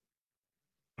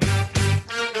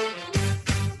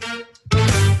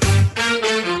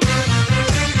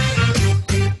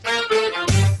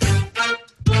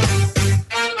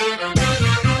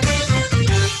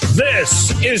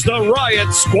is the Riot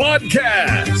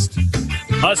Squadcast,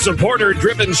 a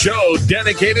supporter-driven show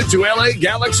dedicated to LA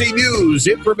Galaxy news,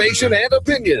 information, and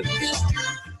opinions.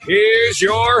 Here's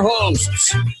your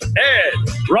hosts, Ed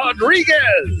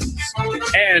Rodriguez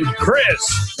and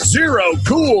Chris Zero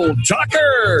Cool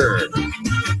Tucker.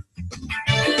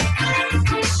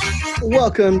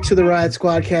 Welcome to the Riot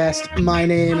Squadcast. My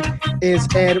name is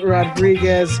Ed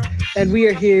Rodriguez, and we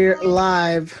are here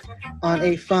live on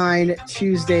a fine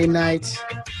Tuesday night.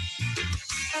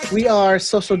 We are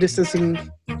social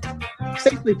distancing,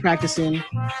 safely practicing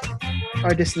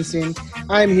our distancing.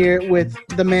 I'm here with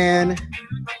the man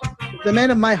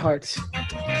of my heart,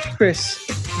 Chris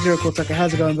Zero Cool Tucker.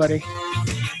 How's it going, buddy?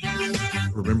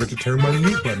 Remember to turn my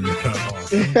mute button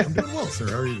off. I'm doing well, sir.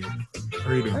 How are you? How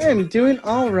are you doing? I am doing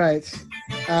all right.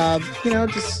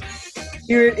 Just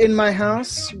here in my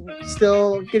house,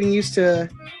 still getting used to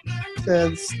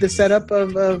the setup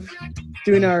of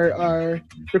doing our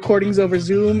recordings over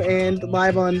Zoom and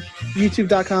live on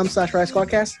youtube.com/Riot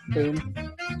Squadcast. Boom.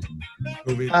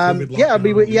 We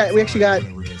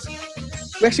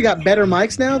actually got better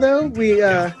mics now, though.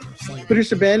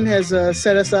 Producer Ben has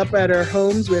set us up at our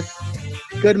homes with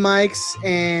good mics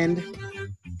and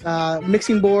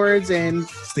mixing boards and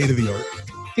state of the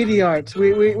art.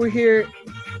 We're here,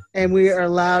 and we are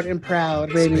loud and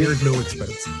proud, baby. Spared no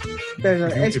expense.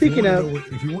 And speaking of,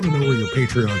 if you want to know where your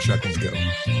Patreon shekels go,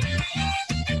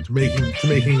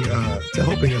 to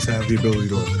helping us have the ability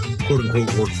to quote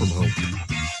unquote work from home.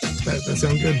 That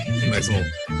sound good? Nice little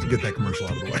to get that commercial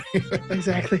out of the way.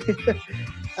 Exactly.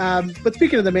 But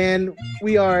speaking of the man,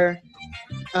 we are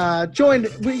joined.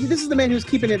 This is the man who's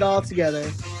keeping it all together,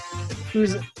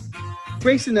 who's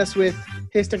gracing us with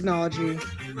his technology,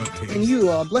 and you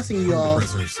all, blessing you all.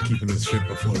 Keeping this ship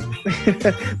afloat.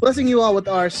 Blessing you all with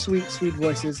our sweet, sweet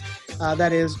voices.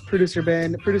 That is Producer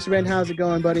Ben. Producer Ben, how's it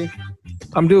going, buddy?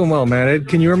 I'm doing well, man. Ed,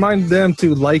 can you remind them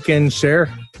to like and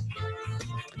share?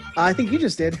 I think you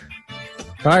just did.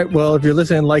 All right. Well, if you're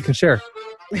listening, like and share.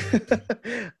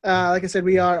 Like I said,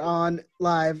 we are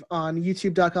live on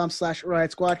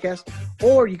youtube.com/Riot Squadcast,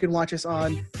 or you can watch us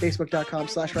on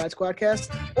facebook.com/Riot Squadcast,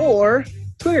 or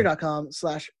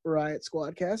twitter.com/Riot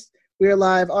Squadcast. We are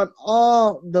live on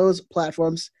all those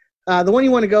platforms. The one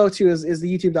you want to go to is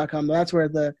the youtube.com. That's where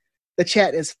the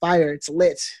chat is fire. It's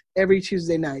lit every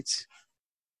Tuesday night.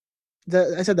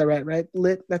 I said that right?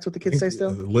 Lit. That's what the kids say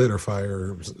still. Lit or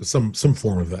fire, some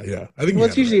form of that. Yeah, I think. Well,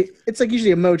 it's usually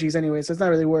emojis anyway, so it's not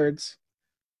really words.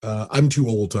 I'm too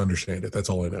old to understand it. That's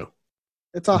all I know.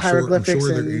 It's all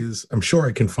hieroglyphics. I'm sure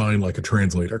I can find like a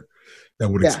translator that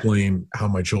would explain how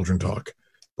my children talk,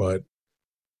 but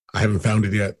I haven't found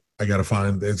it yet. I got to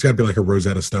find. It's got to be like a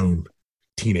Rosetta Stone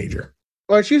teenager.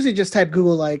 Or it's usually just type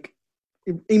Google like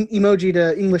emoji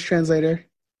to English translator.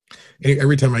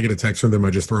 Every time I get a text from them, I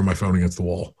just throw my phone against the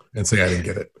wall and say I didn't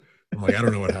get it. I'm like, I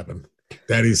don't know what happened.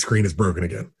 Daddy's screen is broken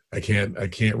again. I can't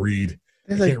read.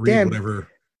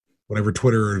 Whatever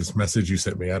Twitter's message you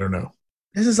sent me. I don't know.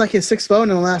 This is like his sixth phone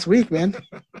in the last week, man.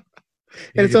 And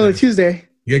it's only Tuesday.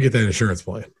 You gotta get that insurance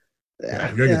plan. Yeah,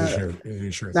 you gotta get the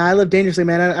insurance. Nah, I live dangerously,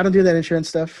 man. I don't do that insurance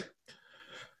stuff.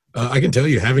 I can tell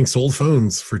you, having sold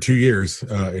phones for 2 years,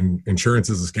 insurance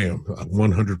is a scam.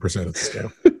 100% it's a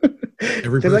scam.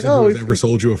 Every person who has ever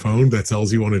sold you a phone that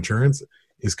sells you on insurance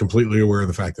is completely aware of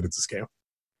the fact that it's a scam.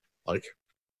 Like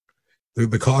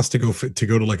the cost to go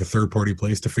to like a third party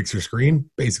place to fix your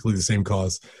screen, basically the same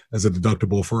cost as a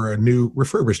deductible for a new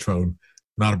refurbished phone,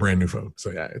 not a brand new phone. So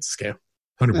yeah, it's a scam.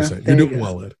 100%. You're doing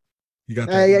well, Ed. You got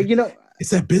that. It's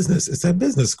that business. It's that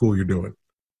business school you're doing.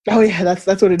 Oh yeah,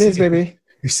 that's what it is, baby.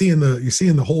 You're seeing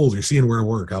the holes. You're seeing where to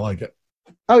work. I like it.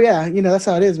 Oh yeah, that's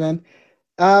how it is, man.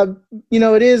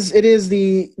 It is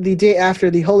the day after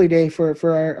the holy day for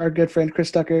our good friend Chris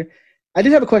Tucker. I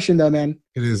did have a question though, man.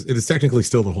 It is technically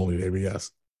still the holy day, but yes.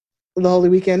 The holy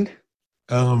weekend.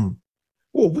 Well,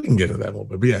 we can get into that a little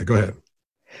bit, but yeah, go ahead.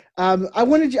 I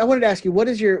wanted to ask you, what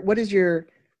is your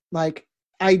like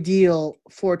ideal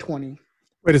 420?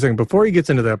 Wait a second. Before he gets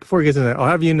into that, I'll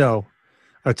have you know,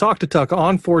 I talked to Tuck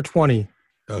on 420.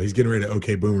 Oh, he's getting ready to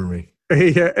okay boomer me.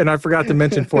 Yeah, and I forgot to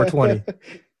mention 420.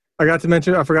 I forgot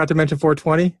to mention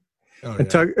 420. Oh, and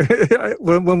Tuck,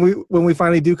 when we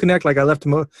finally do connect, like I left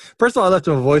him. First of all, I left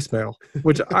him a voicemail,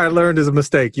 which I learned is a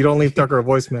mistake. You don't leave Tucker a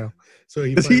voicemail. So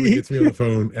he finally gets me on the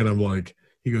phone, and I'm like,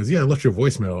 he goes, "Yeah, I left you a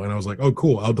voicemail," and I was like, "Oh,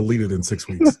 cool. I'll delete it in 6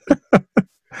 weeks."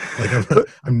 Like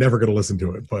I'm never going to listen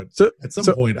to it, but at some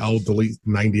point I'll delete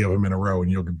 90 of them in a row,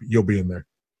 and you'll be in there.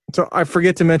 So I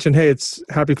forget to mention, hey, it's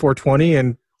happy 420,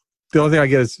 and the only thing I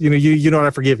get is, you know what,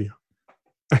 I forgive you.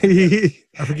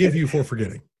 I forgive you for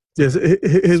forgetting. Yes,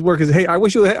 his work is, hey, I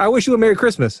wish you a Merry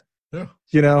Christmas. Yeah.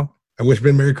 You know? I wish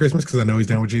Ben Merry Christmas because I know he's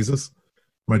down with Jesus.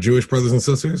 My Jewish brothers and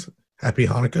sisters, Happy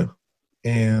Hanukkah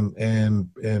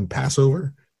and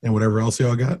Passover and whatever else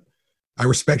y'all got. I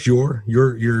respect your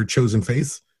chosen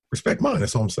faith. Respect mine.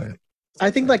 That's all I'm saying. I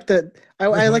think like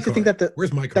I like to think that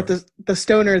where's my card? That the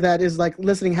stoner that is like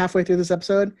listening halfway through this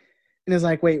episode and is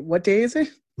like, wait, what day is it?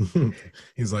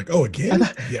 He's like, oh, again?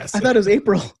 Yes. I thought it was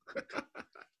April.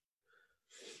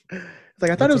 It's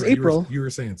like I thought it was April. You were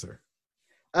saying, sir.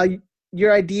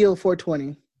 Your ideal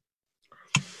 420.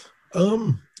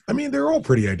 I mean, they're all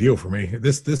pretty ideal for me.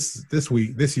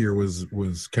 This year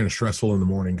was kind of stressful in the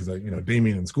morning because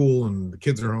Damien in school and the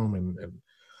kids are home and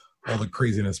all the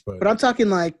craziness. But I'm talking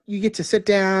like you get to sit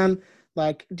down.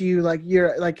 Like, do you like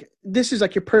you're like this is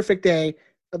like your perfect day,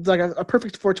 like a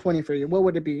perfect 420 for you? What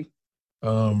would it be?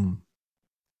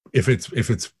 If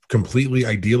it's completely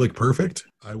idyllic perfect,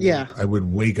 I would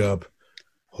wake up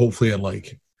hopefully at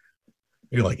like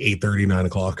 8:30, 9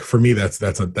 o'clock. For me, that's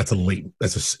an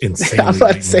insane. I was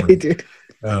about to say, dude.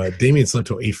 Damien slept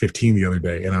till 8:15 the other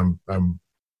day, and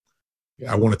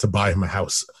I wanted to buy him a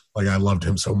house. Like I loved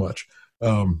him so much.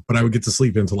 But I would get to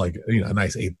sleep into like a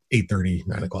nice 8:30,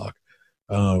 9 o'clock.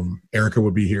 Erica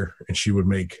would be here, and she would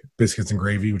make biscuits and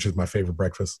gravy, which is my favorite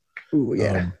breakfast. Ooh,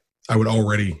 yeah. I would have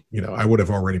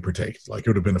already partaked. Like it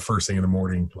would have been the first thing in the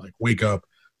morning. Like wake up,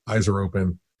 eyes are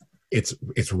open. It's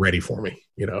ready for me.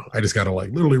 I just got to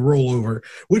like literally roll over,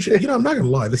 which, I'm not going to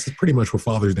lie. This is pretty much what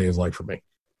Father's Day is like for me.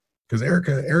 Because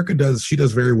Erica does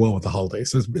very well with the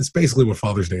holidays. So it's basically what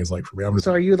Father's Day is like for me.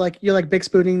 So you're like big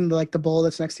spooning like the bowl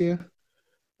that's next to you?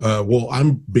 Well,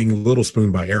 I'm being little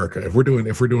spooned by Erica. If we're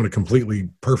doing a completely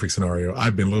perfect scenario,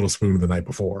 I've been little spooned the night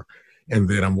before. And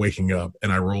then I'm waking up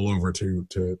and I roll over to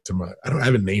my, I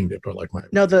haven't named it, but like my.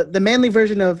 No, the manly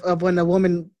version of when a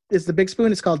woman is the big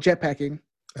spoon is called jetpacking.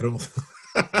 I don't.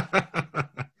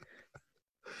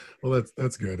 Well,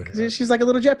 that's good. She's like a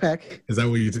little jetpack. Is that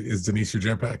what is Denise your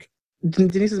jetpack?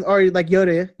 Denise is, or like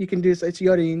Yoda. You can do it's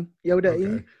Yoda.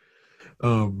 Okay.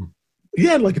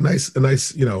 Yeah, like a nice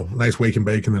nice wake and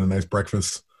bake and then a nice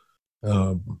breakfast,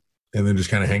 and then just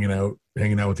kind of hanging out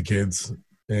with the kids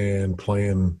and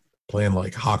playing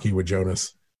like hockey with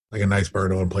Jonas. Like a nice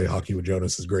burn on play hockey with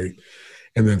Jonas is great,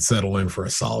 and then settle in for a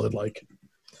solid like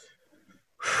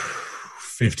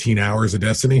 15 hours of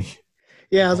Destiny.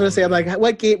 Yeah, I was gonna say, I'm like,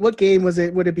 what game was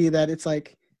it? Would it be that it's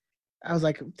like, I was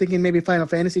like thinking maybe Final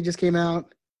Fantasy just came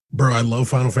out. Bro, I love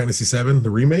Final Fantasy VII,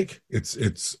 the remake.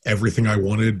 It's everything I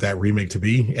wanted that remake to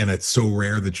be, and it's so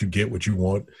rare that you get what you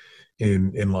want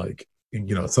in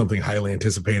something highly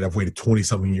anticipated. I've waited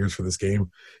 20-something years for this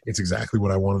game. It's exactly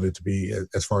what I wanted it to be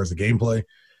as far as the gameplay.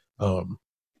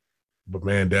 But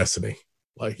man, Destiny.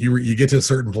 Like you get to a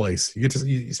certain place, you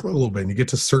smoke a little bit, and you get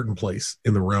to a certain place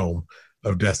in the realm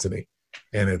of Destiny,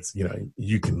 and it's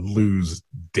you can lose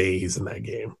days in that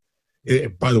game.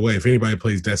 By the way, if anybody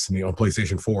plays Destiny on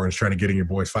PlayStation 4 and is trying to get in your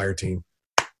boys' fire team,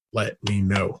 let me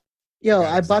know. Yo,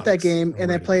 I bought that game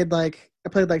and I played like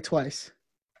twice.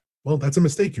 Well, that's a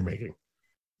mistake you're making.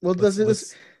 Well, let's heal.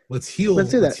 Let's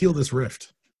do that. Let's heal this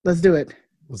rift. Let's do it.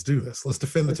 Let's do this. Let's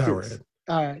defend the tower, Ed.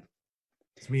 All right.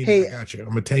 It's me. Hey, I got you. I'm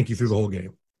gonna tank you through the whole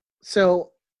game. So,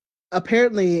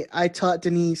 apparently, I taught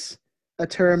Denise a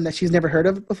term that she's never heard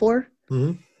of before.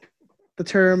 Mm-hmm. The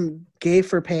term "gay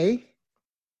for pay."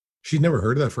 She's never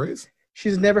heard of that phrase?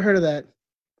 She's never heard of that.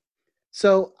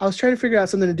 So I was trying to figure out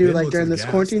something to do like during this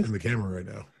quarantine. In the camera right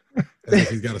now. As if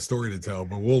he's got a story to tell,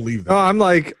 but we'll leave that. Oh, I'm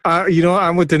like,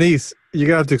 I'm with Denise. You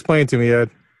got to explain it to me, Ed.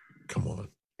 Come on.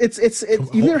 It's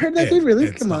you've never heard that, dude?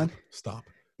 Really? Come on. Stop.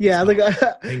 Yeah, stop.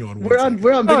 Like hang on. We're on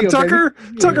video. Tucker,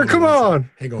 come on.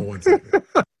 Hang on one second.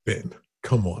 Ben,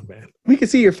 come on, man. We can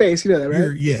see your face. You know that,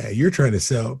 right? You're trying to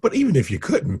sell. But even if you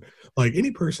couldn't, like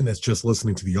any person that's just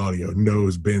listening to the audio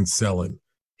knows Ben's selling.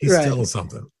 He's selling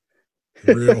something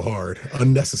real hard,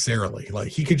 unnecessarily. Like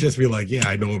he could just be like, "Yeah,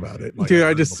 I know about it." Like,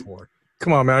 dude,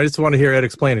 come on, man. I just want to hear Ed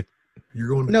explain it. You're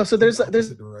going. No, so there's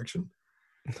direction.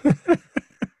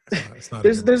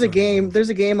 There's a game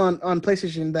on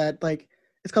PlayStation that like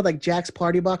it's called like Jack's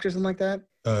Party Box or something like that.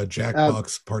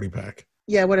 Jackbox Party Pack.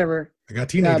 Yeah, whatever. I got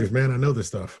teenagers, man. I know this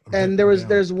stuff.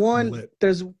 There's one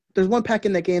pack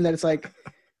in that game that it's like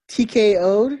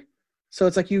TKO'd. So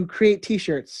it's like you create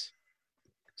T-shirts.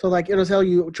 So like it'll tell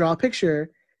you draw a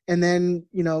picture and then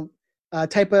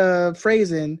type a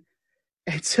phrase in.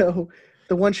 And so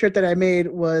the one shirt that I made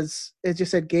it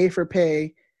just said "gay for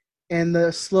pay," and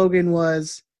the slogan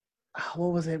was,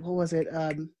 what was it?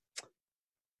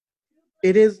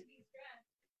 It is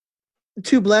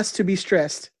too blessed to be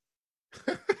stressed.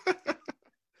 I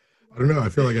don't know. I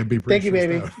feel like I'd be pretty. Thank you,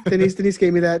 baby. Denise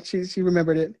gave me that. She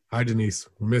remembered it. Hi, Denise.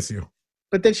 We miss you.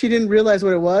 but then she didn't realize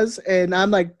what it was, and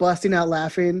I'm like busting out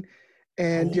laughing,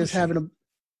 and just having a.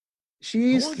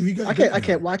 She's. I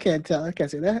can't tell. I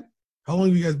can't say that. How long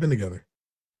have you guys been together?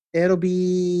 It'll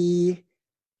be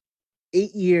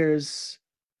 8 years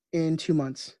in 2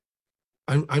 months.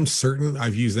 I'm certain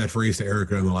I've used that phrase to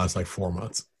Erica in the last like 4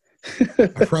 months.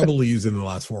 I probably used it in the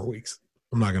last 4 weeks.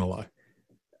 I'm not gonna lie.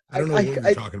 I don't know what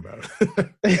you're talking about.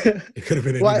 It could have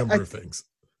been any number of things.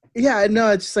 Yeah,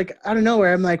 no, it's just like out of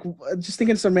nowhere. I'm like just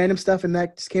thinking some random stuff, and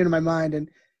that just came to my mind, and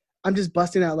I'm just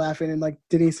busting out laughing. And like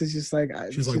Denise is just like,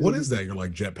 she's like, "What is that?" You're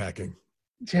like, "Jetpacking."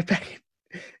 Jetpacking.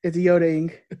 It's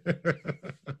Yodaing.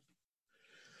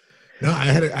 No, I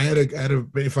had a.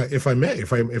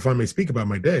 If I may speak about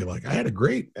my day, like I had a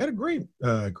great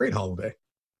holiday.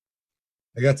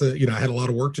 I got to, I had a lot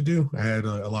of work to do. I had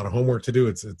a lot of homework to do.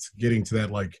 It's getting to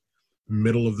that like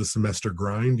middle of the semester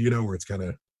grind, where it's kind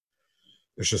of,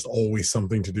 there's just always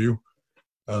something to do.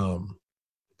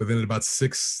 But then at about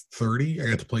 6:30, I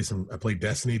got to I played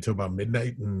Destiny till about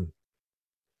midnight and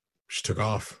just took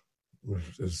off.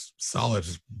 It was solid.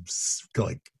 Just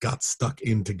like got stuck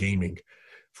into gaming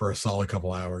for a solid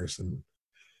couple hours, and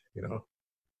it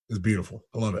was beautiful.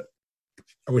 I love it.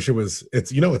 I wish it's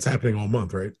it's happening all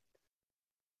month, right?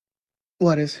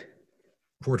 What is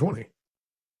 420?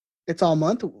 It's all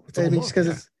month. Just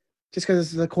because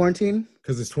it's the quarantine.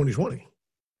 Because it's 2020.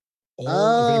 All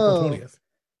of April 20th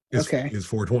is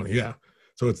 420. Yeah,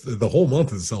 so it's the whole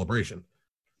month is a celebration.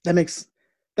 That makes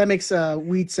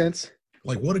weed sense.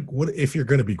 Like what if you're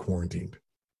going to be quarantined?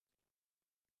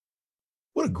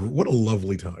 What a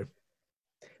lovely time.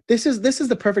 This is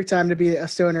the perfect time to be a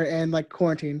stoner and like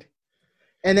quarantined,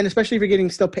 and then especially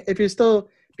if you're still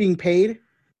being paid,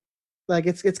 like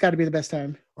it's got to be the best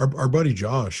time. Our buddy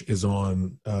Josh is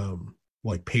on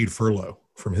like paid furlough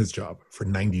from his job for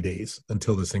 90 days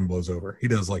until this thing blows over. He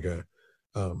does like a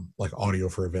like audio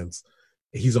for events.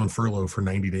 He's on furlough for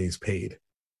 90 days paid,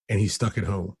 and he's stuck at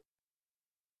home.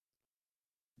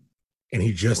 And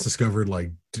he just discovered,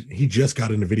 he just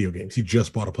got into video games. He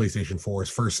just bought a PlayStation 4, his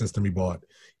first system he bought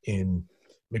in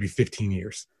maybe 15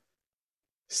 years.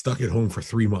 Stuck at home for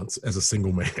 3 months as a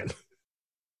single man.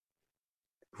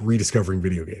 Rediscovering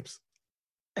video games.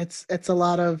 It's a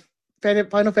lot of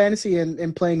Final Fantasy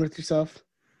and playing with yourself.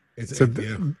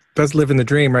 That's living the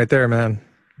dream right there, man.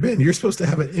 Ben, you're supposed to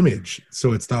have an image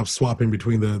so it stops swapping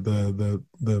between the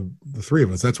three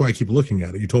of us. That's why I keep looking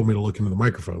at it. You told me to look into the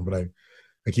microphone, but I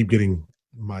keep getting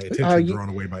my attention drawn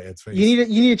away by Ed's face. You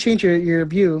need to change your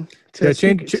view to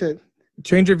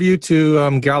change your view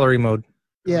to gallery mode.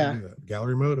 Yeah,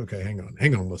 gallery mode. Okay,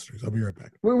 hang on, listeners. I'll be right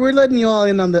back. We're letting you all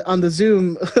in on the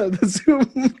Zoom the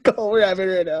Zoom call we're having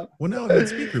right now. Well, now I'm in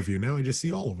speaker view. Now I just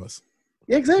see all of us.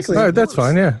 Yeah, exactly. All right, that's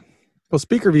fine. Yeah. Well,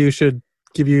 speaker view should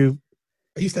give you.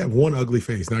 I used to have one ugly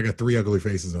face. Now I got 3 ugly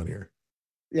faces on here.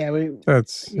 Yeah,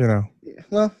 that's Yeah,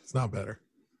 well, it's not better.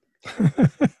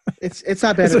 It's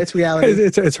not better. It's reality.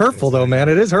 It's hurtful though, man.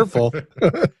 It is hurtful.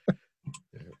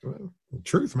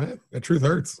 Truth, man. That truth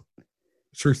hurts.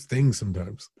 Truth stings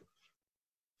sometimes.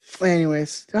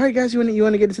 Anyways, all right, guys, you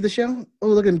want to get into the show? Oh,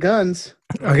 look at guns.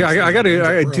 I got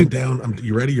to down.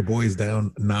 You ready? Your boy is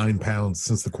down 9 pounds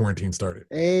since the quarantine started.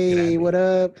 Hey, what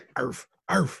up?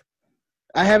 Arf.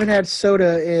 I haven't had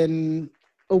soda in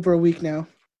over a week now.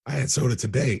 I had soda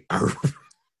today. Arf.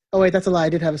 Oh wait, that's a lie. I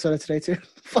did have a soda today too.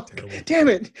 Fuck. Terrible. Damn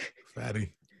it.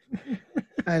 Fatty.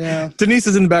 I know. Denise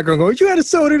is in the background going, "You had a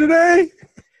soda today?"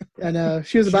 I know.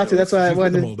 She was about to. That's why I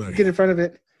wanted to get in front of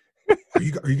it. Are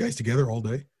you guys together all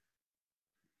day?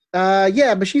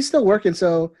 Yeah, but she's still working.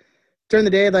 So during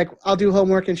the day, like I'll do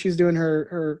homework and she's doing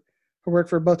her work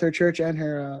for both her church and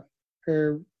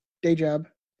her day job.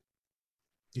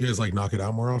 You guys like knock it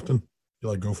out more often? You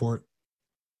like go for it?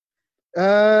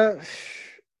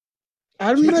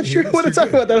 I'm not sure what to talk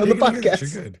about that on the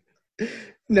podcast. You're good.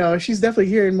 No, she's definitely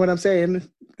hearing what I'm saying.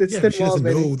 It's she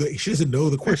doesn't know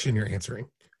the question you're answering.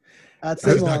 I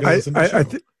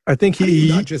think he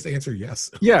not just answer yes.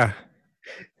 Yeah.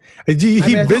 He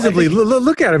visibly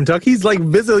look at him, Tuck. He's like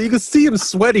visibly. You can see him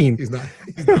sweating. He's not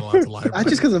allowed to lie. Not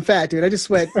just because I'm fat, dude. I just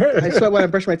sweat. I sweat when I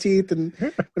brush my teeth and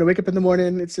when I wake up in the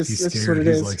morning. It's just what it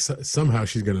is. Like somehow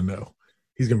she's gonna know.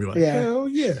 He's gonna be like, hell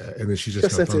yeah, and then she's just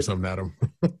gonna throw something at him.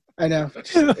 I know.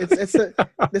 It's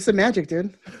the magic,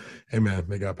 dude. Hey man,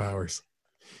 they got powers.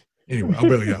 Anyway,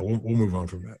 we'll move on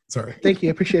from that. Sorry. Thank you.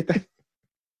 I appreciate that.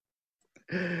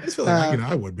 I just feel like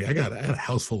I would be. I had a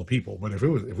house full of people, but if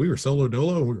we were solo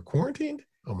dolo and we were quarantined,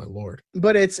 oh my lord.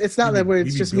 But it's not that where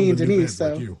it's just me and Denise.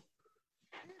 So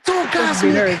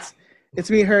it's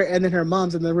me, her, and then her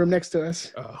mom's in the room next to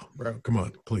us. Oh, bro, come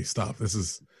on, please stop. This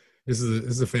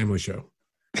is a family show.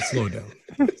 Slow it down.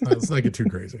 Let's not get too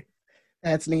crazy.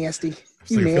 That's nasty. I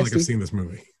feel like I've seen this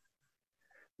movie.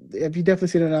 Have you definitely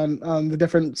seen it on the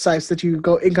different sites that you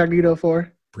go incognito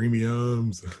for?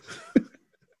 Premiums.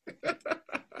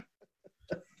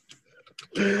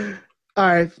 All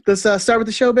right, let's start with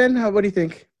the show, Ben. What do you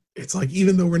think? It's like,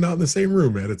 even though we're not in the same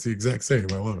room, man, it's the exact same.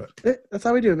 I love it. That's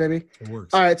how we do it, baby. It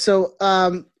works. All right, so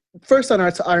first on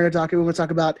our docket, we want to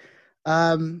talk about.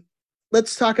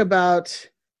 Let's talk about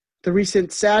the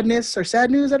recent sadness or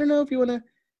sad news. I don't know if you want to.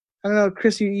 I don't know,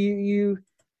 Chris. You. I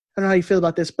don't know how you feel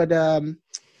about this, but the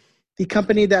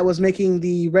company that was making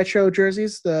the retro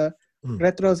jerseys, the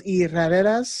Retros y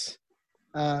Rareras,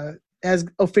 has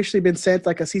officially been sent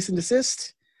like a cease and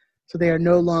desist. So they are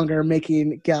no longer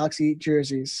making Galaxy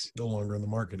jerseys. No longer in the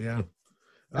market, yeah.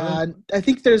 I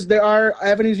think there are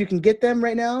avenues you can get them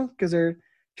right now because they're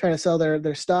trying to sell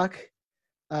their stock,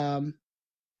 eBay.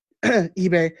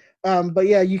 But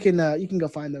yeah, you can go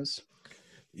find those.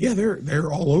 Yeah,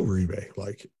 they're all over eBay.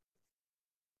 Like,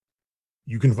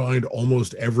 you can find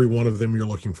almost every one of them you're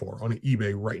looking for on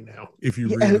eBay right now if you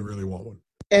really want one.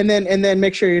 And then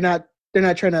make sure they're not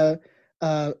trying to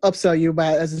upsell you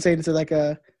by as in saying it's like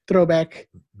a throwback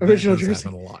original jersey.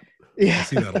 Happen a lot. Yeah, I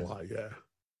see that a lot.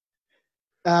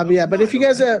 Yeah. But if you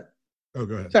guys go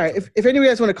ahead. Sorry. If any of you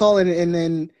guys want to call in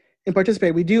and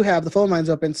participate, we do have the phone lines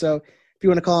open. So if you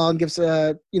want to call and give us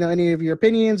any of your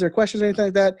opinions or questions or anything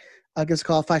like that, give us a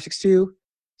call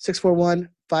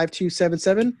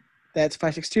 562-641-5277. That's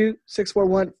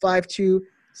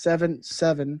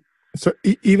 562-641-5277. So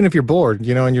even if you're bored,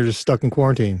 and you're just stuck in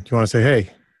quarantine, you want to say, hey,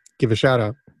 give a shout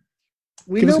out.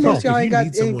 We know most y'all ain't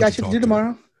got shit to do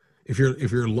tomorrow. If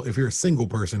you're a single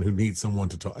person who needs someone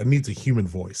to talk, needs a human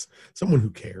voice, someone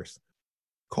who cares,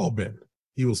 call Ben.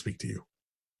 He will speak to you.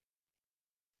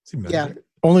 Seems nice, right?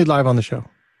 Only live on the show.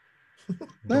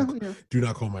 Do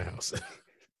not call my house.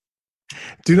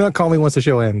 Do not call me once the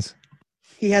show ends.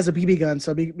 He has a BB gun,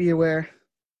 so be aware.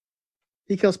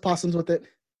 He kills possums with it.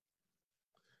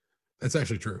 That's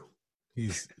actually true.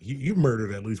 You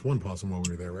murdered at least one possum while we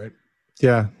were there, right?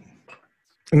 Yeah.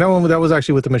 And that was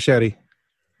actually with the machete.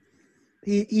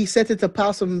 He sent it to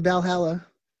Possum Valhalla.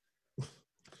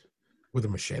 With a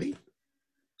machete?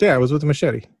 Yeah, it was with a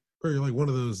machete. Bro, you're like one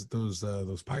of those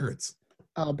pirates.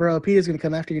 Oh, bro, Peter's gonna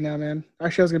come after you now, man. Our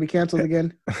show's gonna be canceled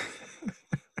again.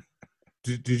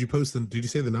 Did you post them? Did you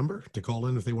say the number to call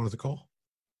in if they wanted to call?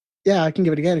 Yeah, I can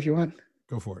give it again if you want.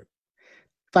 Go for it.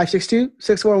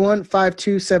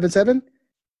 562-641-5277.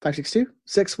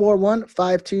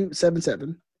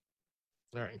 562-641-5277.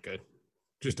 All right, good.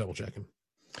 Just double checking.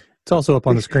 It's also up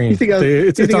on the screen. It's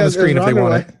on the screen if they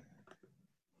want it.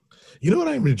 You know what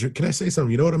I'm enjoying? Can I say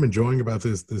something? You know what I'm enjoying about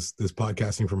this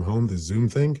podcasting from home, this Zoom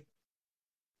thing?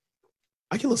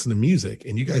 I can listen to music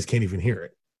and you guys can't even hear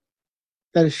it.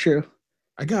 That is true.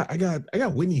 I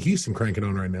got Whitney Houston cranking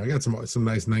on right now. I got some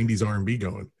nice 90s R&B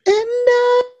going.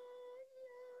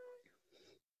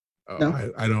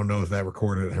 No? I don't know if that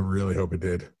recorded. I really hope it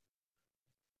did.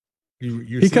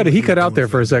 He cut out there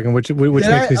for a second, which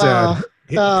makes me sad.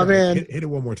 Man. Hit it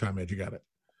one more time, Ed. You got it.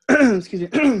 Excuse me.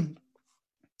 And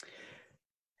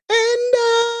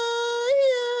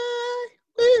I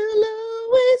will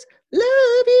always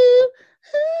love you.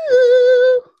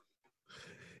 Ooh.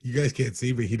 You guys can't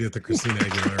see, but he did the Christina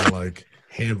Aguilera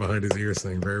hand behind his ears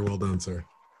thing. Very well done, sir.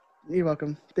 You're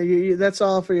welcome. That's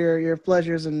all for your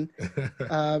pleasures, and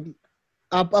I'll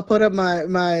put up my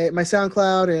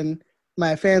SoundCloud and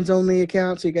my fans only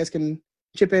account so you guys can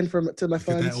chip in to my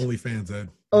funds. That OnlyFans, Ed.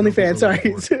 OnlyFans,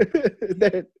 sorry.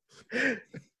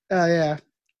 Yeah.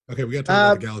 Okay, we got to talk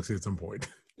about the Galaxy at some point.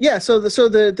 Yeah, so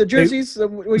the jerseys.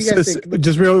 What do you guys think?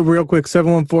 Just real quick,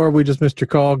 714. We just missed your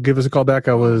call. Give us a call back.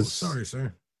 Sorry,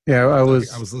 sir. Yeah, I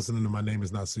was listening to My Name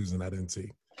Is Not Susan. I didn't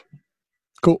see.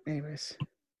 Cool. Anyways,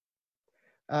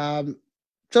 so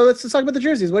let's talk about the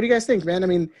jerseys. What do you guys think, man? I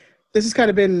mean, this has kind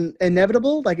of been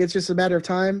inevitable. Like, it's just a matter of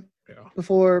time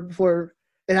before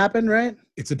it happened, right?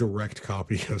 It's a direct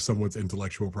copy of someone's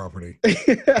intellectual property.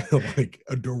 Like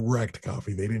a direct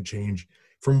copy. They didn't change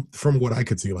from what I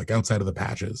could see, like outside of the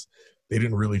patches. They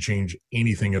didn't really change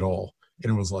anything at all.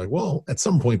 And it was like, well, at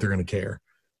some point they're going to care,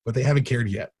 but they haven't cared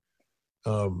yet.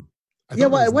 Why do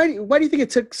you think it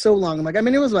took so long? Like, I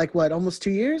mean, it was like what, almost 2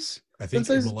 years? I think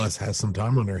MLS has some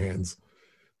time on their hands.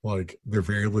 Like, they're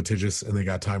very litigious and they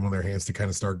got time on their hands to kind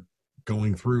of start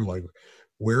going through, like,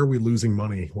 where are we losing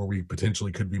money where we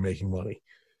potentially could be making money?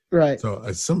 Right. So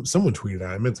someone tweeted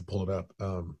out, I meant to pull it up,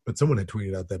 but someone had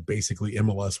tweeted out that basically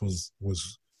MLS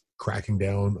was cracking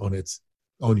down on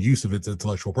use of its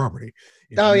intellectual property.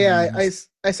 I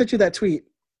sent you that tweet.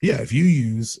 Yeah, if you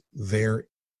use their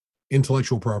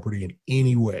intellectual property in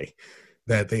any way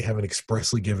that they haven't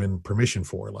expressly given permission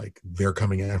for, like they're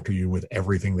coming after you with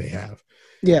everything they have.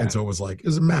 Yeah. And so it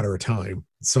was a matter of time.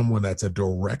 Someone that's a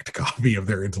direct copy of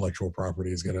their intellectual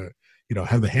property is going to,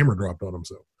 have the hammer dropped on them.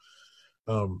 So,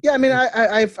 yeah, I mean,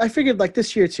 I figured like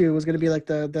this year too was going to be like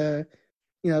the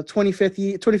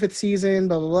 25th season,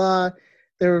 blah, blah, blah.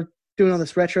 They're doing all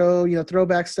this retro,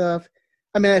 throwback stuff.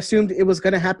 I mean, I assumed it was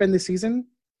going to happen this season.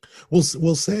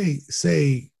 We'll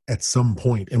say at some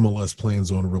point MLS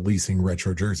plans on releasing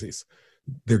retro jerseys.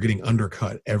 They're getting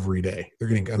undercut every day. They're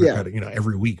getting undercut,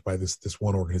 every week by this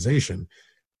one organization.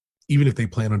 Even if they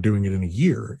plan on doing it in a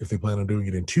year, if they plan on doing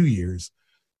it in 2 years,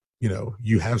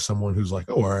 you have someone who's like,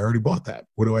 oh, I already bought that.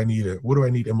 What do I need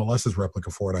MLS's replica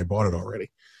for it? I bought it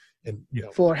already. And,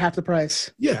 for half the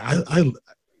price. Yeah. I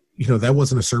that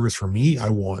wasn't a service for me. I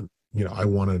wanted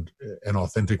an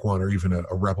authentic one or even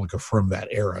a replica from that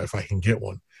era if I can get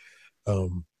one.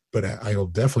 But I'll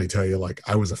definitely tell you, like,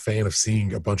 I was a fan of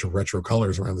seeing a bunch of retro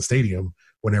colors around the stadium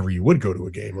whenever you would go to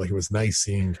a game. Like, it was nice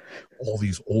seeing all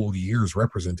these old years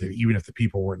represented, even if the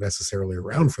people weren't necessarily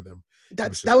around for them.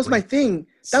 That was my thing.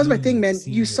 That was my thing, man.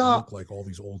 You saw look like all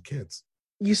these old kids.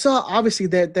 You saw obviously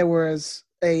that there was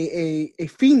a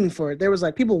fiend for it. There was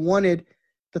like people wanted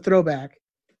the throwback.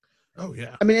 Oh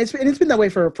yeah. I mean, it's been that way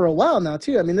for a while now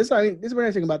too. I mean, this we're not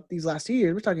talking about these last 2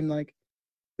 years. We're talking like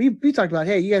we talked about,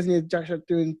 hey, you guys need to start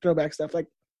doing throwback stuff. Like,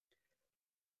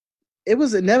 it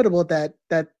was inevitable that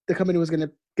the company was going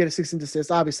to get a cease and desist,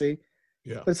 obviously.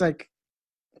 Yeah. But it's like,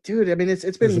 dude, I mean,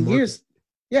 it's been years.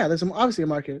 Yeah, there's obviously a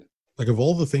market. Like, of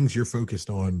all the things you're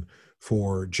focused on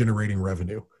for generating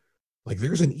revenue, like,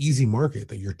 there's an easy market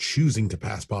that you're choosing to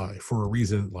pass by for a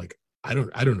reason. Like, I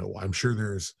don't know. I'm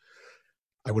sure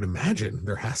I would imagine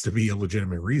there has to be a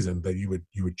legitimate reason that you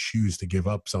would choose to give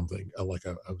up something like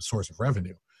a source of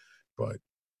revenue. But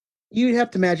you'd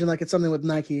have to imagine like it's something with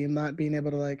Nike and not being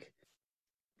able to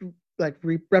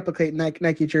replicate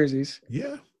Nike jerseys.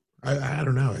 Yeah, I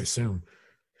don't know. I assume,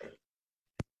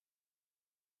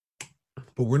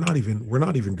 but we're not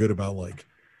even good about like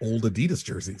old Adidas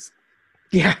jerseys.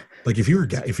 Yeah, like if you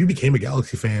became a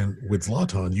Galaxy fan with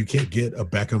Zlatan, you can't get a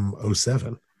Beckham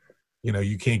 07.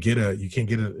 You can't get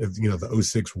the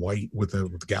 06 white with the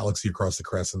Galaxy across the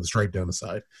crest and the stripe down the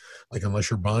side, like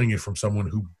unless you're buying it from someone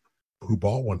who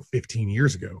bought one 15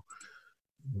 years ago.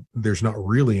 There's not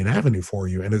really an avenue for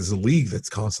you, and it's a league that's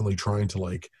constantly trying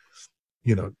to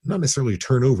not necessarily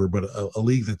turn over, but a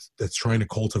league that's trying to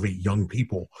cultivate young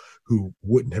people who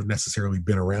wouldn't have necessarily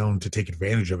been around to take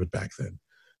advantage of it back then.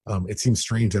 It seems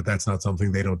strange that that's not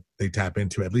something they tap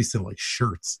into, at least in like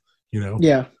shirts,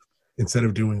 Yeah. Instead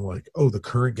of doing like, oh, the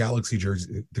current Galaxy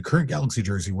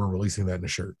jersey, we're releasing that in a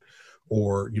shirt.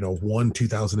 Or, one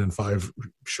 2005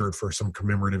 shirt for some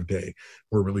commemorative day,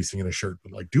 we're releasing in a shirt.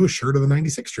 But like, do a shirt of the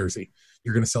 96 jersey.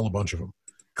 You're going to sell a bunch of them.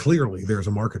 Clearly, there's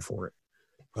a market for it.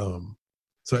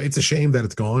 So it's a shame that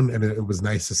it's gone. And it was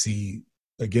nice to see,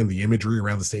 again, the imagery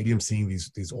around the stadium, seeing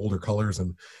these older colors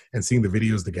and seeing the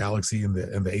videos the Galaxy and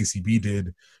the ACB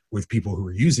did with people who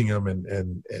were using them.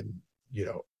 And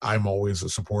I'm always a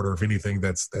supporter of anything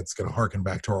that's going to harken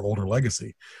back to our older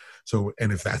legacy. So,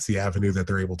 and if that's the avenue that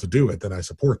they're able to do it, then I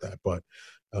support that. But,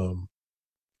 I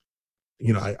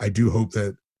do hope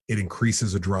that it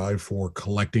increases a drive for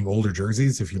collecting older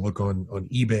jerseys. If you look on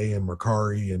eBay and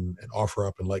Mercari and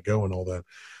OfferUp and Let Go and all that,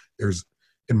 there's,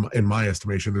 in my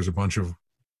estimation, there's a bunch of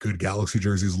good Galaxy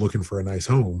jerseys looking for a nice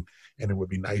home. And it would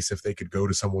be nice if they could go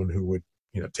to someone who would,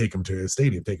 take them to a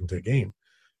stadium, take them to a game.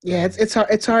 Yeah,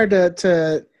 it's hard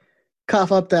to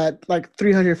cough up that like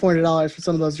 $300, $400 for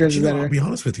some of those jerseys. I'll be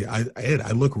honest with you,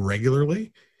 I look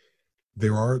regularly.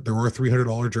 There are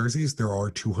 $300 jerseys. There are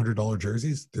 $200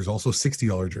 jerseys. There's also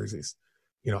 $60 jerseys.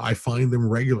 I find them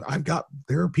regular.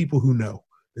 There are people who know.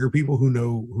 There are people who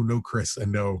know Chris and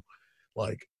know,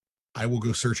 like, I will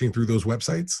go searching through those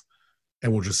websites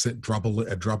and we'll just drop a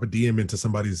DM into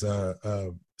somebody's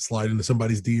slide into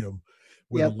somebody's DM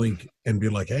with a link and be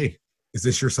like, hey, is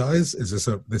this your size?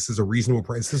 This is a reasonable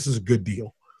price. This is a good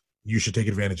deal. You should take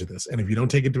advantage of this. And if you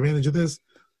don't take advantage of this,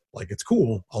 like, it's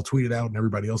cool. I'll tweet it out and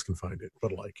everybody else can find it.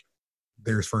 But like,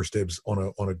 there's first dibs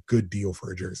on a good deal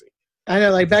for a jersey. I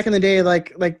know, like back in the day,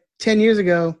 like 10 years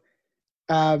ago,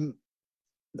 I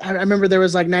remember there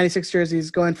was like 96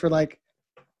 jerseys going for like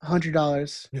 $100,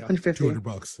 $150,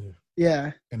 $200.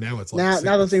 Yeah. And now it's like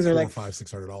now those things are like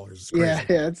 $500-$600. It's crazy.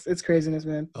 Yeah, it's craziness,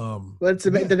 man. But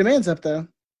the demand's up though.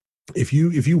 If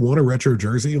you want a retro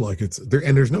jersey, like, it's there,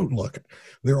 and there's no look.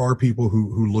 There are people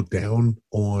who look down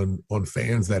on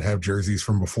fans that have jerseys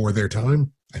from before their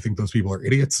time. I think those people are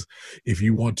idiots. If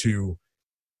you want to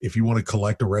if you want to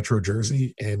collect a retro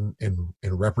jersey and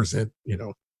represent,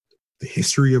 the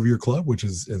history of your club, which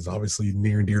is obviously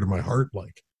near and dear to my heart,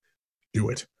 like, do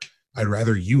it. I'd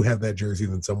rather you have that jersey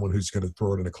than someone who's going to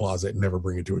throw it in a closet and never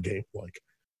bring it to a game. Like,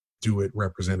 do it,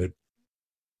 represent it,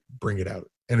 bring it out.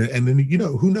 And then,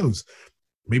 who knows?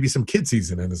 Maybe some kid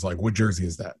sees it and is like, what jersey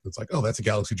is that? It's like, oh, that's a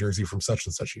Galaxy jersey from such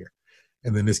and such year.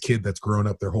 And then this kid that's grown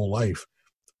up their whole life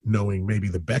knowing maybe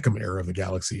the Beckham era of the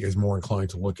Galaxy is more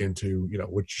inclined to look into,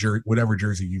 whatever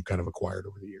jersey you've kind of acquired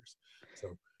over the years. So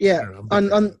yeah,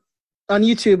 on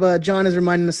YouTube, John is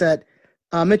reminding us that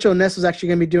Mitchell Ness was actually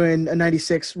going to be doing a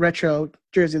 96 retro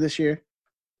jersey this year.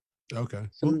 Okay.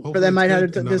 So for them might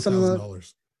have to do something.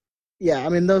 Yeah, I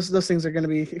mean, those things are going to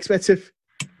be expensive.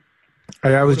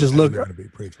 I was just looking. Going to be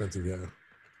pretty expensive, yeah.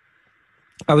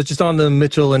 I was just on the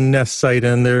Mitchell and Ness site,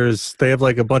 and they have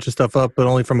like a bunch of stuff up, but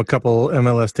only from a couple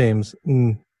MLS teams.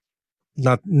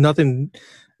 Nothing,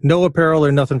 no apparel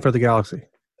or nothing for the Galaxy.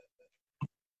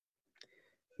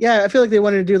 Yeah, I feel like they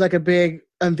wanted to do like a big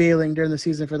unveiling during the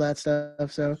season for that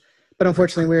stuff. So, but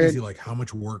unfortunately, crazy, like how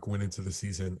much work went into the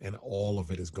season, and all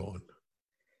of it is gone.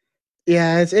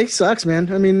 Yeah, it sucks,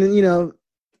 man. I mean,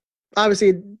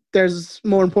 obviously there's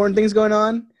more important things going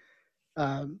on.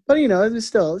 But it's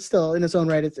still in its own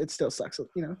right. It still sucks,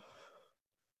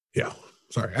 Yeah.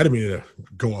 Sorry, I didn't mean to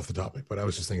go off the topic, but I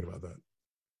was just thinking about that.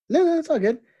 No, it's all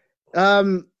good.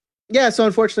 Yeah. So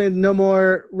unfortunately, no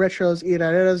more retros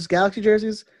Iraderos Galaxy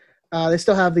jerseys. They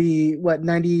still have the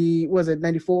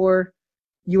 94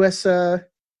 U.S.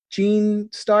 Gene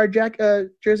Star Jack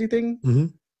jersey thing. Mm-hmm.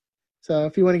 So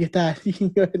if you want to get that, you can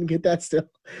go ahead and get that still.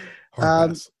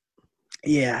 Hard pass.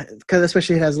 Yeah, because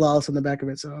especially it has Lawless on the back of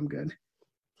it, so I'm good.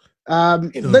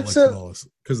 Let's Lawless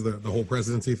because the whole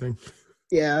presidency thing.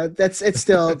 Yeah, it's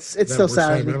still still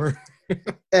sad.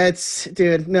 It's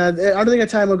dude. No, I don't think a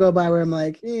time will go by where I'm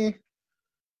like, I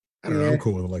don't know. I'm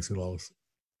cool with Alexi Lawless.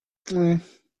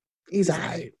 He's all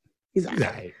right. He's all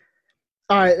right.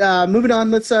 All right. Moving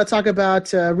on. Let's talk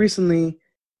about recently.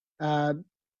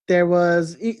 There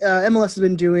was MLS has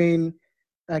been doing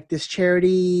like this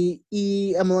charity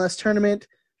MLS tournament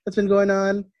that's been going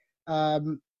on.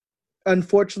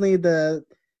 Unfortunately, the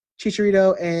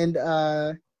Chicharito and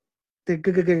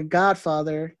the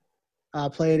Godfather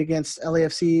played against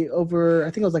LAFC over,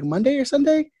 I think it was like Monday or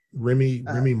Sunday. Remy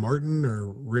Martin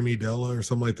or Remy Della or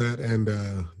something like that, and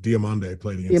Diamande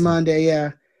played against Diamande,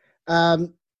 yeah.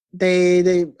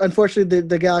 They unfortunately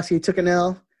the Galaxy took an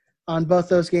L on both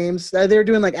those games. They were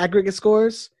doing like aggregate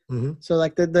scores, so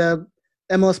like the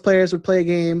MLS players would play a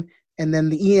game, and then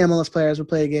the EMLS players would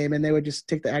play a game, and they would just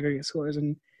take the aggregate scores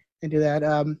and do that.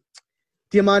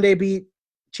 Diamande beat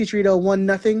Chicharito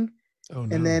 1-0,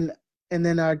 and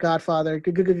then our Godfather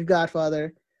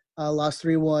lost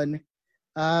 3-1.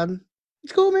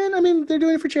 It's cool, man. I mean, they're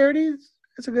doing it for charity.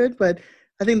 It's good, but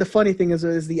I think the funny thing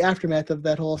is the aftermath of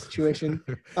that whole situation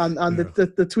on the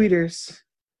tweeters.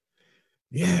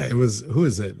 Yeah, it was. Who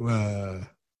is it? Was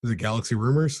it Galaxy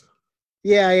Rumors?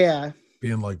 Yeah.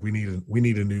 Being like, we need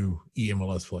a new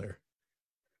EMLS player,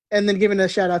 and then giving a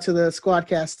shout out to the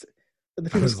Squadcast, the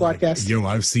FIFA Squadcast. Yo,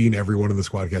 I've seen everyone in the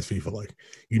Squadcast FIFA. Like,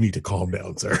 you need to calm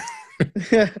down, sir.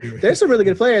 There's some really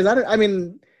good players. I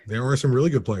mean, there are some really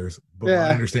good players, but my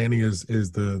understanding is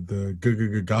the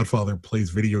good Godfather plays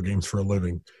video games for a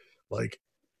living. Like,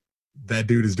 that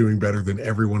dude is doing better than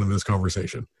everyone in this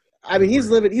conversation. I mean, he's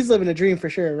living a dream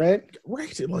for sure, right?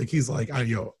 Right. Like, he's like,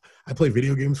 I play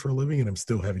video games for a living and I'm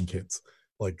still having kids.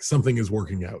 Like, something is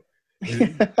working out.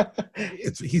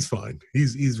 He's fine.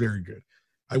 He's very good.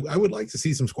 I would like to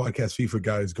see some Squadcast FIFA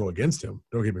guys go against him.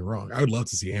 Don't get me wrong. I would love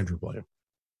to see Andrew play him.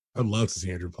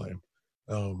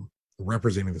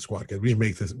 Representing the Squadcast.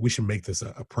 We should make this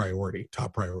a priority,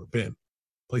 top priority. Ben,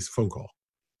 place a phone call.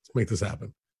 Let's make this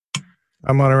happen.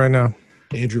 I'm on it right now.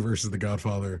 Andrew versus the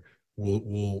Godfather.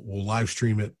 We'll live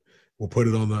stream it. We'll put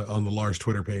it on the Lars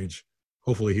Twitter page.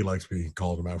 Hopefully he likes me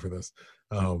calling him out for this.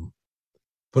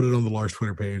 Put it on the Lars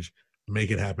Twitter page. Make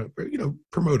it happen.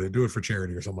 Promote it. Do it for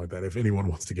charity or something like that if anyone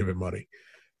wants to give it money.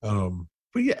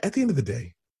 But yeah, at the end of the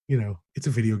day, it's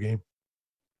a video game.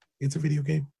 It's a video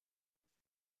game.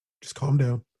 Just calm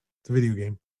down. It's a video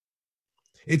game.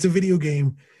 It's a video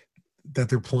game that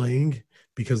they're playing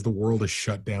because the world is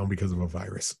shut down because of a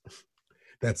virus.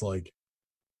 That's like,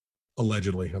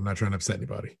 allegedly, I'm not trying to upset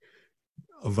anybody,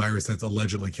 a virus that's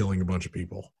allegedly killing a bunch of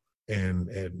people and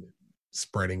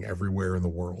spreading everywhere in the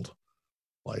world.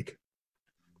 Like,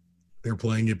 they're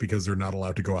playing it because they're not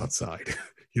allowed to go outside.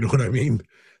 You know what I mean?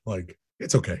 Like,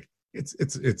 it's okay.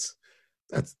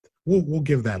 We'll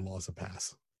give that loss a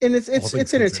pass. And it's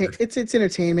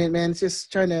entertainment, man. It's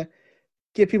just trying to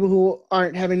give people who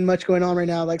aren't having much going on right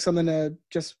now like something to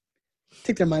just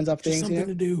take their minds off Just things. something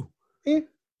to do. Yeah.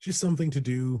 Just something to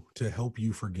do to help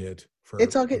you forget.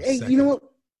 It's all good. Hey, you know what?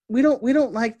 We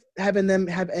don't like having them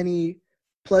have any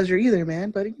pleasure either,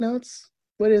 man. But it's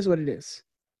what it is.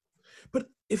 But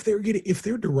if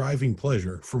they're deriving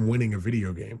pleasure from winning a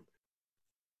video game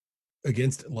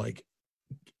against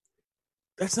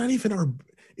that's not even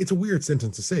it's a weird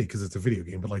sentence to say because it's a video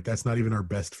game, but that's not even our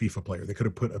best FIFA player. They could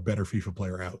have put a better FIFA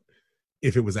player out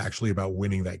if it was actually about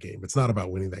winning that game. It's not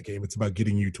about winning that game. It's about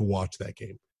getting you to watch that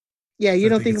game. Yeah, you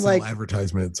don't think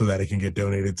advertisement so that it can get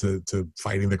donated to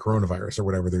fighting the coronavirus or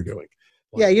whatever they're doing.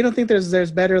 Yeah, you don't think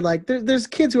there's better there's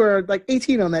kids who are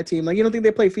 18 on that team. You don't think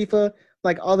they play FIFA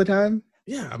all the time?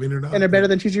 Yeah, I mean they're not, and they're better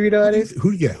than Chicharito at it.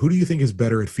 Who do you think is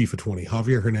better at FIFA 20?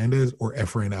 Javier Hernandez or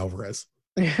Efrain Alvarez?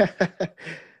 Yeah.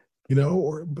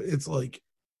 Or it's do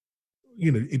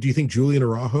you think Julian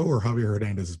Araujo or Javier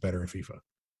Hernandez is better at FIFA?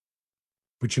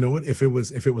 But you know what? If it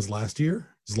was last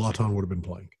year, Zlatan would have been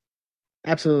playing.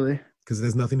 Absolutely. Because it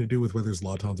has nothing to do with whether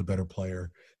Zlatan's a better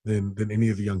player than any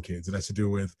of the young kids. It has to do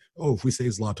with, if we say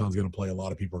Zlatan's going to play, a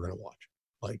lot of people are going to watch.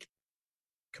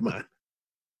 Come on,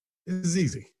 this is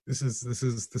easy. This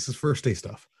is first day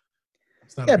stuff.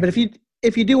 But if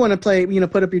you do want to play,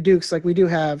 put up your dukes, we do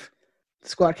have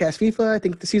Squadcast FIFA. I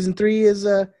think the season 3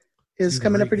 is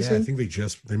coming up pretty soon. I think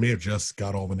they may have just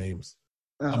got all the names.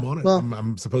 I'm on it. Well,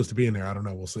 I'm supposed to be in there. I don't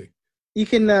know. We'll see. You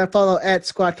can follow at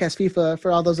Squadcast FIFA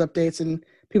for all those updates and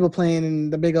people playing in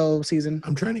the big old season.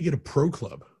 I'm trying to get a pro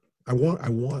club. I want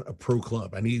a pro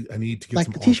club. I need to get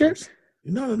some the t-shirts.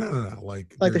 No.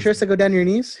 Like the shirts that go down your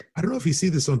knees. I don't know if you see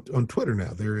this on Twitter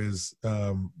now. There is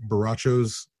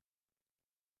Baracho's.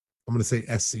 I'm going to say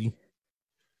SC.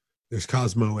 There's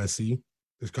Cosmo SC.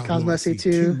 There's Cosmo SC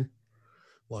 2.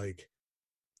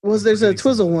 There's a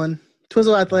Twizzle one.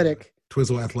 Twizzle Athletic.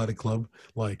 Twizzle Athletic Club.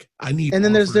 I need. And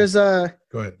then offers. there's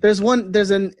Go ahead. There's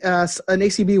an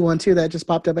ACB one too that just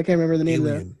popped up. I can't remember the name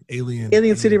of it.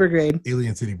 Alien City Brigade.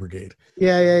 Alien City Brigade.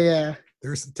 Yeah.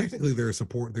 They're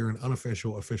an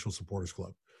unofficial official supporters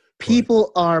club.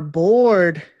 People are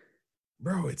bored.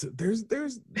 Bro, there's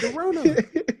the Rona.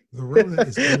 The Rona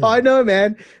is cool. Oh, I know,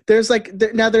 man. There's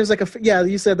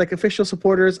you said official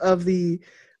supporters of the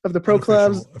pro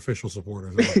clubs. Official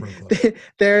supporters of the pro club.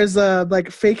 There's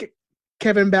fake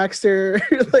Kevin Baxter.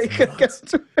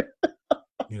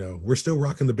 We're still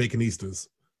rocking the Baconistas.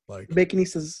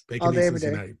 Baconistas all day, every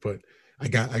day. Night, but I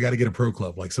got to get a pro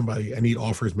club. I need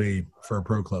offers made for a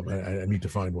pro club. I need to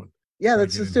find one. Yeah,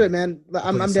 let's do it, man.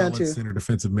 I'm down too. Center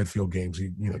defensive midfield games.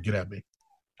 Get at me.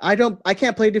 I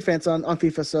can't play defense on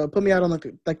FIFA, so put me out on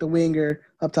the wing or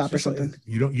up top or something.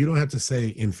 You don't have to say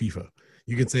in FIFA.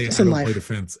 You can say I don't play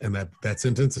defense, and that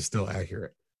sentence is still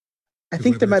accurate. I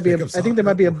think there might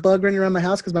be a bug running around my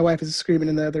house because my wife is screaming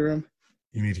in the other room.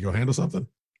 You need to go handle something?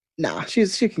 Nah, she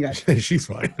can go. She's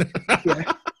fine.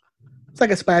 Yeah, it's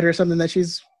like a spider or something that she'll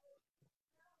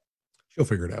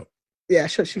figure it out. Yeah,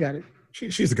 she got it.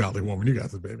 She's a godly woman. You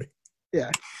got this, baby.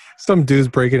 Yeah. Some dude's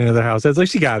breaking into the house. It's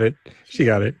she got it. She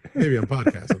got it. Maybe I'm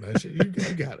podcasting that shit.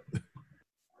 You got it.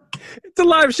 It's a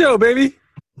live show, baby.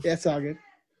 Yeah, it's all good.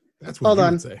 That's what you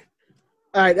would say.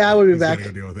 All right, now we'll be back.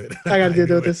 Go deal with it. I got to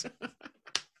deal with this.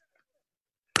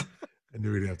 I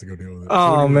knew we'd have to go deal with it.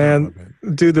 Oh man,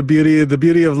 dude, the beauty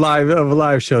of a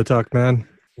live show talk, man.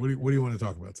 What do you want to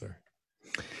talk about, sir?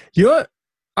 You know what?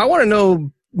 I want to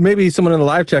know. Maybe someone in the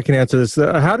live chat can answer this.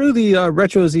 How do the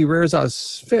Retro Z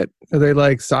Rares fit? Are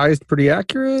they sized pretty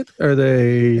accurate? Are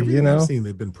they I've seen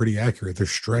they've been pretty accurate. They're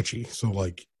stretchy. So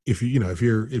if you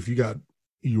got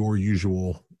your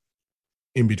usual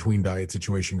in between diet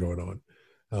situation going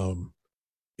on,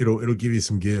 it'll give you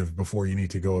some give before you need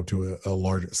to go up to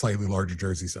a slightly larger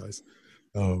jersey size.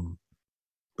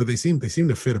 But they seem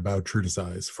to fit about true to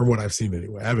size from what I've seen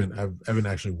anyway. I haven't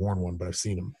actually worn one, but I've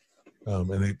seen them.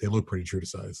 And they look pretty true to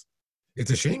size.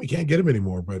 It's a shame you can't get them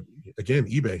anymore, but again,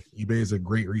 eBay is a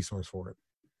great resource for it.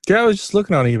 Yeah, I was just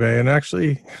looking on eBay, and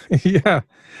actually, yeah,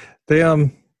 they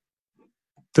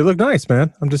look nice,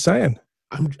 man. I'm just saying.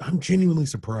 I'm genuinely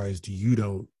surprised you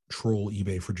don't troll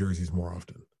eBay for jerseys more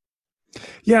often.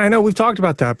 Yeah, I know we've talked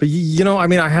about that, but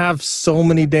I have so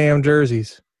many damn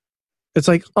jerseys. It's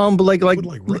like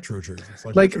retro jerseys.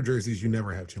 Retro jerseys, you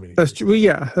never have too many. That's true.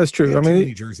 Yeah, that's true. I mean, too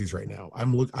many jerseys right now. I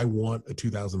want a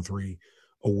 2003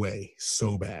 away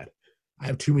so bad. I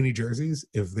have too many jerseys.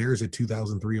 If there's a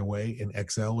 2003 away in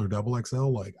XL or double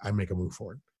XL, I make a move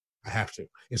for it. I have to.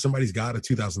 If somebody's got a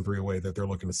 2003 away that they're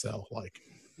looking to sell,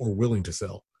 or willing to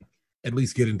sell, at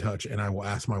least get in touch, and I will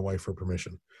ask my wife for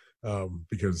permission,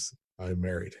 because I'm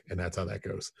married, and that's how that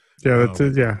goes. Yeah, that's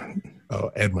it. Yeah. Oh,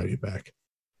 Ed might be back.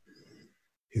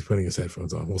 He's putting his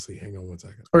headphones on. We'll see. Hang on 1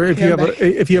 second. Or if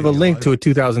you have a link to a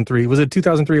 2003, was it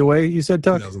 2003 away? You said,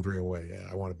 Tuck? 2003 away. Yeah,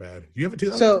 I want it bad. Do you have a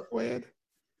 2003 away, Ed?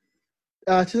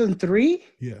 2003.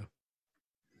 Yeah.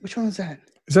 Which one was that?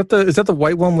 Is that the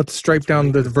white one with the stripe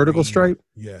down the vertical stripe?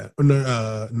 Yeah.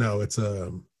 No, it's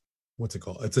what's it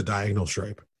called? It's a diagonal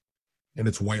stripe, and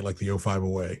it's white like the 05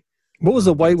 away. What was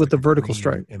the white with the vertical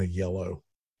stripe and a yellow?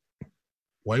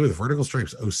 White with vertical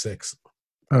stripes 06.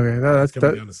 Okay, that's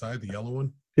coming down the side, the yellow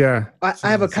one. Yeah, I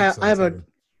have a Kyle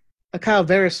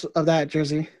Veras of that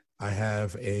jersey. I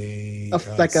have a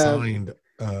like signed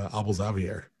Abel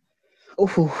Xavier.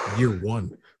 Oh, year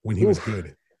 1 when he was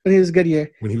good. When he was good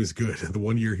year. When he was good, the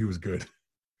 1 year he was good.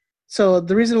 So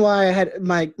the reason why I had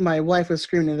my wife was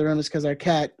screaming in the room is because our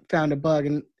cat found a bug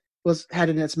and had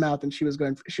it in its mouth, and she was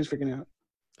freaking out.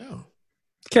 Oh,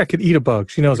 cat could eat a bug.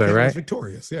 She knows that, right? Was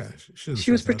victorious, yeah.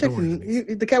 She was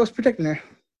protecting. The cat was protecting her.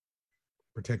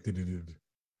 Protected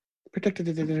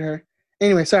her.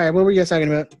 Anyway, sorry. What were you guys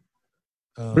talking about?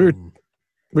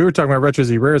 We were talking about Retro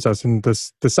Z Rares us and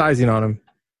the sizing on them.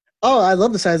 Oh, I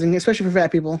love the sizing, especially for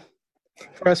fat people.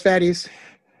 For us fatties.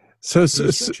 So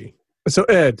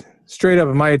Ed, straight up,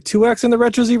 am I a 2X in the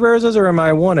Retro Z Rares or am I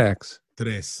a 1X?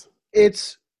 Tres.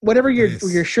 It's whatever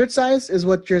your shirt size is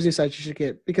what jersey size you should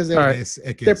get because they're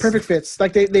perfect fits.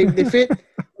 Like they fit.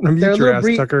 They're a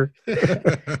little Tucker.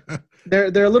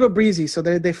 They're a little breezy, so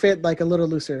they fit like a little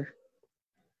looser.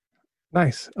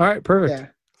 Nice. All right, perfect. Yeah.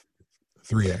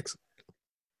 3X.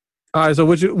 All right, so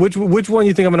which one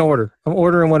you think I'm gonna order? I'm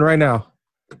ordering one right now.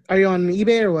 Are you on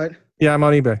eBay or what? Yeah, I'm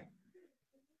on eBay.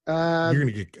 You're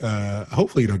gonna get.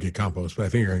 Hopefully, you don't get Compost, but I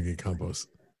think you're gonna get Compost.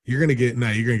 You're gonna get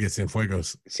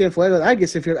Cienfuegos. Cienfuegos. I get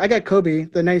Cienfuegos. I got Kobe,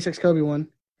 the '96 Kobe one.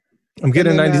 I'm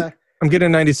getting 90. I'm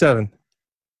getting 97.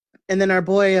 And then our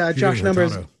boy Josh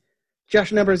Numbers.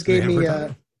 Josh Numbers gave me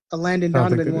a Landon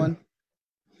Donovan one.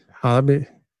 Oh, that'd be,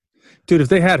 dude. If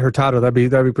they had Hurtado, that'd be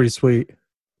pretty sweet.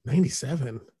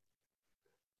 97.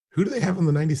 Who do they have on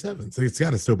the 97? So it's got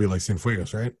to still be like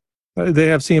Cienfuegos, right? They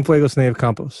have Cienfuegos and they have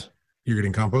Campos. You're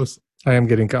getting Campos? I am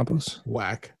getting Campos.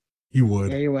 Whack. You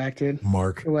would. Yeah, you're whack, dude.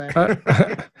 Mark. You're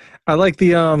whack. I like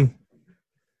the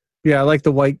I like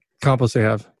the white Campos they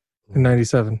have in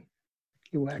 97.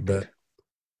 You whack. Bet.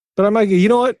 But I might. You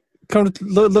know what? Come to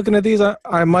looking at these,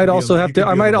 I might also have to.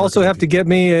 I might also have to get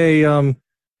me a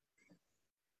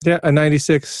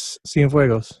 96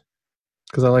 Cienfuegos.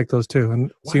 Because I like those too.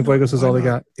 And Cienfuegos is all they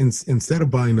got. Instead of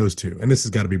buying those two, and this has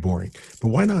got to be boring, but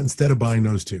why not instead of buying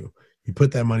those two, you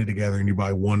put that money together and you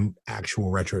buy one actual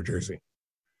retro jersey?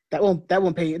 That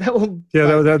won't pay you. That won't.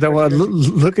 Yeah, that one.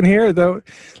 Looking here, though.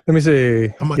 Let me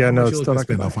see. How much it's still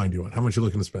not. I'll find you one. How much you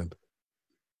looking to spend?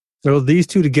 So these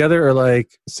two together are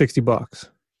like $60.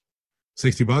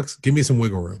 $60? Give me some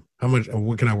wiggle room. How much?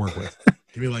 What can I work with?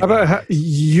 Give me like. How about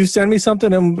you send me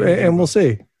something and we'll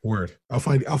see. Word. I'll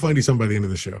find you some by the end of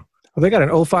the show. Well, they got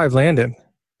an 05 Landon.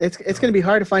 It's going to be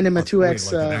hard to find him a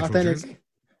 2X authentic. Jersey?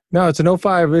 No, it's an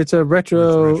 05. It's a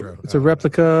retro. It's a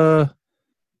replica.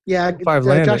 Yeah, 05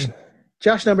 Landon.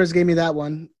 Josh Numbers gave me that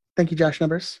one. Thank you, Josh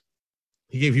Numbers.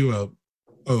 He gave you a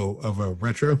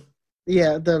retro?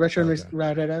 Yeah, the retro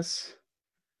routed us.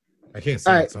 I can't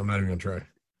see it, so I'm not even going to try.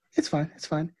 It's fine. It's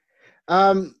fine.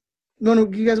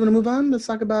 You guys want to move on? Let's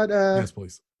talk about yes,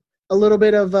 please. A little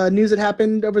bit of news that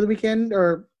happened over the weekend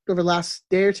or over the last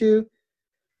day or two.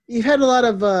 You've had a lot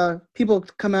of people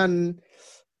come out and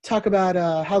talk about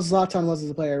how Zlatan was as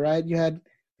a player, right? You had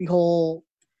the whole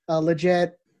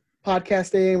legit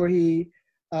podcast day where he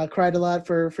cried a lot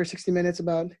for 60 minutes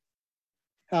about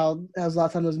how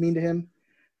Zlatan was mean to him.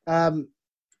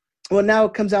 Well, now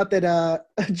it comes out that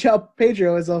João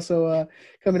Pedro is also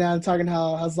coming out and talking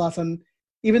how Zlatan,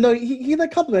 even though he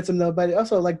like compliments him though, but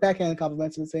also like backhand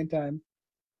compliments at the same time.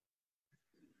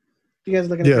 You guys are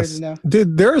looking at crazy now.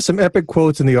 Dude, there are some epic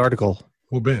quotes in the article.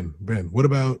 Well, Ben, what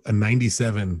about a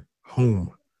 97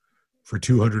 home for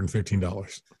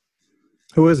 $215?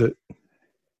 Who is it?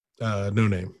 No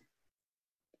name.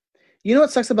 You know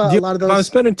what sucks about a lot of those? If I'm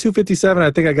spending $257,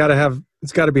 I think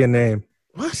it's got to be a name.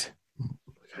 What?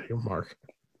 Your Mark.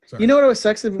 Sorry. You know what always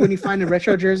sucks when you find a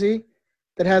retro jersey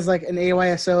that has like an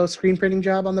AYSO screen printing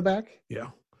job on the back? Yeah.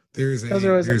 There's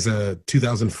a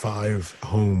 2005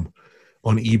 home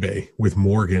on eBay with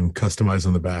Morgan customized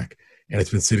on the back, and it's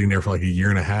been sitting there for like a year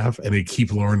and a half, and they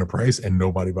keep lowering the price, and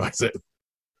nobody buys it.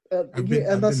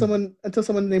 Until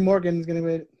someone named Morgan is going to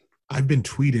wait. I've been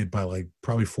tweeted by like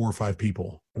probably 4 or 5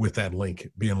 people with that link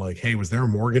being like, hey, was there a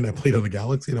Morgan that played on the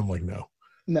Galaxy? And I'm like, no.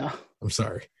 I'm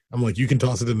sorry. I'm like, you can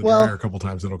toss it in the dryer a couple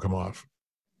times, it'll come off.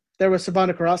 There was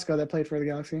Savannah Carrasco that played for the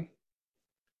Galaxy.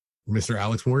 Mr.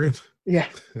 Alex Morgan? Yeah.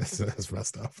 That's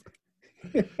messed up.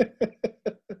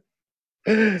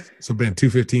 So Ben,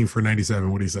 215 for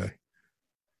 97. What do you say?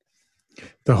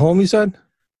 The home, you said?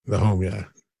 The home, yeah.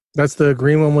 That's the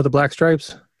green one with the black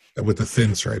stripes? With the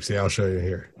thin stripes. Yeah, I'll show you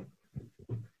here.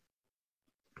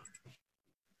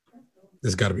 This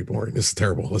has got to be boring. This is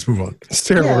terrible. Let's move on. It's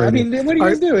terrible. Yeah, I mean, what are you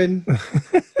guys doing?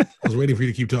 I was waiting for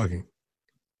you to keep talking.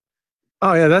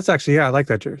 Oh, yeah, that's actually, I like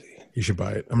that jersey. You should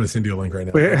buy it. I'm going to send you a link right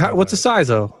now. Wait, what's the size,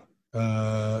 though?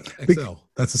 XL.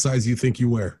 That's the size you think you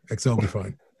wear. XL will be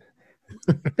fine.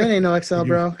 That ain't no XL,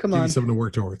 bro. Come give on. you something to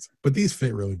work towards. But these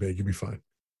fit really big. You'll be fine.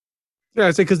 Yeah,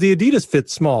 I say because the Adidas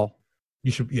fits small.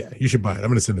 You should buy it. I'm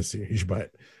going to send this to you. You should buy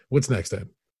it. What's next, Ed?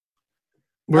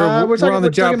 We're on the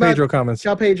João Pedro comments.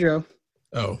 João Pedro.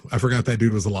 Oh, I forgot that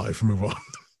dude was alive. Move on.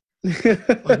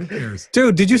 Like, who cares?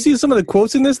 Dude, did you see some of the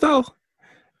quotes in this though?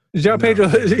 João Pedro,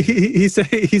 he said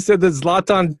that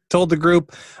Zlatan told the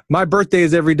group, "My birthday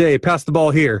is every day. Pass the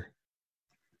ball here."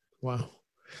 Wow,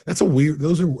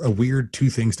 those are a weird two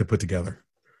things to put together.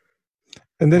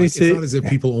 And then it's not as if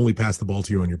people only pass the ball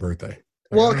to you on your birthday.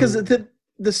 Well, because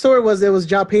the story was it was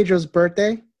João Pedro's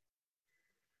birthday,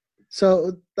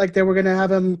 so like they were gonna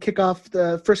have him kick off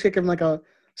the first kick of like a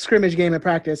scrimmage game at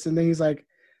practice, and then he's like,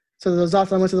 so the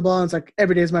Zlatan went to the ball and it's like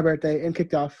every day is my birthday and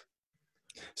kicked off.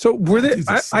 So were they?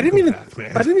 I didn't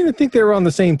even think they were on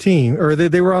the same team, or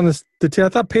they were on the team. I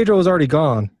thought Pedro was already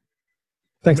gone.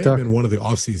 Thanks, Doc. Been one of the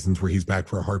off seasons where he's back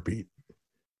for a heartbeat.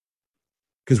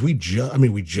 Because we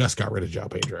just got rid of João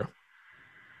Pedro.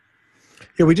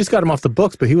 Yeah, we just got him off the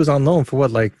books, but he was on loan for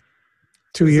what, like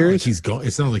 2 years? Like he's gone.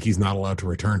 It's not like he's not allowed to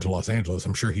return to Los Angeles.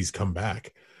 I'm sure he's come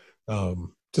back.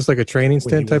 Just like a training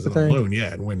stint type of thing. Loan,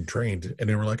 yeah, and when trained, and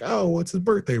they were like, "Oh, what's his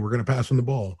birthday? We're going to pass him the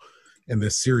ball." And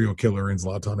this serial killer in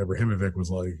Zlatan Ibrahimovic was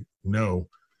like, "No,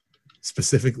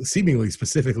 seemingly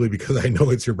specifically because I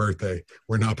know it's your birthday,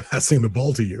 we're not passing the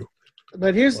ball to you."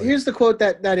 But here's the quote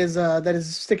that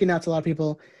is sticking out to a lot of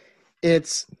people.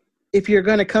 It's, "If you're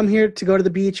going to come here to go to the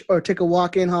beach or take a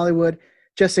walk in Hollywood,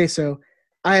 just say so.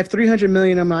 I have $300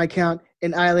 million on my account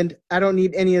in Ireland. I don't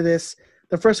need any of this.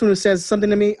 The first one who says something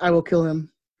to me, I will kill him."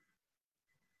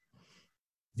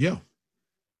 Yeah.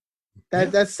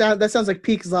 That sounds like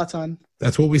peak Zlatan.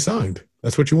 That's what we signed.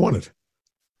 That's what you wanted.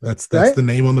 That's right? The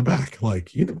name on the back.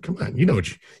 Like, come on, you know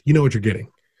what you're getting.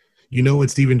 You know,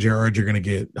 with Steven Gerrard, you're going to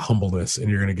get humbleness, and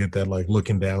you're going to get that like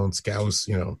looking down, scouse,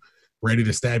 ready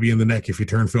to stab you in the neck if you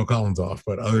turn Phil Collins off.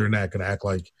 But other than that, going to act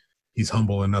like he's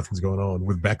humble and nothing's going on.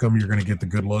 With Beckham, you're going to get the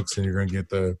good looks, and you're going to get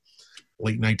the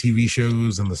late night TV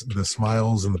shows and the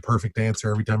smiles and the perfect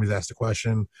answer every time he's asked a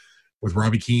question. With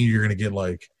Robbie Keane, you're going to get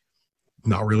like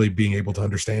not really being able to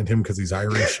understand him because he's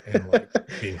Irish and like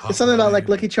being it's something about like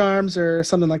Lucky Charms or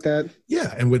something like that.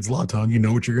 Yeah, and with Zlatan, you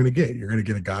know what you're going to get. You're going to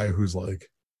get a guy who's like,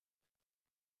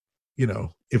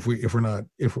 if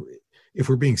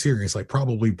we're being serious, like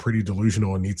probably pretty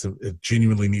delusional and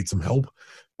genuinely needs some help.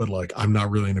 But like, I'm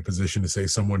not really in a position to say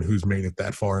someone who's made it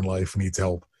that far in life needs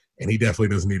help, and he definitely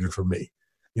doesn't need it from me.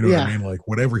 You know what I mean? Like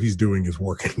whatever he's doing is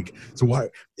working. So why?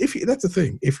 That's the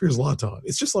thing. If you're Zlatan,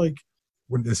 it's just like,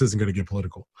 when this isn't going to get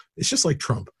political, it's just like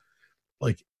Trump.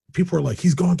 Like people are like,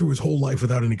 he's gone through his whole life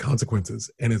without any consequences,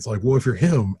 and it's like, well, if you're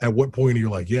him, at what point are you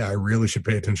like, yeah, I really should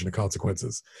pay attention to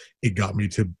consequences? It got me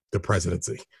to the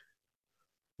presidency.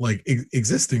 Like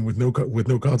existing with no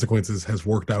consequences has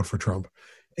worked out for Trump.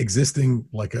 Existing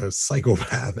like a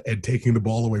psychopath and taking the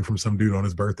ball away from some dude on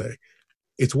his birthday,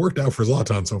 it's worked out for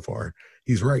Zlatan so far.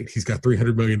 He's right. He's got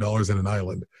 $300 million in an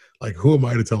island. Like, who am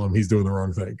I to tell him he's doing the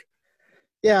wrong thing?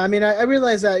 Yeah, I mean, I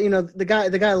realize that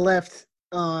the guy left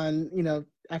on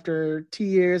after 2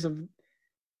 years of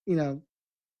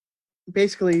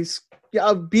basically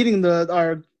beating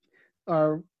our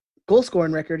goal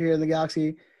scoring record here in the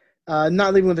Galaxy,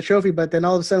 not leaving with a trophy. But then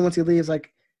all of a sudden, once he leaves,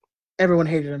 like everyone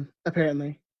hated him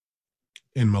apparently.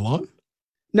 In Milan?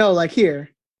 No, like here.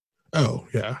 Oh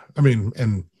yeah, I mean,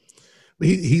 and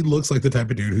he looks like the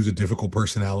type of dude who's a difficult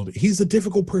personality. He's a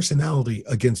difficult personality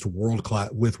against world class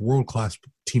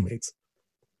teammates.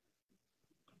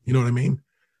 You know what I mean?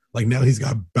 Like now he's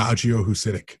got Baggio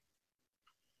Husidic.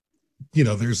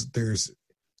 There's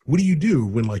what do you do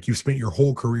when like you've spent your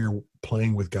whole career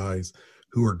playing with guys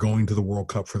who are going to the World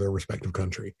Cup for their respective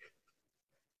country?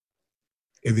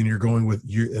 And then you're going with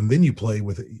and then you play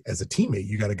with, as a teammate,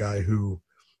 you got a guy who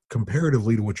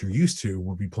comparatively to what you're used to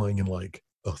would be playing in like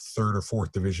a third or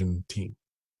fourth division team.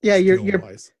 Yeah,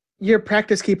 your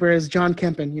practice keeper is John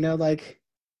Kempen,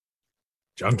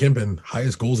 John Kempen,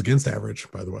 highest goals against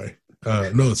average, by the way.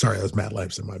 No, sorry, that was Matt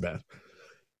Leibson, my bad.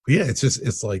 But yeah,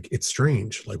 it's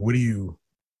strange. Like, what do you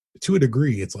to a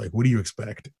degree, it's like, what do you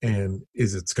expect? And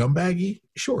is it scumbaggy?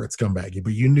 Sure, it's scumbaggy,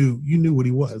 but you knew what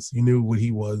he was. You knew what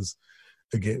he was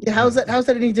again. Yeah, how's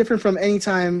that any different from any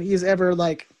time he's ever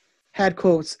like had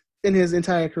quotes in his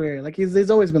entire career? Like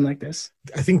he's always been like this.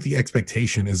 I think the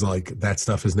expectation is like that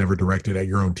stuff is never directed at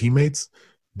your own teammates,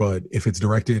 but if it's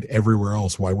directed everywhere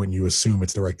else, why wouldn't you assume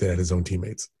it's directed at his own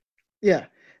teammates? Yeah.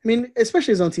 I mean,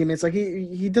 especially his own teammates. Like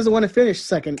he doesn't want to finish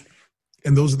second.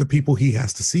 And those are the people he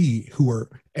has to see who are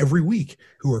every week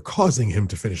who are causing him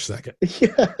to finish second.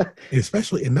 Yeah.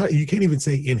 Especially, and not, you can't even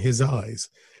say in his eyes,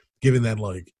 given that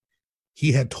like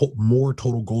he had more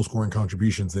total goal scoring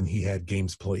contributions than he had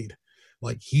games played.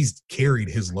 Like he's carried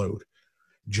his load.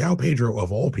 João Pedro,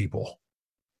 of all people,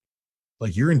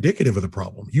 like you're indicative of the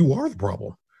problem. You are the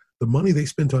problem. The money they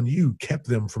spent on you kept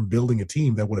them from building a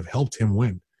team that would have helped him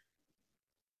win.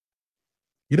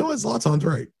 You know what? Zlatan's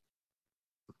right.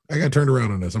 I got turned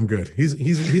around on this. I'm good. He's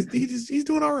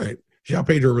doing all right. João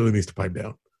Pedro really needs to pipe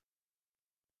down.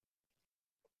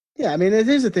 Yeah, I mean, it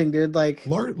is a thing, dude. Like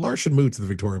Lars should move to the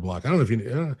Victoria block. I don't know if you. I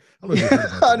don't know if you heard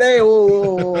about that. Hey,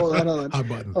 whoa, hold on. Hot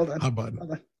button. Hold on. Hot button.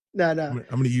 Hold on. No. I'm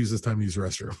going to use this time to use the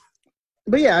restroom.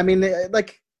 But yeah, I mean,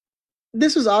 like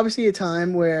this was obviously a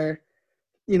time where,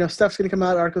 you know, stuff's going to come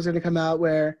out, articles are going to come out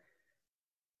where,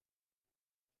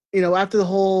 you know, after the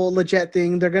whole Lletget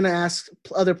thing, they're going to ask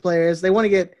other players. They want to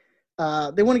get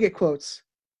quotes.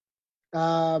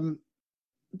 They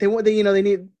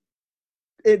need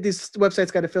this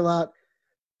website's got to fill out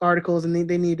articles, and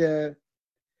they need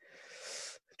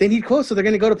quotes. So they're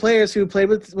going to go to players who played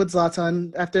with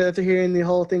Zlatan after hearing the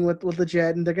whole thing with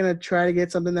Lletget, and they're going to try to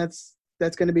get something that's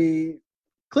going to be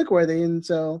click-worthy. And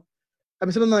so, I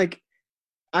mean, something like,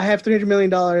 I have $300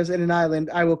 million in an island,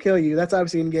 I will kill you. That's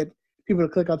obviously going to get people to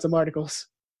click on some articles.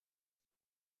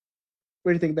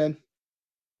 What do you think, Ben?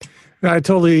 I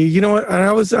totally, you know what?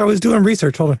 I was doing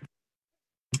research. Hold on.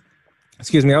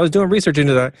 Excuse me. I was doing research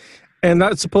into that. And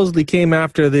that supposedly came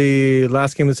after the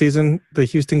last game of the season, the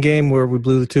Houston game where we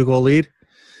blew the 2-goal lead.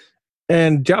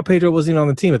 And João Pedro wasn't even on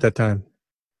the team at that time.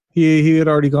 He had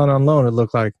already gone on loan, it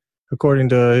looked like, according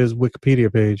to his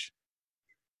Wikipedia page.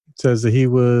 It says that he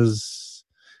was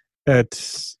at,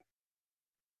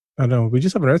 I don't know, we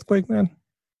just have an earthquake, man?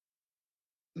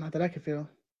 Not that I can feel.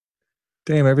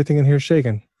 Damn, everything in here is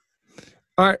shaking.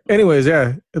 All right. Anyways,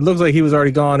 yeah, it looks like he was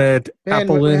already gone at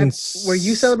Apple Inns. Were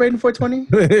you celebrating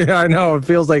 420? Yeah, I know. It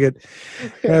feels like it.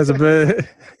 Has a bit.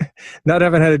 Not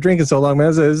having had a drink in so long, man.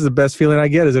 This is the best feeling I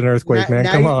get is an earthquake, man.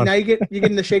 Come on. Now you're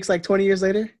getting the shakes like 20 years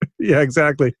later. Yeah,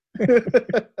 exactly.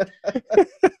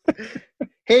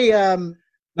 Hey,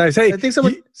 nice. Hey, I think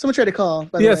someone tried to call.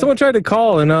 Yeah, someone tried to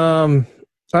call, and I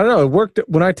don't know. It worked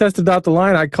when I tested out the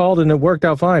line. I called and it worked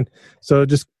out fine. So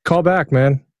just call back,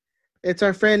 man. It's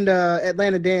our friend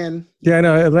Atlanta Dan. Yeah, I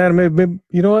know. Atlanta, maybe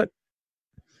you know what?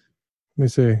 Let me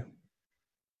see.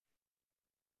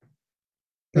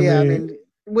 I mean,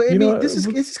 this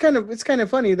is kind of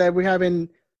funny that we're having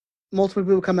multiple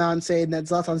people come out and say that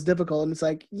Zlatan's difficult, and it's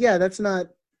like, yeah, that's not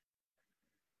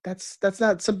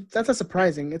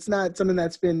surprising. It's not something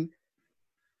that's been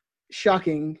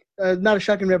shocking. Not a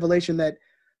shocking revelation that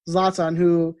Zlatan,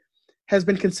 who has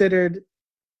been considered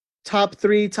top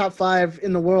 3, top 5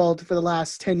 in the world for the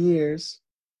last 10 years,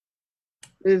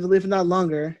 if not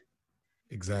longer.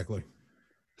 Exactly.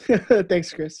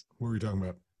 Thanks, Chris. What were we talking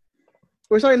about?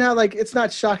 We're talking how, like, it's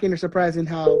not shocking or surprising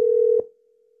how.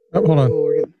 Oh, hold on.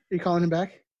 Are you calling him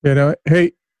back? Yeah, no.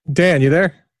 Hey, Dan, you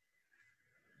there?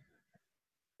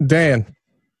 Dan.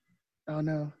 Oh,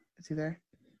 no. Is he there?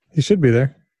 He should be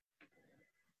there.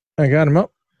 I got him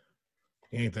up.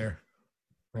 He ain't there.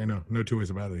 I know. No two ways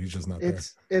about it. He's just not there.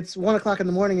 It's 1:00 in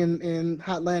the morning in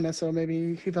Hotlanta, so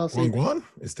maybe he fell asleep. One?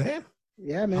 It's Dan?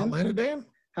 Yeah, man. Hotlanta Dan?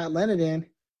 Hotlanta Dan.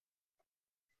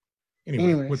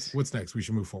 Anyways. What's next? We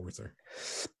should move forward, sir.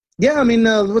 Yeah, I mean,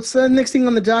 what's the next thing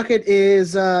on the docket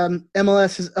is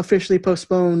MLS is officially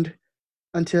postponed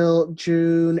until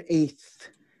June 8th.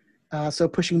 So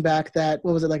pushing back that,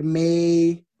 what was it, like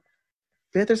May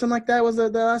 5th or something like that? Was the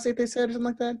last date they said or something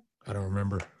like that? I don't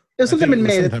remember. It was sometime in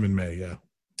May. Sometime in May, yeah.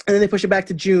 And then they push it back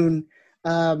to June.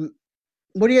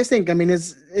 What do you guys think? I mean,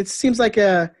 it seems like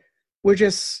we're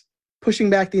just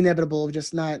pushing back the inevitable of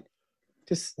it's not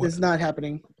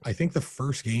happening. I think the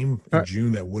first game in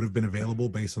June that would have been available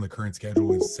based on the current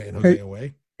schedule is San Jose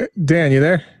away. Dan, you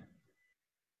there?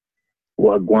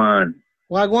 Wagwan.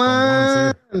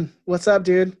 What's up,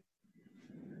 dude?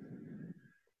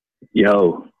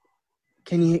 Yo.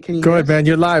 Can you go ahead, man?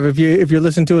 You're live. If you're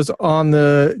listening to us on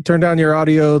turn down your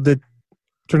audio,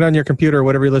 turn down your computer,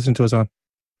 whatever you listen to us on.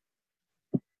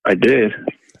 I did.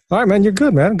 All right, man. You're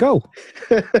good, man. Go.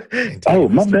 Oh,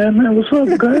 my bad, man. What's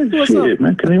up, guys? Shit,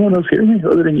 man. Can anyone else hear me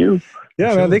other than you?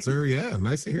 Yeah, man. Sir, yeah,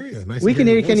 nice to hear you. We can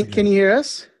hear you. Can you hear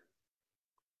us?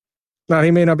 No,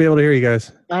 he may not be able to hear you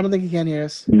guys. I don't think he can hear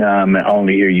us. Nah, man. I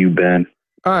only hear you, Ben.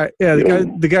 All right. Yeah,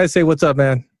 the guys say, what's up,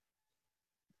 man?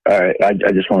 All right. I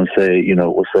just want to say,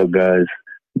 what's up, guys?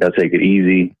 Gotta take it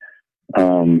easy.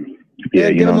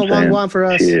 Yeah, give him a Guan for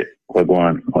us. Shit.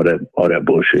 Guan, all that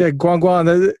bullshit. Yeah,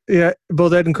 Guan. Yeah,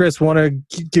 both Ed and Chris want to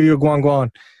give you a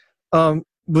Guan.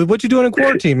 But what you doing in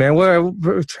quarantine, man?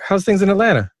 How's things in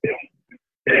Atlanta?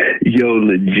 Yo,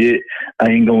 legit, I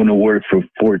ain't going to work for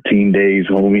 14 days,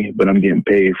 homie, but I'm getting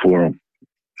paid for them.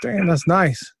 Damn, that's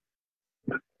nice.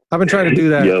 I've been trying to do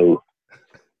that. Yo.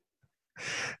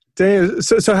 Damn,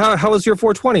 so how was your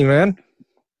 420, man?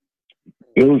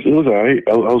 It was all right.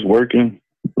 I was working,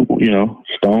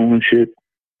 stone and shit.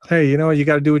 Hey, you know what? You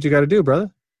got to do what you got to do, brother.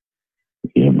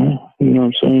 Yeah, man. You know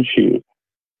what I'm saying? Shit.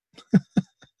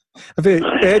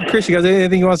 Ed, Chris, you guys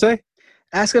anything you want to say?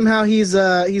 Ask him how he's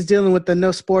dealing with the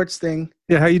no sports thing.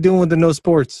 Yeah, how you doing with the no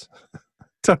sports?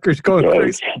 Tucker's going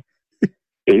crazy.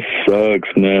 It sucks,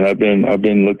 man. I've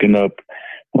been looking up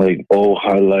like old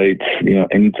highlights.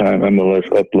 Anytime MLS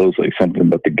uploads like something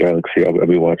about the Galaxy, I'll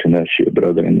be watching that shit. But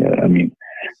other than that, I mean,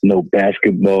 no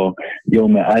basketball. Yo,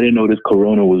 man, I didn't know this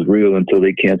Corona was real until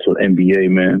they canceled NBA,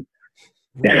 man.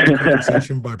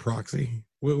 Session by proxy.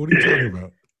 What are you talking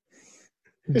about?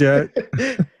 Yeah.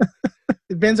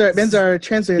 Ben's our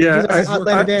translator. Yeah,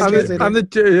 I'm the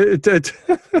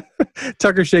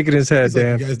Tucker's shaking his head,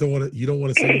 Dan. You guys don't want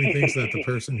to say anything so that the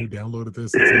person who downloaded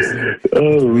this is listening.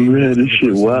 Oh man, this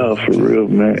shit wild for real,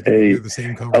 man. Hey,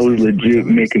 I was legit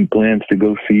making plans to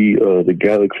go see the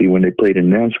Galaxy when they played in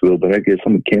Nashville, but I guess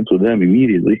I'm gonna cancel them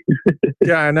immediately.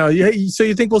 Yeah, I know. So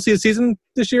you think we'll see a season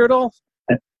this year at all?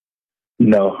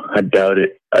 No, I doubt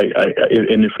it.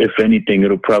 And if anything,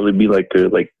 it'll probably be like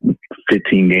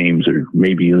 15 games or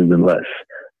maybe even less.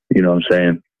 You know what I'm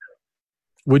saying?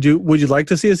 Would you like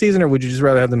to see a season, or would you just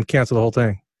rather have them cancel the whole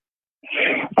thing?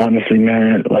 Honestly,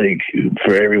 man, like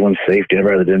for everyone's safety, I'd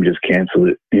rather them just cancel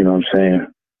it. You know what I'm saying?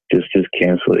 Just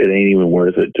cancel it. It ain't even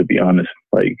worth it, to be honest.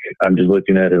 Like I'm just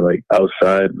looking at it like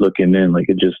outside, looking in, like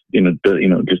it just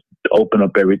just open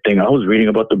up everything. I was reading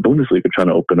about the Bundesliga trying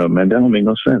to open up, man. That don't make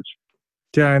no sense.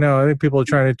 Yeah, I know. I think people are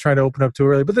trying to open up too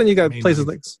early, but then you got places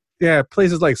like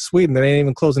Sweden that ain't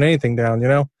even closing anything down.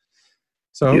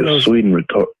 So yeah, Sweden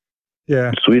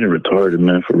retarded,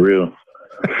 man, for real.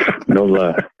 No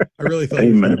lie. I really thought.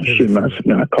 Hey, man, shit, man.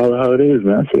 I call it how it is,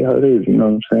 man. I say how it is. You know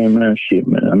what I'm saying, man? Shit,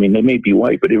 man. I mean, they may be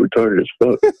white, but they retarded as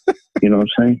fuck. You know what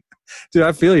I'm saying? Dude,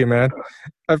 I feel you, man.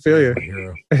 I feel you.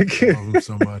 Hero. I love him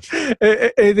so much.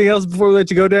 Anything else before we let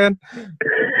you go, Dan?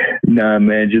 Nah,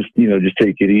 man, just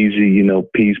take it easy.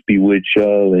 Peace be with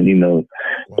y'all. And,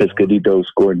 Pescadito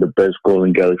scored the best goal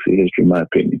in Galaxy history, in my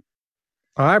opinion.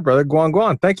 All right, brother.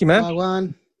 Guan. Thank you, man.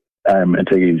 Guan. All right, man.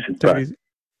 Take it easy. Bye.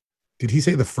 Did he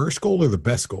say the first goal or the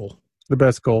best goal? The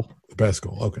best goal. The best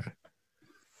goal. Okay.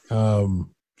 All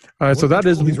right, so that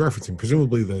is... He's referencing,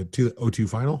 presumably the 02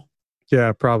 final?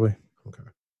 Yeah, probably. Okay.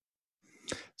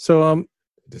 So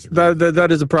that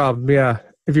is a problem, yeah.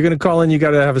 If you're going to call in, you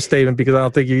got to have a statement, because I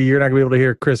don't think you're not going to be able to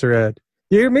hear Chris or Ed.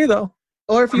 You hear me though.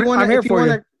 Or if you want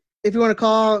to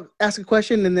call, ask a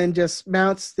question, and then just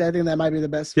bounce, I think that might be the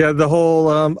best. Yeah, the whole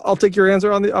I'll take your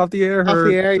answer off the air. Off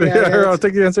the air, yeah. Or I'll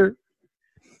take the answer.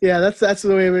 Yeah, that's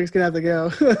the way we're going to have to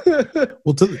go.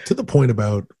 Well, to the point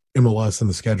about MLS and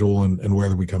the schedule and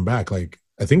whether we come back, like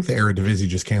I think the Eredivisie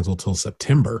just canceled till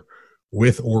September,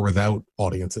 with or without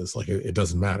audiences. Like it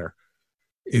doesn't matter.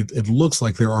 It looks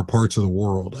like there are parts of the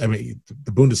world. I mean,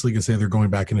 the Bundesliga say they're going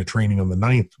back into training on the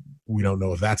 9th. We don't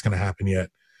know if that's going to happen yet.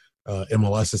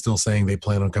 MLS is still saying they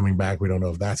plan on coming back. We don't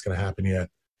know if that's going to happen yet.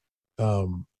 I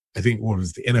think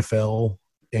the NFL,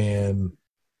 NBA,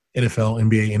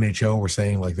 NHL were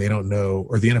saying like they don't know,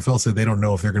 or the NFL said they don't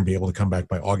know if they're going to be able to come back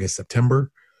by August,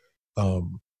 September.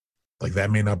 Like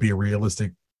that may not be a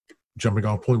realistic jumping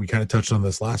off point. We kind of touched on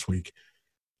this last week.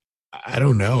 I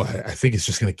don't know. I think it's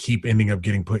just going to keep ending up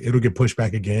getting it'll get pushed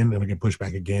back again. It'll get pushed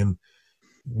back again.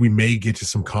 We may get to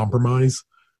some compromise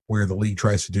where the league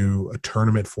tries to do a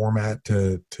tournament format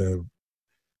to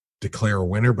declare a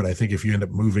winner. But I think if you end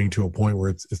up moving to a point where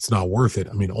it's not worth it,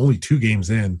 I mean, only 2 games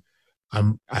in,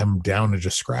 I'm down to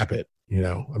just scrap it.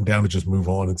 I'm down to just move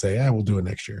on and say, we'll do it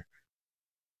next year.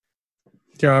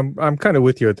 Yeah, I'm kind of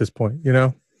with you at this point.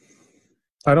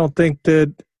 I don't think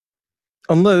that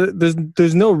unless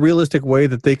there's no realistic way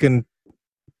that they can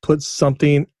put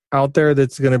something out there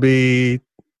that's going to be,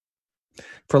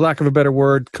 for lack of a better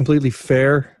word, completely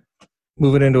fair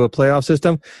move it into a playoff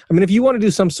system. I mean, if you want to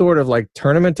do some sort of like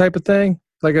tournament type of thing,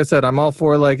 like I said, I'm all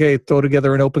for like, hey, throw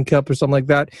together an Open Cup or something like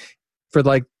that for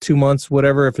like 2 months,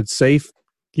 whatever, if it's safe,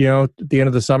 at the end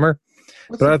of the summer.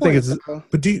 What's but I think it's.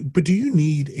 But do you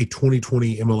need a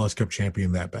 2020 MLS Cup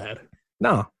champion that bad?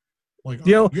 No. Like,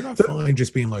 you're not fine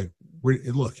just being like,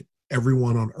 look,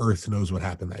 everyone on earth knows what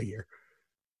happened that year.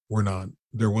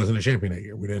 There wasn't a champion that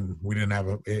year. We didn't have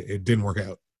it didn't work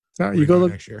out. No, you go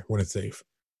look next year when it's safe.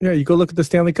 Yeah, you go look at the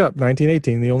Stanley Cup,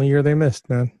 1918, the only year they missed,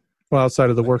 man. Well, outside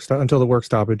of the until the work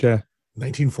stoppage, yeah.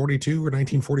 1942 or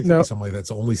 1943, something like that's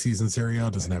the only season Serie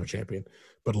A doesn't have a champion.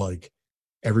 But like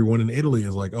everyone in Italy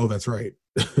is like, oh, that's right.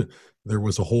 There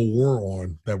was a whole war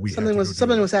on that we something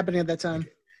was happening at that time.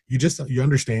 You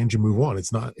understand, you move on.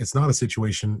 It's not a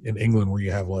situation in England where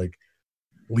you have like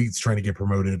Leeds trying to get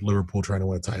promoted, Liverpool trying to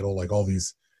win a title, like all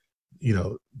these,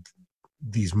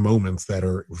 these moments that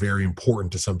are very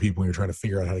important to some people when you're trying to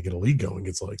figure out how to get a league going.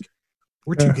 It's like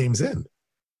we're 2 games in.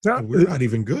 And we're not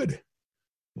even good.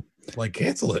 Like,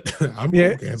 cancel it. I'm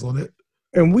canceling it.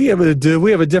 And we have an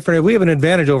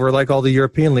advantage over like all the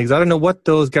European leagues. I don't know what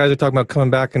those guys are talking about coming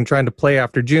back and trying to play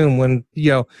after June when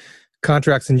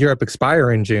contracts in Europe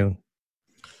expire in June.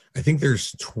 I think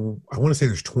there's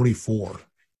 24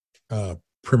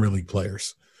 Premier League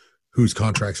players whose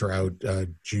contracts are out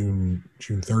June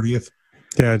 30th.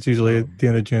 Yeah, it's usually at the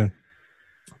end of June.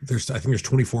 I think there's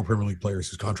 24 Premier League players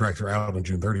whose contracts are out on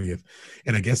June 30th.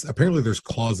 And I guess apparently there's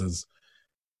clauses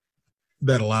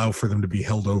that allow for them to be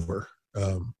held over.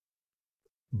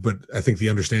 But I think the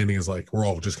understanding is like we're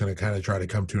all just going to kind of try to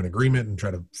come to an agreement and try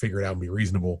to figure it out and be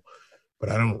reasonable. But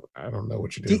I don't know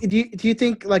what you do. Do you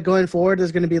think like going forward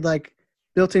there's going to be like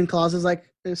built-in clauses like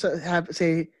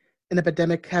say an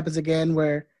epidemic happens again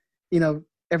where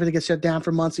everything gets shut down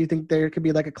for months? Do you think there could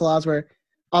be like a clause where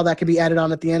all that could be added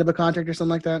on at the end of a contract or something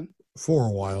like that? For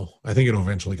a while. I think it'll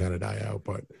eventually kind of die out,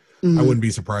 but I wouldn't be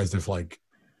surprised if like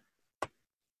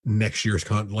next year's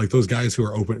like those guys who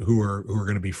are open, who are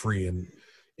going to be free in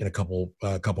a couple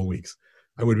weeks.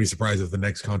 I wouldn't be surprised if the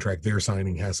next contract they're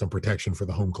signing has some protection for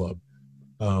the home club.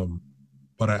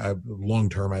 But I long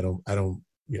term, I don't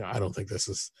think this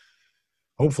is,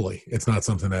 hopefully it's not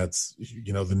something that's,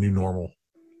 the new normal.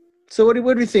 So what do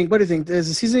we think? What do you think? Is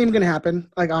the season even going to happen?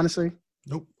 Like, honestly?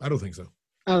 Nope. I don't think so.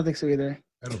 I don't think so either.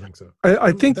 I don't think so.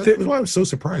 I think that's why I was so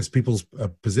surprised. People's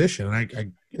position, and I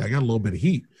got a little bit of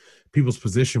heat. People's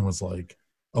position was like,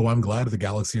 oh, I'm glad the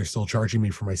Galaxy are still charging me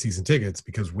for my season tickets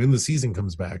because when the season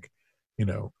comes back,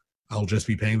 I'll just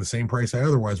be paying the same price I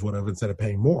otherwise would have instead of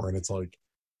paying more. And it's like,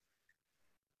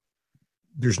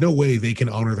 there's no way they can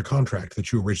honor the contract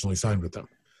that you originally signed with them.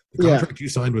 The contract you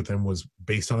signed with them was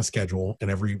based on a schedule, and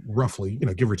every roughly,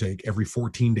 give or take, every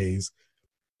 14 days,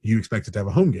 you expect it to have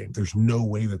a home game. There's no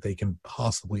way that they can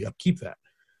possibly upkeep that.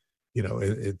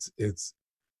 It's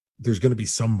there's going to be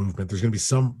some movement. There's going to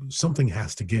be something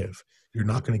has to give. You're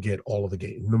not going to get all of the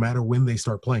games. No matter when they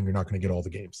start playing, you're not going to get all the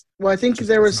games. Well, I think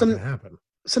there was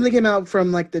something came out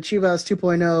from like the Chivas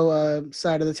 2.0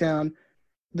 side of the town.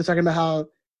 They're talking about how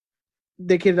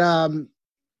they could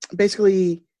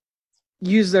basically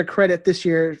use their credit this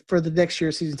year for the next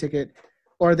year's season ticket,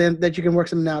 or then that you can work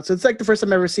something out. So it's like the first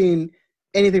time I've ever seen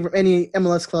anything from any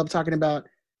MLS club talking about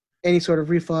any sort of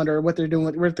refund or what they're doing,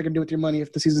 what they're going to do with your money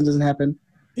if the season doesn't happen.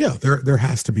 Yeah, there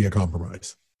has to be a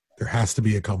compromise. There has to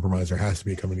be a compromise. There has to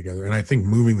be a coming together. And I think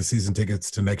moving the season tickets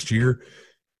to next year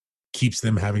keeps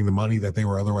them having the money that they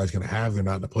were otherwise going to have. They're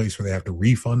not in a place where they have to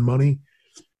refund money.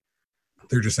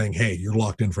 They're just saying, hey, you're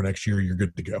locked in for next year. You're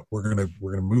good to go. We're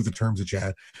gonna move the terms that you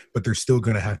had, but there's still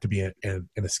going to have to be an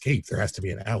escape. There has to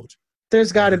be an out. There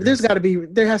has to be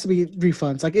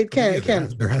refunds. Like it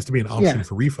can't. There has to be an option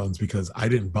for refunds because I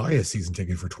didn't buy a season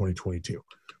ticket for 2022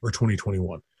 or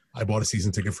 2021. I bought a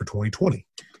season ticket for 2020,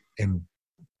 and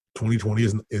 2020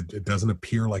 isn't. It doesn't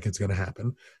appear like it's going to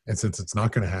happen. And since it's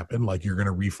not going to happen, like you're going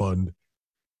to refund,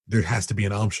 there has to be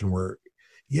an option where,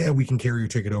 we can carry your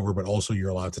ticket over, but also you're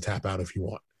allowed to tap out if you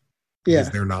want. Because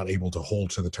they're not able to hold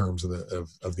to the terms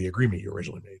of the agreement you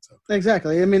originally made. So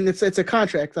exactly. I mean, it's a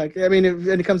contract. Like, I mean, and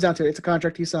it comes down to it. It's a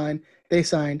contract you signed. They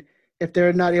signed. If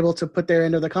they're not able to put their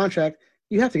end of the contract,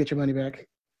 you have to get your money back.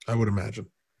 I would imagine.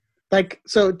 Like,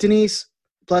 so Denise,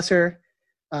 bless her,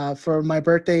 for my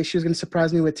birthday, she was going to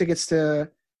surprise me with tickets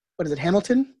to, what is it,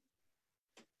 Hamilton?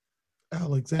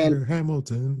 Alexander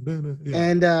Hamilton. Yeah.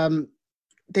 And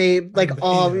they like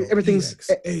everything's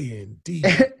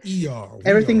A-N-D-E-R.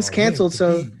 Everything's canceled.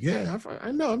 So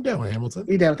I know I'm down with Hamilton.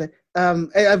 You down with it? I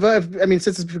mean,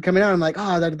 since it's been coming out, I'm like,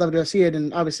 I'd love to go see it.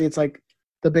 And obviously, it's like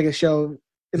the biggest show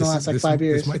in the last 5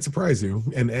 years. This might surprise you.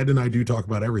 And Ed and I do talk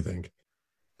about everything.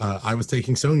 I was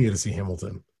taking Sonia to see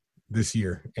Hamilton this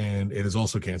year, and it is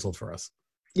also canceled for us.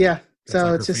 Yeah,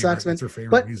 so it just sucks, man. It's our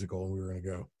favorite musical, and we were going to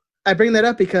go. I bring that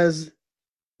up because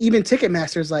even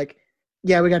Ticketmaster's like,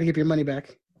 yeah, we got to give your money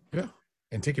back. Yeah,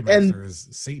 and Ticketmaster is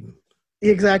Satan.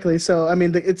 Exactly. So I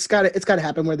mean, it's got to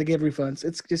happen where they give refunds.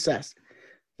 It's just us.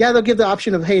 Yeah, they'll give the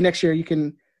option of, hey, next year you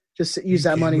can just use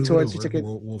that money towards your ticket.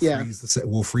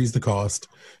 We'll freeze the cost,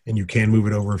 and you can move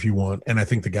it over if you want. And I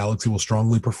think the Galaxy will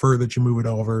strongly prefer that you move it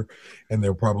over, and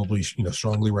they'll probably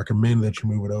strongly recommend that you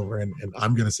move it over. And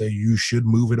I'm going to say you should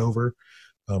move it over.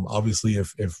 Obviously,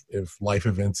 if life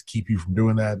events keep you from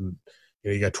doing that, and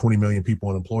you got 20 million people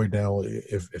unemployed now,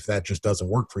 if that just doesn't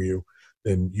work for you,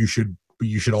 then you should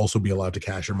also be allowed to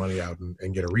cash your money out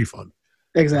and get a refund.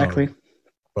 Exactly.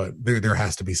 But there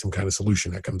has to be some kind of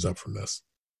solution that comes up from this.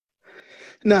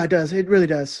 No, it does. It really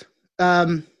does.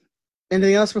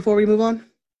 Anything else before we move on?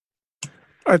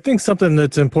 I think something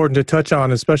that's important to touch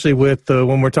on, especially with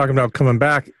when we're talking about coming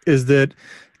back, is that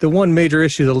the one major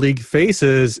issue the league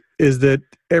faces is that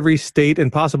every state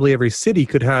and possibly every city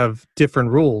could have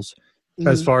different rules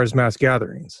as far as mass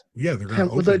gatherings. Yeah, they're going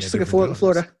to open just like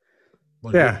Florida.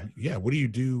 Yeah. What do you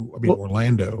do? I mean,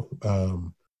 Orlando,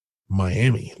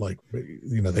 Miami,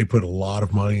 they put a lot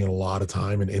of money and a lot of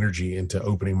time and energy into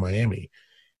opening Miami.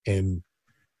 And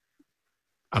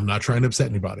I'm not trying to upset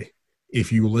anybody.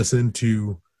 If you listen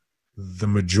to the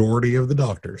majority of the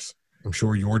doctors, I'm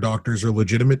sure your doctors are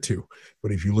legitimate too,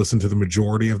 but if you listen to the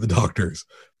majority of the doctors,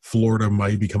 Florida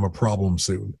might become a problem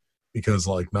soon because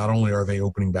not only are they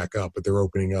opening back up, but they're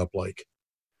opening up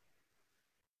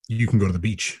you can go to the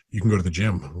beach, you can go to the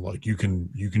gym, you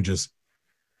can just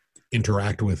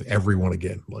interact with everyone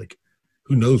again.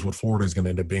 Who knows what Florida is going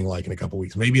to end up being like in a couple of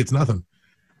weeks? Maybe it's nothing.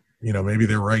 Maybe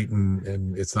they're right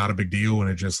and it's not a big deal and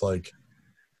it just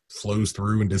flows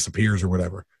through and disappears or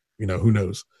whatever. Who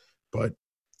knows? But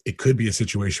it could be a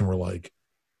situation where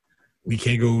we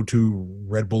can't go to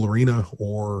Red Bull Arena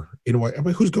or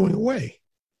who's going away?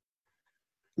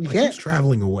 Who's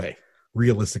traveling away?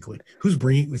 Realistically, who's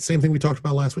bringing the same thing we talked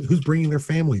about last week? Who's bringing their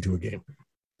family to a game?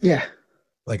 Yeah.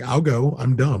 I'll go.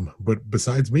 I'm dumb, but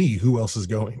besides me, who else is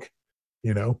going?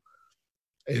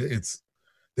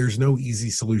 There's no easy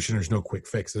solution. There's no quick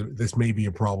fix. This may be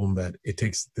a problem that it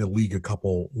takes the league a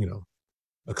couple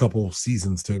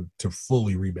seasons to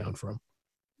fully rebound from.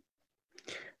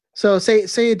 So say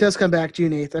it does come back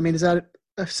June 8th. I mean, is that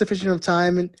a sufficient of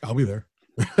time? And I'll be there.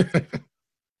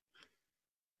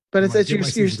 But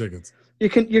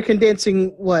you're condensing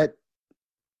what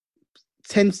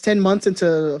 10 months into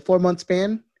a 4-month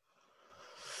span.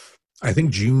 I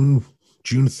think June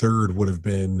 3rd would have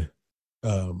been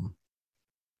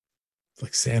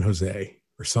San Jose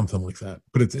or something like that.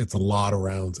 But it's a lot of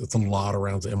rounds. It's a lot of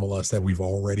rounds of MLS that we've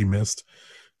already missed,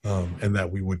 and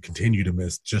that we would continue to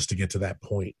miss just to get to that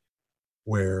point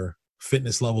where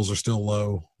fitness levels are still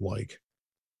low.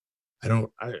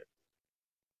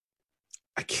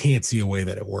 I can't see a way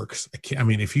that it works. If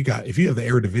you have the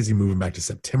Eredivisie moving back to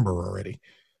September already,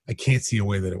 I can't see a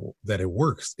way that it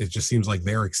works. It just seems like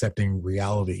they're accepting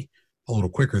reality a little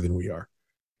quicker than we are.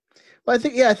 Well, I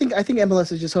think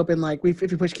MLS is just hoping if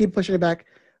you keep pushing it back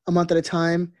a month at a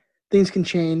time, things can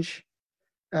change.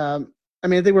 I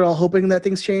think we're all hoping that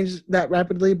things change that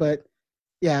rapidly, but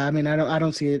yeah, I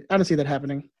don't see it. I don't see that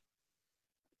happening.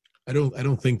 I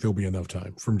don't think there'll be enough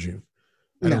time from June.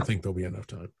 I don't think there'll be enough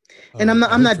time. And I'm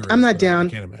not down. I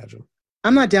can't imagine.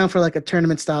 I'm not down for a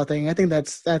tournament style thing. I think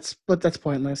that's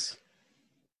pointless.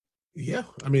 Yeah,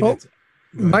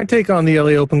 my take on the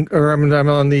LA Open, or I'm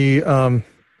on the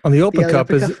Open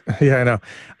Cup is yeah, I know.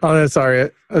 Oh,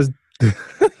 sorry, I was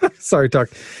sorry, talk.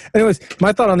 Anyways,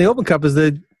 my thought on the Open Cup is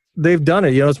that they've done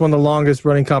it. It's one of the longest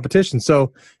running competitions.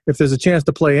 So if there's a chance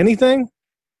to play anything,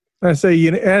 I say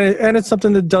and it's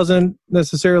something that doesn't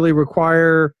necessarily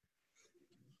require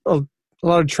a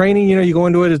lot of training. You go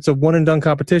into it, it's a one and done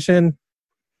competition.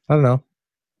 I don't know.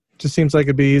 Just seems like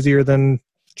it'd be easier than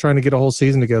trying to get a whole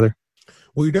season together.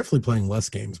 Well, you're definitely playing less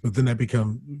games, but then that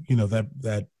become,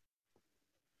 that.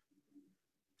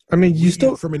 You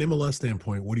still, from an MLS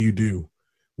standpoint, what do you do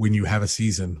when you have a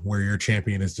season where your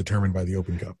champion is determined by the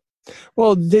Open Cup?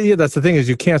 Well, yeah, that's the thing is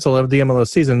you cancel the MLS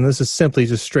season. This is simply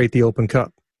just straight the Open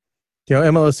Cup.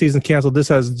 MLS season canceled. This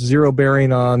has zero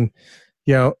bearing on,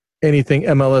 anything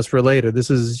MLS related.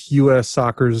 This is U.S.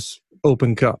 soccer's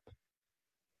Open Cup.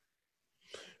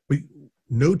 But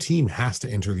no team has to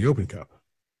enter the Open Cup.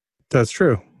 That's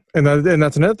true. And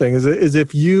that's another thing is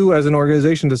if you as an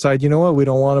organization decide, we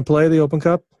don't want to play the Open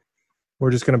Cup,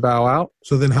 we're just going to bow out.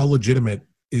 So then how legitimate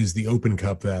is the Open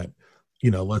Cup that,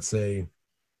 let's say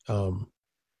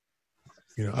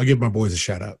I'll give my boys a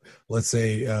shout out. Let's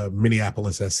say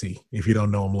Minneapolis SC. If you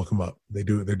don't know them, look them up. They're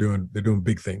doing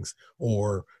big things.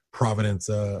 Or Providence,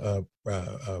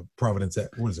 Providence.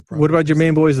 What is it? Providence? What about your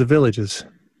main boys, the Villages?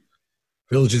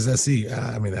 Villages SC.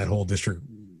 I mean, that whole district.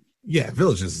 Yeah,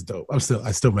 Villages is dope. I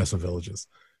still mess with Villages.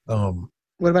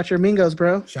 What about your Mingos,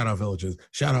 bro? Shout out Villages.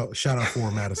 Shout out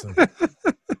for Madison.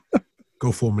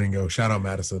 Go full Mingo. Shout out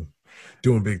Madison.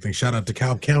 Doing big things. Shout out to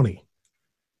DeKalb County.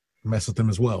 Mess with them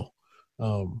as well.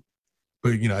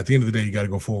 But at the end of the day, you got to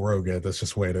go full rogue. That's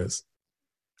just the way it is.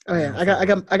 Oh yeah,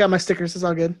 I got my stickers. It's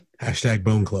all good. #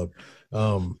 Bone Club.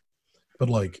 But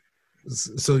like,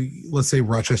 so let's say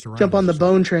Rochester. Jump on the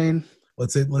bone train.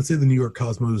 Let's say the New York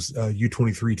Cosmos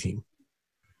U23 team.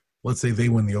 Let's say they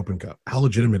win the Open Cup. How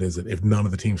legitimate is it if none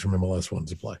of the teams from MLS want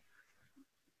to play?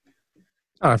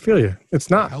 Oh, I feel you. It's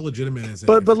not. How legitimate is it?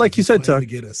 But like you said, Tuck, to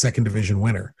get a second division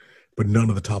winner, but none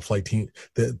of the top flight team,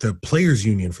 the players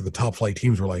union for the top flight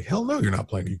teams were like, hell no, you're not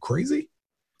playing. Are you crazy?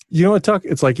 You know what, Tuck?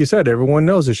 It's like you said. Everyone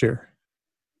knows this year.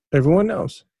 Everyone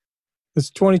knows. It's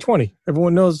 2020.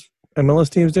 Everyone knows MLS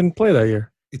teams didn't play that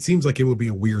year. It seems like it would be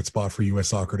a weird spot for U.S.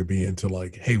 soccer to be into.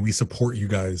 Like, hey, we support you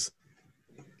guys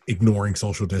ignoring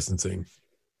social distancing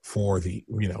for the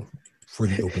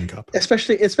Open Cup,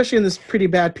 especially in this pretty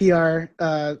bad PR.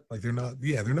 Like they're not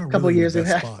couple really years in the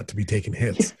best spot to be taking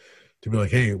hits. To be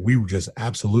like, hey, we just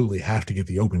absolutely have to get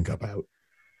the Open Cup out.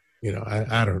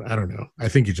 I don't know. I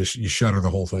think you shutter the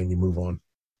whole thing, you move on.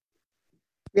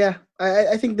 Yeah,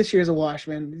 I think this year's a wash,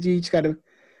 man. You just got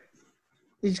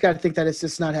to think that it's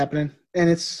just not happening, and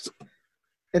it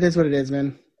is what it is,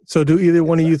 man. So, do either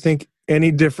one of you think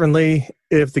any differently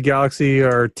if the Galaxy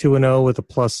are 2-0 with a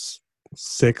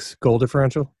 +6 goal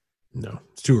differential? No,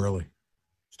 it's too early.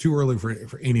 It's too early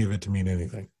for any of it to mean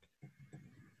anything.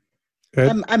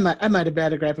 I might have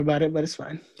bad a gripe about it, but it's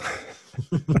fine.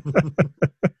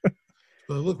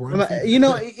 Look,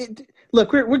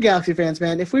 we're Galaxy fans,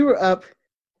 man. If we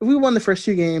won the first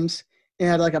 2 games and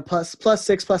had like a +6,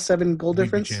 +7 goal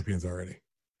difference, we'd be champions already.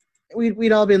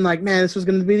 We'd all been like, man, this was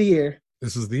going to be the year.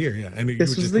 This was the year, yeah. And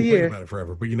this was the year about it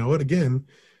forever. But you know what? Again,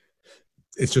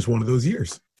 it's just one of those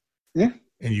years. Yeah.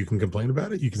 And you can complain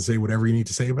about it. You can say whatever you need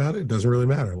to say about it. It doesn't really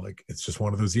matter. Like, it's just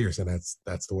one of those years, and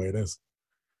that's the way it is.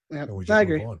 Yeah, I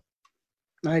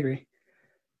agree.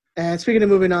 And speaking of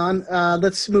moving on,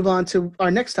 let's move on to our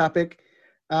next topic.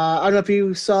 I don't know if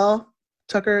you saw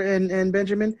Tucker and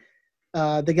Benjamin.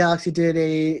 The Galaxy did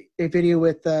a video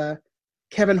with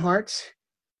Kevin Hart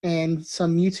and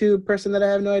some YouTube person that I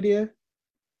have no idea.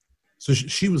 So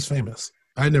she was famous.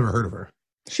 I had never heard of her.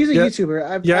 She's a YouTuber.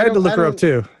 I had to look her up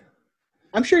too.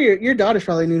 I'm sure your daughters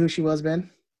probably knew who she was, Ben.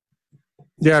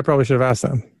 Yeah, I probably should have asked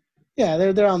them. Yeah,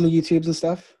 they're on the YouTubes and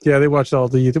stuff. Yeah, they watched all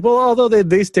the YouTube. Well, although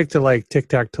they stick to like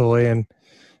Tic-Tac-Toe and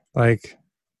like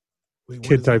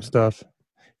kid type stuff.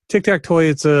 Tic-Tac-Toe,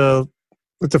 it's a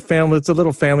family. It's a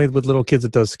little family with little kids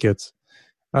that does skits.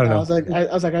 I don't know.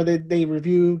 I was like, are they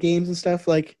review games and stuff?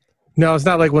 Like, no, it's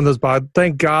not like one of those.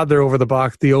 Thank God they're over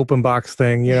the open box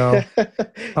thing.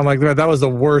 I'm like, man, that was the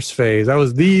worst phase. That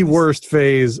was the worst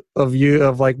phase of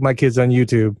like my kids on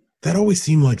YouTube. That always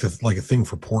seemed like a thing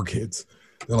for poor kids.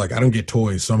 They're like, I don't get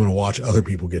toys, so I'm going to watch other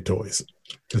people get toys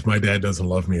because my dad doesn't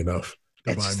love me enough.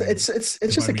 It's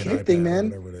just a kid thing, man.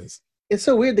 Whatever it is. It's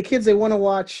so weird. The kids, they want to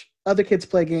watch other kids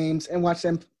play games and watch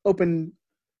them open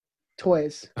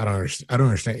toys. I don't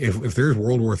understand. If there's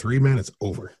World War III, man, it's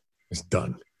over. It's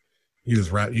done. You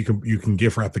just wrap. You can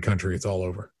gift wrap the country. It's all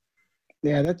over.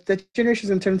 Yeah, that generation's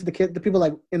going to turn into the people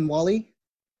like in WALL-E. Have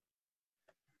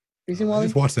you seen WALL-E? I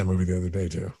just watched that movie the other day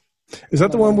too. Is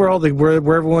that the one where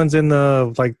where everyone's in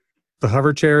the like the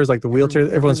hover chairs, like the wheelchair?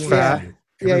 Everyone's fat.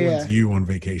 Everyone's you on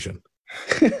vacation.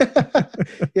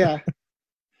 Yeah.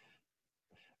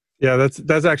 Yeah,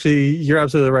 that's actually, you're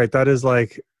absolutely right. That is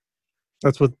like,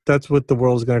 that's what the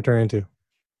world is going to turn into.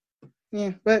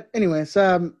 Yeah, but anyways,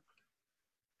 what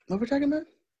were we talking about?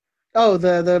 Oh,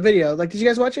 the video. Like, did you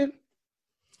guys watch it?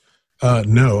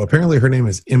 No. Apparently, her name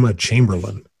is Emma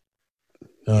Chamberlain.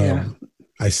 Yeah.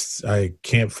 I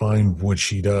can't find what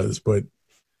she does, but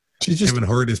Kevin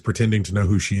Hart is pretending to know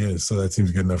who she is, so that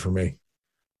seems good enough for me.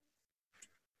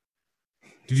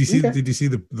 Did you see? Okay. Did you see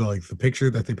the picture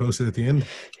that they posted at the end?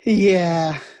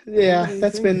 Yeah.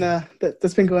 That's been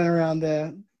going around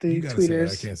the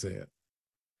tweeters. I can't say it.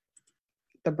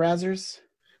 The Brazzers.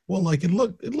 Well, like it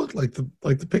looked like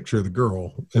the picture of the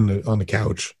girl on the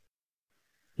couch.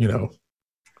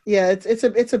 Yeah, it's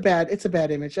a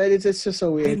bad image. It's just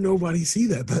so weird. Did nobody see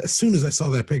that? As soon as I saw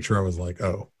that picture, I was like,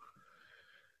 oh,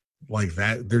 like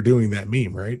that they're doing that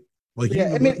meme, right? Like,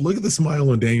 look at the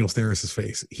smile on Daniel Steris's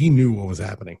face. He knew what was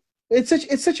happening.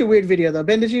 It's such a weird video though.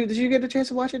 Ben, did you get a chance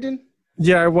to watch it, dude?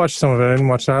 Yeah, I watched some of it. I didn't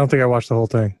watch. I don't think I watched the whole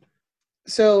thing.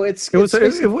 So it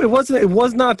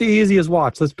was not the easiest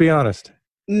watch. Let's be honest.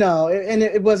 No, and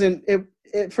it wasn't.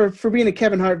 For being a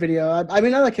Kevin Hart video. I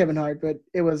mean, I like Kevin Hart, but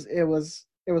it was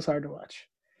hard to watch,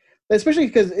 especially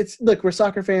because we're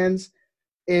soccer fans.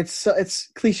 It's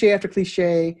cliche after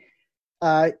cliche.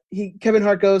 Kevin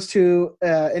Hart goes to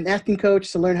an acting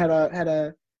coach to learn how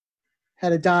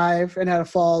to dive and how to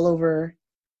fall over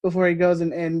before he goes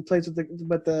and plays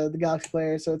with the Galaxy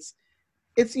players. So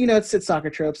it's soccer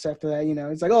tropes after that.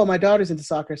 It's like, oh, my daughter's into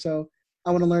soccer, so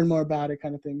I want to learn more about it,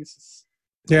 kind of thing.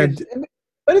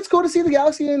 But it's cool to see the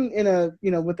Galaxy in a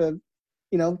with a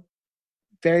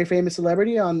very famous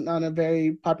celebrity on a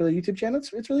very popular YouTube channel.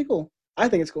 It's really cool. I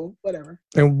think it's cool. Whatever.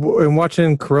 And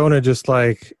watching Corona just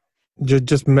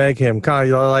meg him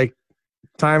kind of like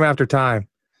time after time.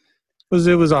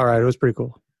 It was all right. It was pretty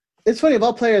cool. It's funny, of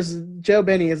all players, Joe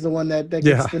Benny is the one that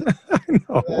gets I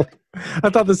know. I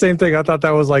thought the same thing. I thought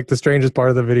that was like the strangest part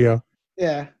of the video.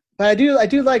 Yeah, but I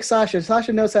do like Sasha.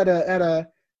 Sasha knows how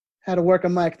to work a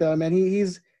mic though, man.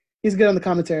 He's good on the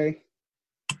commentary.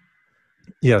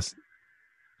 Yes.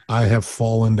 I have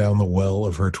fallen down the well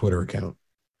of her Twitter account.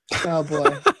 Oh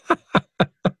boy.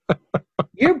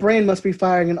 Your brain must be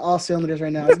firing in all cylinders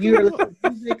right now. You are listening to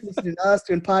music, listening to us,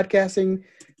 doing podcasting,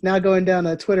 now going down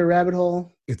a Twitter rabbit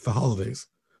hole. It's the holidays.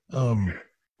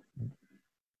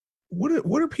 What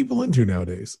are people into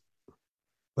nowadays?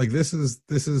 Like this is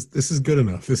good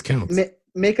enough. This counts.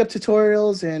 Makeup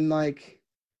tutorials and like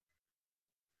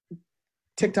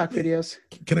TikTok videos.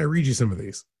 Can I read you some of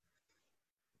these?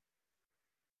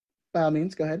 By all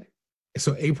means, go ahead.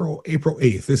 So April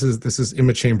 8th. This is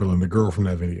Emma Chamberlain, the girl from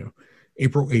that video.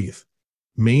 April 8th.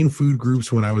 Main food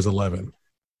groups when I was 11.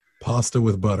 Pasta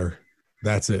with butter.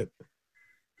 That's it.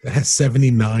 That has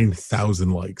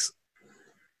 79,000 likes.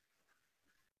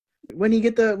 When you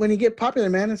get popular,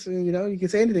 man, it's, you can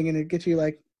say anything and it gets you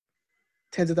like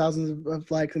tens of thousands of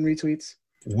likes and retweets.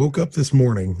 Woke up this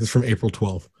morning. This is from April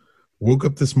 12th. Woke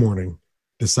up this morning.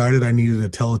 Decided I needed a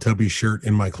Teletubby shirt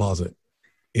in my closet.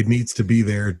 It needs to be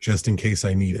there just in case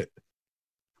I need it.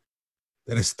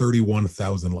 That is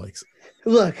 31,000 likes.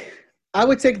 Look, I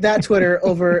would take that Twitter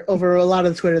over a lot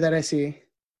of the Twitter that I see.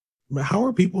 How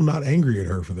are people not angry at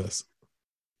her for this?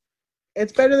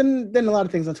 It's better than a lot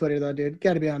of things on Twitter, though, dude.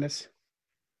 Got to be honest.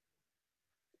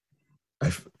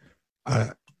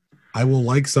 I will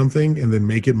like something and then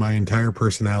make it my entire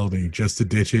personality just to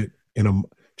ditch it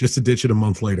a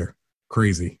month later.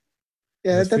 Crazy.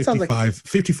 Yeah, that sounds like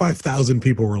 55,000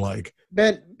 people were like.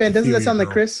 Ben, doesn't that sound like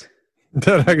Chris?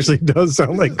 That actually does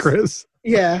sound like Chris.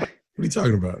 Yeah. What are you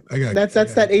talking about? That's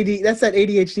that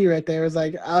ADHD right there. It's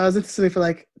like I was into something for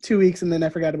like 2 weeks and then I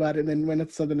forgot about it and then went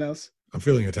into something else. I'm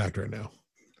feeling attacked right now.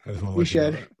 I just want to you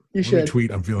should. You should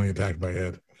tweet. I'm feeling attacked by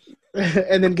Ed.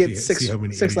 And then get six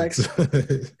likes.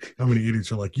 How many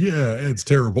idiots are like, yeah, Ed's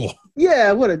terrible.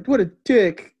 Yeah, what a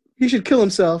dick. He should kill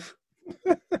himself.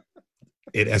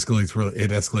 It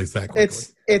escalates that quickly.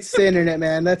 It's the internet,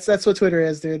 man. That's what Twitter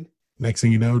is, dude. Next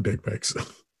thing you know, dick pics.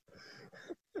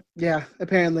 Yeah,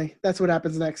 apparently that's what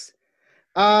happens next.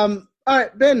 All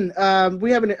right, Ben.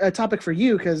 We have a topic for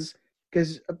you because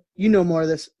you know more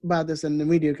about this than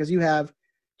we do because you have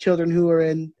children who are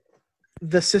in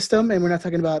the system, and we're not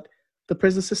talking about the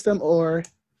prison system or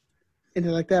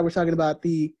anything like that. We're talking about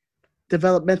the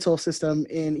developmental system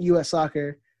in U.S.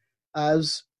 soccer. It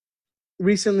was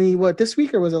recently, this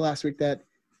week or was it last week that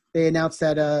they announced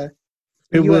that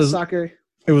U.S. soccer?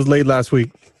 It was late last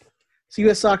week. So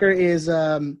U.S. soccer is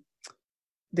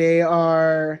they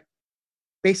are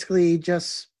basically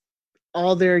just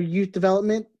all their youth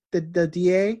development. The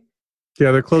DA.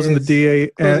 Yeah, they're closing the DA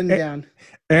down,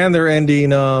 and they're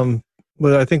ending.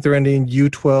 I think they're ending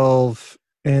U12,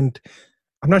 and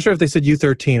I'm not sure if they said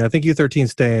U13. I think U13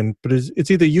 staying, but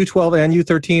it's either U12 and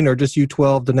U13 or just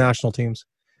U12, the national teams.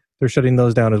 They're shutting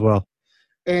those down as well.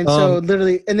 And so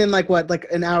literally, and then like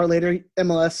an hour later,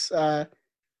 MLS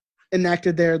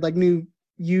enacted their like new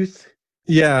youth.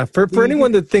 Yeah, for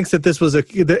anyone that thinks that the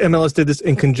MLS did this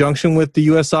in conjunction with the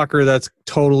U.S. soccer, that's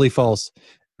totally false.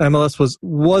 MLS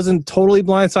wasn't totally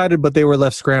blindsided, but they were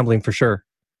left scrambling for sure.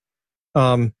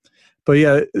 But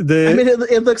yeah,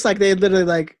 it looks like they literally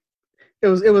like it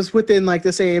was within like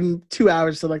the same 2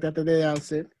 hours, so like that they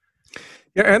announced it.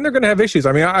 Yeah, and they're going to have issues.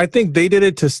 I mean, I think they did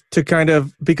it to kind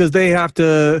of because they have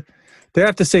to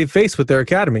save face with their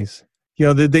academies. You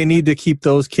know, they need to keep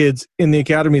those kids in the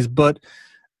academies. But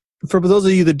for those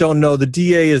of you that don't know, the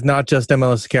DA is not just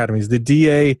MLS academies. The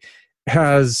DA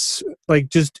has like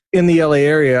just in the LA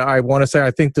area. I want to say I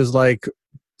think there's like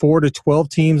 4 to 12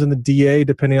 teams in the DA,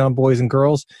 depending on boys and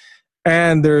girls.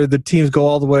 And the teams go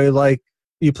all the way, like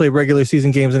you play regular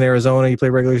season games in Arizona, you play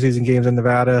regular season games in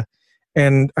Nevada,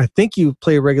 and I think you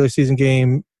play a regular season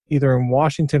game either in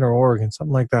Washington or Oregon,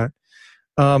 something like that.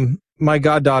 My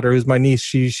goddaughter, who's my niece,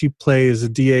 she plays a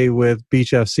DA with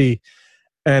Beach FC.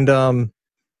 And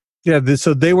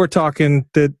so they were talking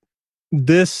that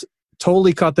this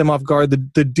totally caught them off guard.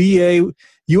 The DA,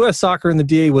 U.S. Soccer and the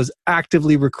DA was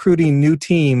actively recruiting new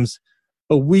teams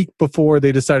a week before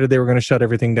they decided they were going to shut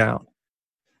everything down.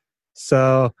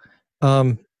 So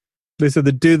they said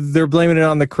they're blaming it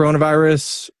on the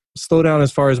coronavirus slowdown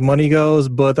as far as money goes,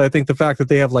 but I think the fact that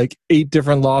they have like 8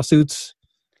 different lawsuits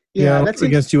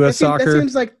against U.S. Soccer.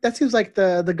 That seems like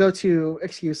the go-to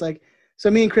excuse. Like,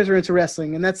 so me and Chris are into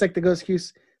wrestling, and that's like the go-to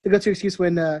excuse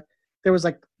when there was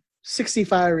like 60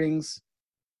 firings.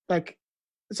 Like,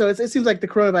 so it seems like the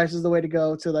coronavirus is the way to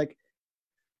go to like,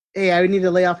 hey, I need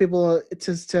to lay off people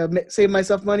to save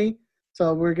myself money.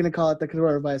 So we're going to call it the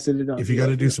coronavirus. If you got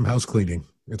to do some house cleaning,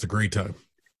 it's a great time.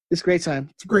 It's a great time.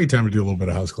 It's a great time to do a little bit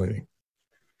of house cleaning.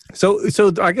 So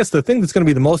I guess the thing that's going to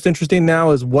be the most interesting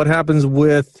now is what happens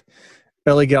with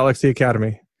LA Galaxy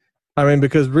Academy. I mean,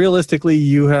 because realistically,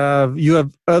 you have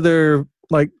other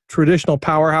like traditional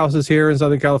powerhouses here in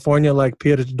Southern California, like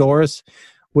Piedras,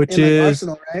 which and like is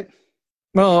Arsenal, right?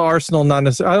 Well, Arsenal, not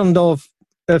necessarily. I don't know if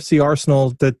FC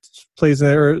Arsenal that plays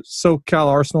there, SoCal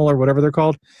Arsenal or whatever they're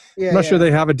called. Yeah, I'm not sure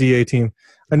they have a DA team.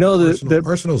 I know that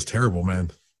Arsenal's terrible,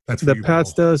 man. That's the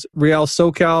Pats does. Real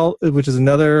SoCal, which is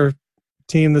another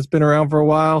team that's been around for a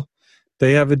while.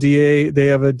 They have a DA.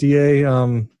 But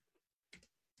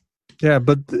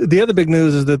the other big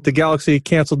news is that the Galaxy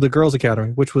canceled the Girls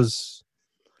Academy, which was,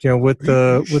 with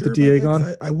the DA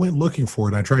gone. I went looking for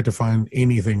it. I tried to find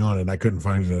anything on it. I couldn't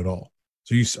find it at all.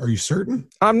 So are you certain?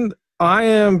 I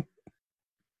am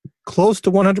close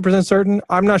to 100% certain.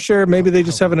 I'm not sure. Maybe they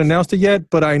just haven't announced it yet,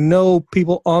 but I know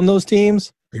people on those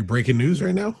teams. Are you breaking news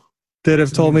right now? That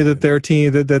have told me that their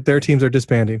teams are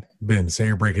disbanding. Ben, say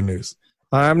you're breaking news.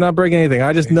 I'm not breaking anything.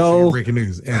 I just know breaking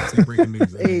news. Say breaking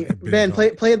news. Hey, Ben, play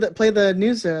the news. Play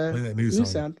that news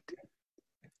sound.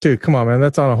 Dude, come on, man.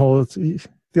 That's on a whole. The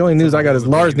only news I got is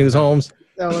Lars News Holmes.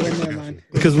 Oh, well, then never mind.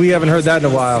 Because we haven't heard that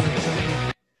in a while.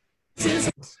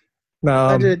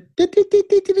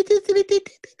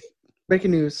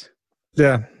 Breaking news.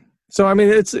 Yeah. So I mean,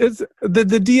 it's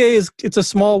the DA it's a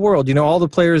small world. All the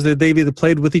players that they've either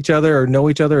played with each other or know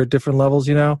each other at different levels.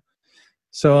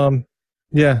 So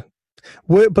yeah.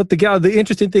 But the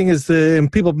interesting thing is and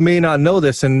people may not know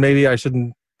this, and maybe I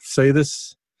shouldn't say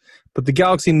this, but the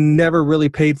Galaxy never really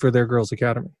paid for their girls'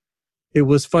 academy. It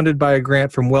was funded by a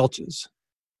grant from Welch's.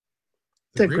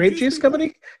 The grape juice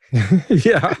company?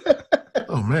 Yeah.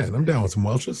 Oh man, I'm down with some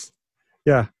Welch's.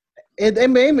 Yeah. And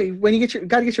when you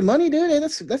gotta get your money, dude,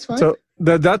 that's fine. So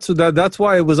that's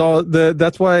why it was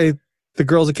that's why the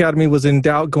Girls Academy was in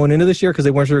doubt going into this year, because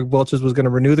they weren't sure Welch's was going to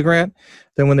renew the grant.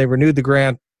 Then when they renewed the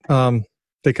grant,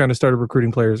 they kind of started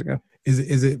recruiting players again.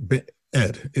 Is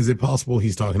it possible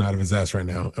he's talking out of his ass right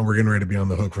now, and we're getting ready to be on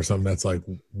the hook for something that's like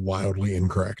wildly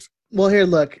incorrect? Well, here,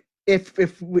 look.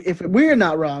 If we're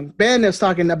not wrong, Ben is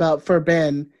talking about for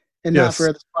Ben and not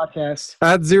for this podcast.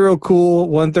 At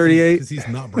 @0cool138, because he's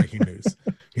not breaking news.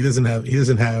 He doesn't have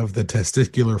the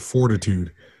testicular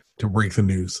fortitude to break the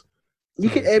news. You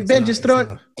can Ben just throw it.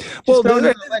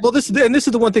 This is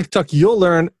the one thing, Tuck, you'll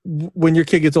learn when your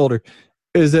kid gets older,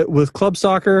 is that with club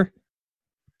soccer,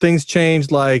 things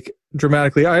change like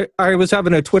dramatically. I was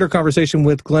having a Twitter conversation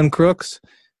with Glenn Crooks,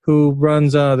 who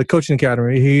runs the coaching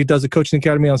academy. He does the coaching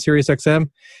academy on Sirius XM.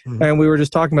 Mm-hmm. And we were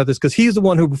just talking about this because he's the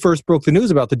one who first broke the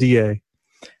news about the DA.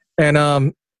 And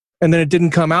then it didn't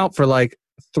come out for like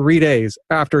 3 days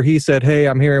after he said, hey,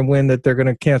 I'm hearing wind that they're going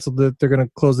to cancel they're going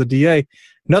to close the DA.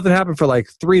 Nothing happened for like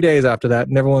 3 days after that.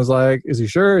 And everyone's like, is he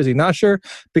sure? Is he not sure?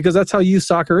 Because that's how youth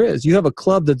soccer is. You have a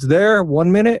club that's there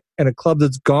 1 minute and a club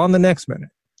that's gone the next minute.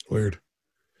 Weird.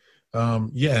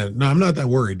 I'm not that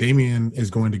worried. Damien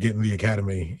is going to get in the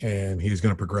academy and he's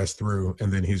going to progress through,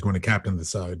 and then he's going to captain the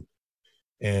side,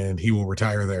 and he will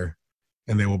retire there,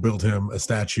 and they will build him a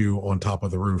statue on top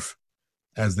of the roof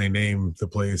as they name the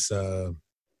place the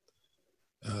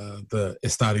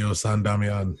Estadio San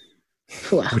Damian,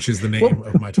 which is the name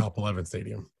of my top 11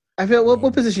 stadium. I feel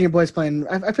what position your boy's playing?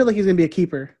 I feel like he's going to be a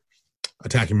keeper.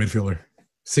 Attacking midfielder.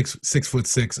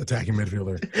 6'6" attacking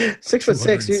midfielder.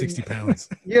 6'6", 60 pounds.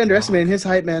 You're underestimating his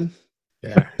height, man.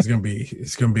 Yeah, it's gonna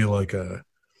be like a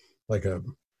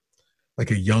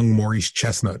young Maurice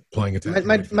Chestnut playing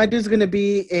attacking. My dude's gonna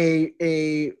be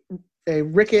a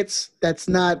rickets that's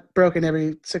not broken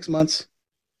every 6 months.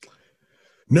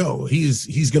 No,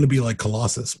 he's going to be like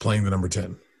Colossus playing the number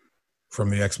 10 from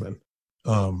the X-Men.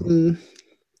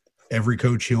 Every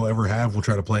coach he'll ever have will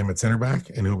try to play him at center back,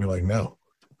 and he'll be like, no.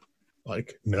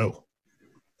 Like, no.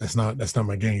 That's not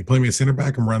my game. You play me at center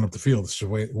back and run up the field. That's the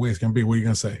way it's going to be. What are you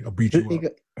going to say? I'll beat you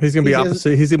up. He's going to be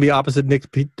opposite. He's going to be opposite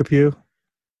Nick DePuy.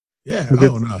 Yeah.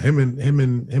 Oh no. Him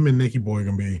and Nicky Boy they're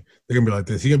gonna be like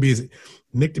this.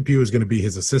 Nick DePuy is gonna be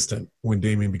his assistant when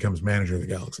Damian becomes manager of the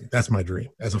Galaxy. That's my dream.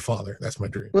 As a father, that's my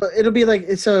dream. Well, it'll be like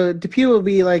DePuy will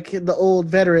be like the old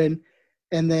veteran,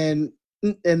 and then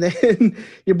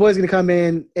your boy's gonna come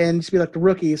in and just be like the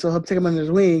rookie. So he'll take him under his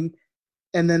wing,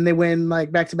 and then they win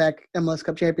like back-to-back MLS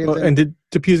Cup champions. Well, and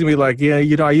DePuy's gonna be like, yeah,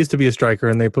 I used to be a striker,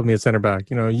 and they put me at center back.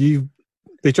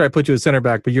 They try to put you at center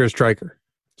back, but you're a striker.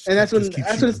 And that's when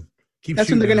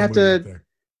they're gonna have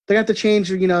to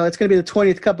change. It's gonna be the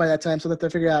 20th cup by that time, so that they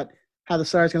figure out how the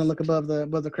star is gonna look above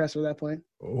the crest at that point.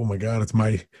 Oh my God, it's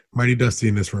mighty dusty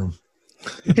in this room.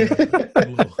 All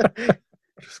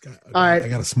right, I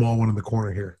got a small one in the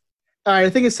corner here. All right, I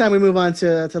think it's time we move on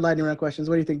to lightning round questions.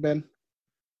 What do you think, Ben?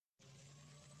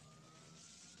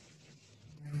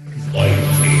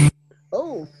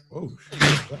 Oh.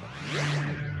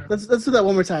 Let's do that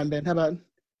one more time, Ben. How about?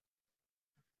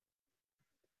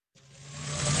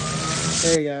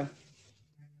 There you go.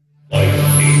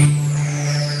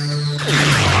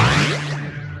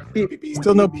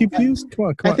 Still no pew-pews? Come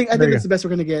on. I think that's the best we're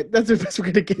gonna get. That's the best we're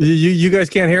gonna get. You guys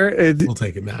can't hear it? We'll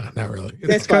take it. Nah, not really.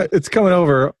 It's coming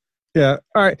over. Yeah.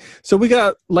 All right. So we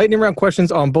got lightning round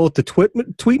questions on both the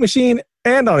tweet machine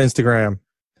and on Instagram.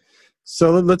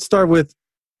 So let's start with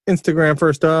Instagram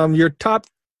first. Your top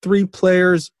 3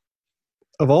 players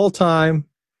of all time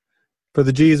for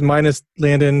the G's minus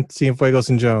Landon, Cienfuegos,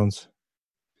 and Jones.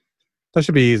 That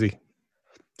should be easy,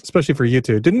 especially for you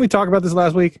two. Didn't we talk about this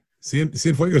last week?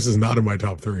 Cienfuegos is not in my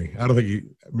top 3. I don't think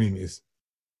is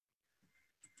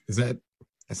that?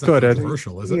 That's not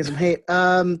controversial, is it? He has some hate.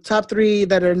 Top 3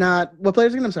 that are not. What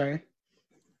players again? I'm sorry.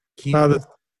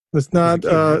 It's not.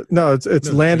 No,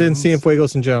 it's Landon, Jones.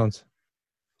 Cienfuegos, and Jones.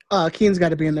 Keane's got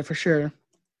to be in there for sure.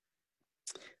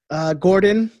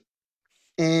 Gordon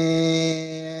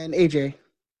and AJ.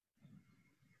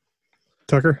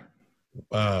 Tucker.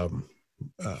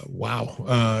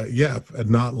 Wow. Yeah,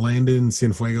 not Landon,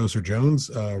 Cienfuegos, or Jones.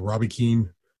 Robbie Keane.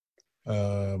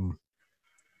 I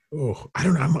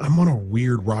don't know. I'm on a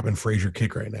weird Robin Fraser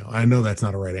kick right now. I know that's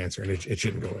not a right answer, and it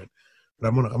shouldn't go in. But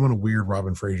I'm on a weird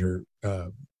Robin Fraser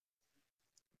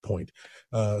point.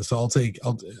 So I'll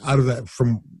out of that,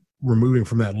 from removing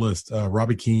from that list,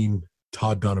 Robbie Keane,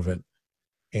 Todd Donovan,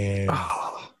 and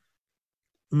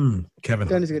Kevin.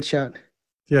 Dunny's a good shout.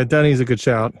 Yeah, Dunny's a good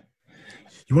shout.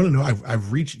 You want to know?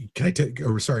 I've reached. Can I take?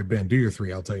 Oh, sorry, Ben. Do your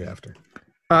 3. I'll tell you after.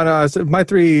 No, so my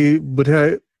 3 would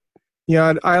have.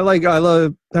 I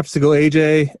love have to go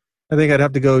AJ. I think I'd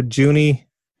have to go Junie.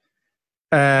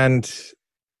 And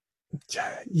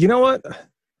you know what?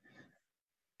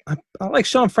 I like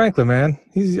Sean Franklin, man.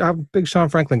 I'm a big Sean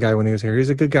Franklin guy when he was here. He's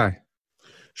a good guy.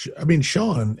 I mean,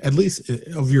 Sean, at least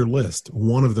of your list,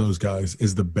 one of those guys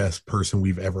is the best person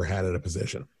we've ever had at a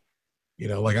position.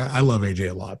 I love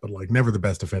AJ a lot, but never the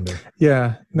best defender.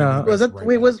 Yeah, no. Was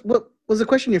the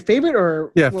question your favorite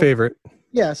or? Yeah, favorite.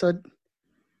 Yeah, so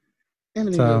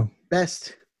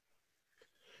best.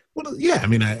 Well, yeah, I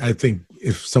mean, I think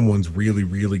if someone's really,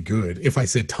 really good, if I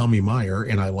said Tommy Meyer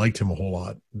and I liked him a whole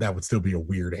lot, that would still be a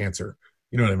weird answer.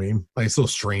 You know what I mean? It's still a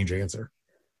strange answer.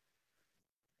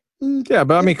 Yeah,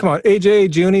 but I mean, come on,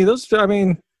 AJ, Junie, those. I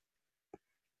mean,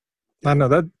 I don't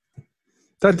know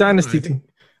that dynasty team.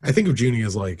 I think of Junie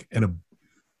as an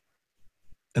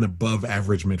above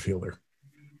average midfielder,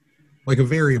 a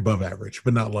very above average,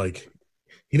 but not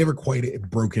he never quite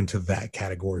broke into that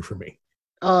category for me.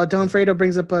 Oh, Don Fredo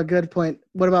brings up a good point.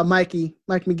 What about Mike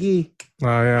McGee? Oh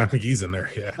yeah, Mike McGee's in there.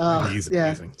 Yeah, McGee's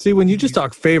amazing. See, when you just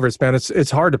talk favorites, man,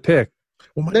 it's hard to pick.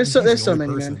 Well, there's so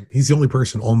many, man. He's the only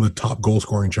person on the top goal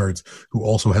scoring charts who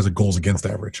also has a goals against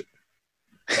average.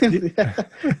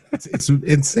 It's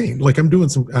insane. I'm doing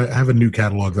I have a new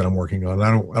catalog that I'm working on.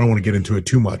 I don't want to get into it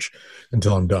too much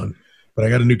until I'm done, but I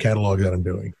got a new catalog that I'm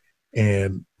doing,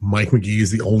 and Mike McGee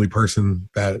is the only person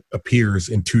that appears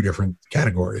in 2 different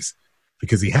categories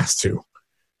because he has to,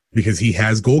 because he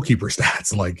has goalkeeper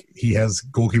stats. He has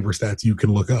goalkeeper stats you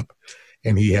can look up,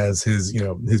 and he has his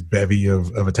bevy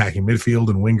of attacking midfield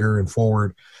and winger and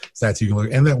forward stats you can look,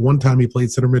 and that one time he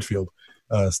played center midfield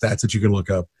stats that you can look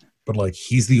up. But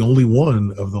he's the only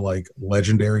one of the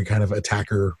legendary kind of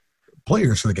attacker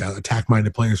players for the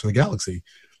attack-minded players for the Galaxy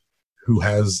who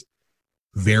has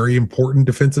very important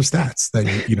defensive stats that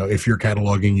if you're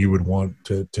cataloging, you would want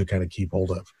to kind of keep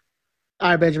hold of. All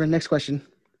right, Benjamin. Next question.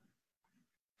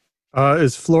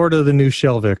 Is Florida the new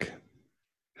Shelvick?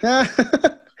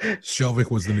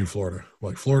 Shelvick was the new Florida.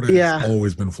 Like Florida has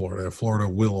always been Florida. Florida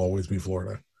will always be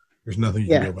Florida. There's nothing you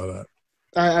can do about that.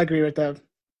 I agree with that.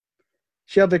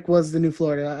 Shelvick was the new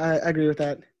Florida. I agree with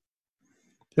that.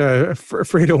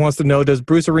 Fredo wants to know, does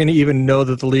Bruce Arena even know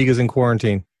that the league is in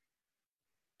quarantine?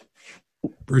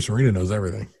 Bruce Arena knows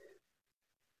everything.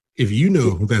 If you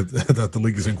know that the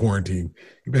league is in quarantine,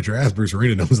 you bet your ass Bruce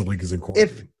Arena knows the league is in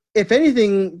quarantine. If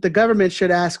anything, the government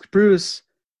should ask Bruce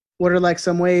what are like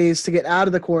some ways to get out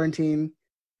of the quarantine,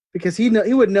 because he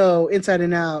would know inside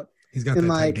and out. He's got that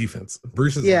tight defense.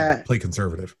 Bruce is play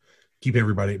conservative.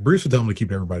 Bruce would tell him to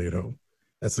keep everybody at home.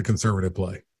 That's the conservative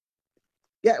play.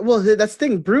 Yeah, well, that's the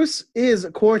thing. Bruce is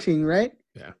quarantined, right?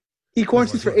 Yeah. He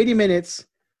quarantines for 80 minutes,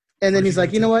 and then he's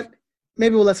like, you know what?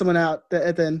 Maybe we'll let someone out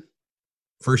at the end.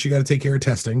 First, you got to take care of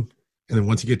testing, and then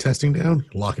once you get testing down,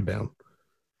 lock it down.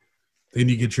 Then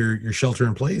you get your shelter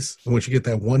in place, and once you get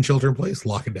that one shelter in place,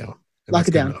 lock it down. Lock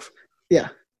it down. Enough. Yeah.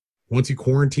 Once you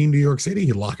quarantine New York City,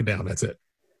 you lock it down. That's it.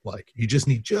 Like, you just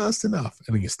need just enough,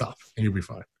 and then you stop, and you'll be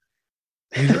fine.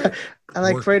 Right. I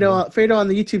like Fredo on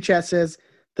the YouTube chat says,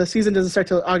 the season doesn't start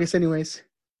till August anyways.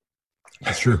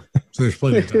 That's true. So there's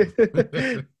plenty of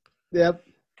time. Yep.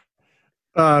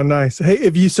 Nice. Hey,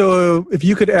 if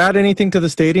you could add anything to the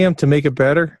stadium to make it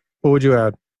better, what would you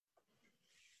add?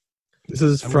 This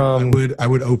is from. I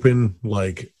would open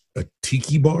like a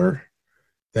tiki bar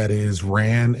that is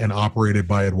ran and operated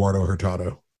by Eduardo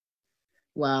Hurtado.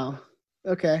 Wow.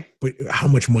 Okay. But how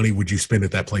much money would you spend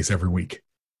at that place every week?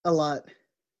 A lot.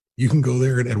 You can go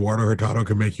there and Eduardo Hurtado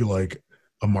can make you like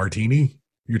a martini.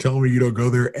 You're telling me you don't go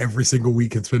there every single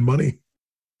week and spend money?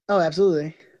 Oh,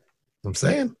 absolutely. I'm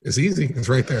saying it's easy. It's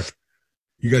right there.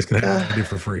 You guys can have it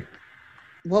for free.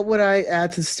 What would I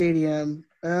add to the stadium?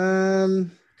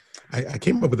 I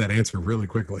came up with that answer really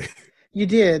quickly. You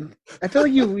did. I feel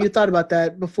like you thought about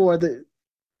that before.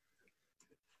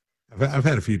 I've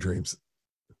had a few dreams.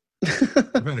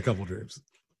 I've had a couple dreams.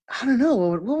 I don't know.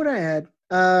 What would I add?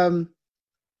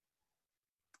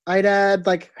 I'd add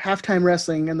like halftime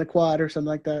wrestling in the quad or something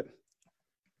like that.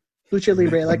 Lucha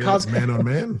Libre, like Cosmo. Man on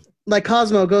man. Like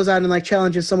Cosmo goes out and like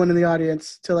challenges someone in the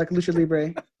audience to like Lucha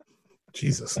Libre.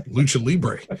 Jesus, Lucha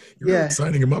Libre. You're really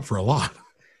signing him up for a lot.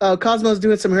 Oh, Cosmo's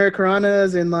doing some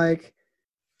hurricanranas and like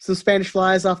some Spanish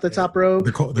flies off the top rope.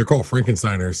 They're called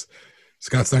Frankensteiners.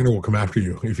 Scott Steiner will come after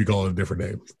you if you call it a different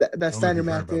name. That's Steiner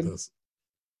math, dude.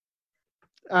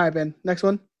 All right, Ben. Next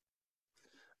one.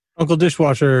 Uncle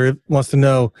Dishwasher wants to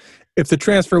know if the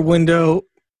transfer window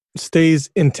stays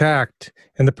intact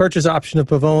and the purchase option of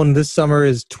Pavone this summer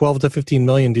is 12 to 15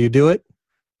 million. Do you do it?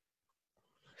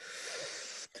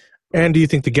 And do you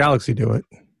think the Galaxy do it?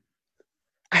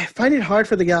 I find it hard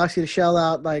for the Galaxy to shell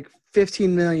out like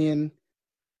 15 million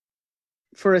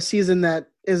for a season that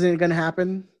isn't going to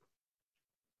happen.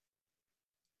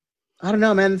 I don't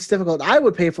know, man. It's difficult. I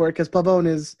would pay for it because Pavone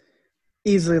is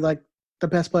easily like the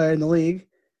best player in the league.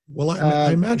 Well,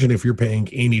 I imagine if you're paying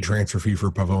any transfer fee for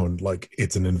Pavone, like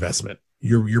it's an investment.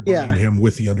 You're buying him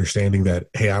with the understanding that,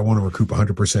 hey, I want to recoup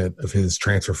 100% of his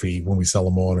transfer fee when we sell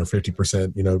him on, or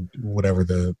 50%, whatever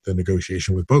the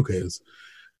negotiation with Boca is.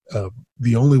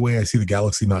 The only way I see the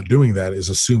Galaxy not doing that is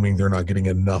assuming they're not getting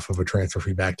enough of a transfer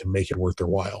fee back to make it worth their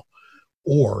while.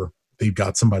 Or they've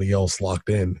got somebody else locked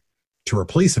in to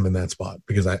replace him in that spot,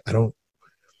 because I don't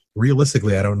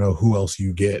know who else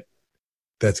you get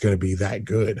that's going to be that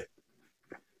good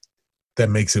that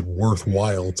makes it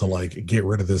worthwhile to like get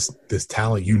rid of this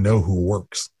talent who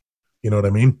works. You know what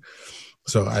I mean?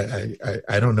 So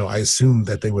I don't know. I assume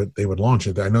that they would launch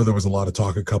it. I know there was a lot of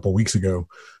talk a couple weeks ago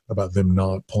about them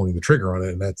not pulling the trigger on it,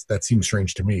 and that seems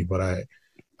strange to me, but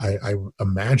I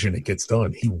imagine it gets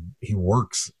done. He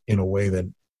works in a way that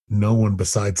no one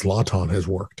besides Zlatan has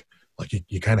worked. Like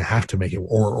you kind of have to make it,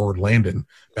 or Landon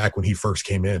back when he first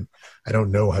came in. I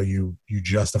don't know how you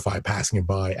justify passing him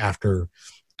by after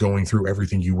going through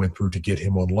everything you went through to get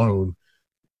him on loan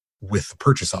with the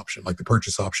purchase option. Like the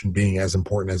purchase option being as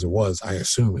important as it was, I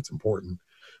assume it's important.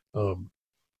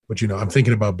 But I'm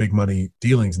thinking about big money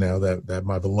dealings now that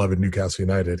my beloved Newcastle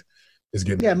United is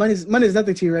getting. Yeah, money's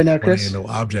nothing to you right now, Chris. Money ain't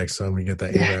no object, son. We get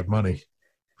that Arab money.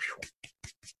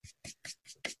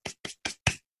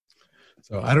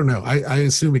 So I don't know. I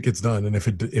assume it gets done, and if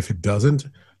it doesn't,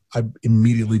 I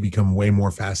immediately become way more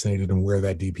fascinated in where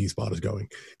that DP spot is going,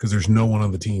 because there's no one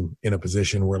on the team in a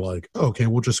position where like, oh, okay,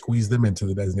 we'll just squeeze them into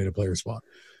the designated player spot.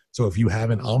 So if you have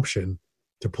an option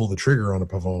to pull the trigger on a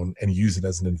Pavone and use it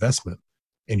as an investment,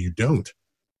 and you don't,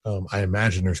 I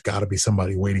imagine there's got to be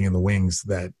somebody waiting in the wings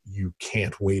that you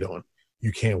can't wait on.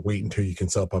 You can't wait until you can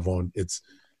sell Pavone.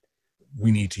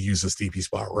 we need to use this DP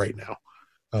spot right now.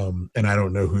 And I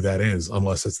don't know who that is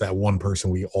unless it's that one person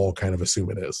we all kind of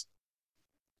assume it is.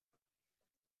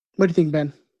 What do you think,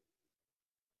 Ben?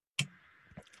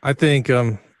 I think,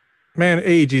 man,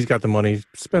 AEG's got the money.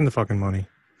 Spend the fucking money.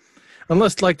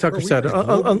 Unless, like Tucker said,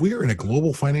 we are in a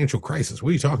global financial crisis. What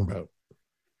are you talking about?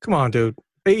 Come on, dude.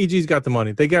 AEG's got the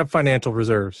money. They got financial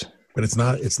reserves. But it's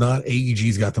not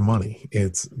AEG's got the money.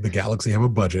 It's the Galaxy have a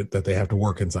budget that they have to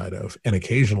work inside of. And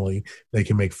occasionally they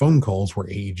can make phone calls where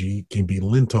AEG can be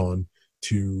lent on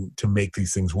to make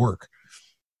these things work.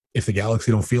 If the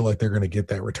Galaxy don't feel like they're going to get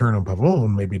that return on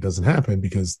Pavón, maybe it doesn't happen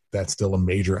because that's still a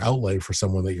major outlay for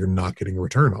someone that you're not getting a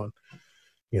return on.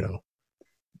 You know,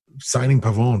 signing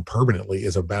Pavón permanently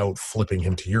is about flipping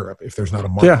him to Europe. If there's not a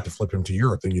market to flip him to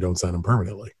Europe, then you don't sign him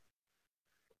permanently.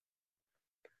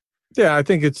 Yeah, I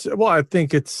think it's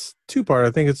two-part.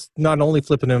 I think it's not only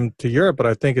flipping him to Europe, but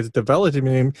I think it's developing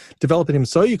him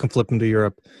so you can flip him to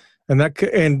Europe.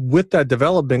 And with that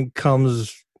development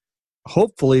comes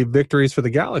hopefully victories for the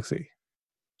Galaxy.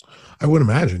 I would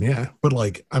imagine, yeah. But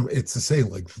it's to say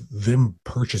them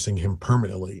purchasing him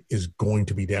permanently is going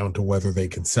to be down to whether they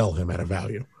can sell him at a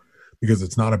value. Because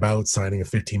it's not about signing a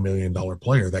 $15 million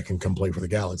player that can come play for the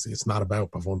Galaxy. It's not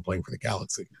about Pavón playing for the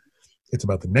Galaxy. It's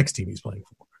about the next team he's playing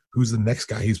for. Who's the next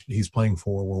guy he's playing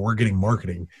for where we're getting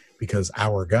marketing because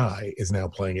our guy is now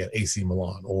playing at AC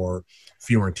Milan or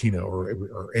Fiorentina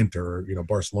or Inter or,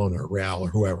 Barcelona or Real or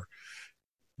whoever.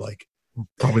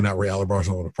 Probably not Real or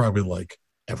Barcelona, probably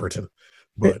Everton.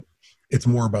 But it's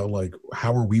more about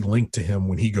how are we linked to him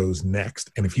when he goes next?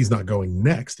 And if he's not going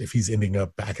next, if he's ending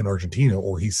up back in Argentina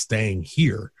or he's staying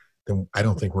here, then I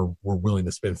don't think we're willing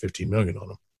to spend $15 million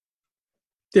on him.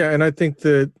 Yeah, and I think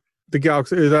that the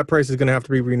Galaxy, that price is going to have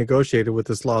to be renegotiated with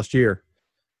this last year.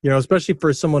 Especially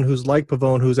for someone who's like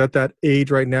Pavón, who's at that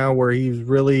age right now where he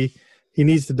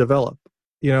needs to develop.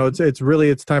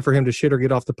 It's time for him to shit or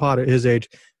get off the pot at his age,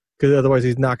 because otherwise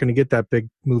he's not going to get that big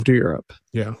move to Europe.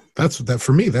 Yeah,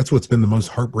 for me, that's what's been the most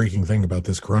heartbreaking thing about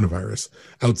this coronavirus,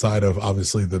 outside of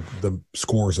obviously the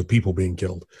scores of people being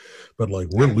killed. But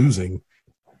we're losing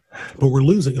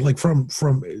from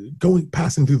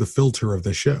passing through the filter of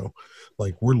the show.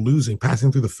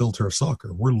 Passing through the filter of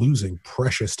soccer, we're losing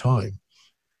precious time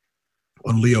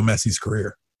on Leo Messi's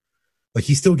career.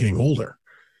 He's still getting older.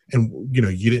 And,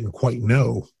 you didn't quite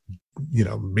know,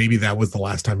 maybe that was the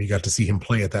last time you got to see him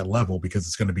play at that level because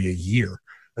it's going to be a year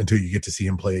until you get to see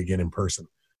him play again in person.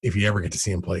 If you ever get to see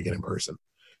him play again in person,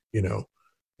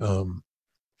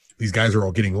 these guys are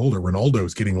all getting older.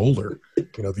 Ronaldo's getting older.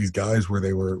 These guys where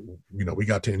they were, we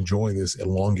got to enjoy this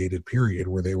elongated period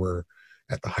where they were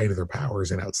at the height of their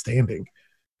powers and outstanding.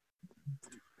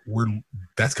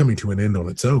 That's coming to an end on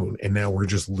its own, and now we're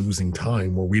just losing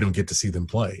time where we don't get to see them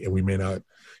play, and we may not.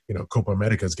 Copa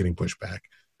America is getting pushed back,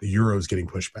 the Euro is getting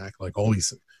pushed back. All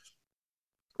these,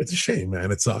 it's a shame,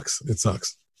 man. It sucks.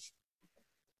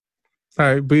 All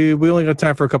right, we only got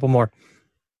time for a couple more,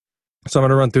 so I'm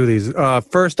going to run through these.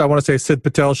 First, I want to say Sid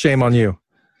Patel, shame on you.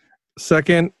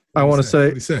 Second, I want to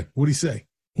say, what do you say?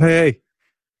 Hey.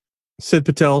 Sid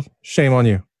Patel, shame on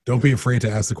you. Don't be afraid to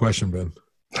ask the question, Ben.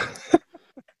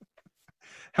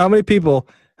 How many people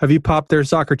have you popped their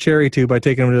soccer cherry to by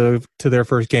taking them to their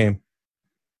first game?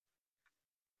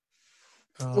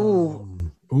 Ooh.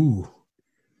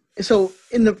 So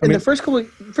in the first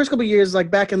couple of years,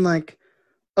 back in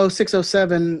 06,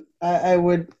 07, I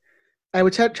would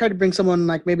try to bring someone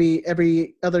maybe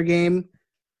every other game,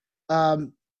 but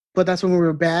that's when we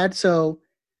were bad. So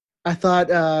I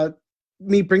thought.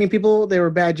 Me bringing people, they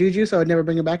were bad juju, so I'd never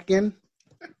bring them back again.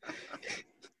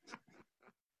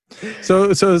 So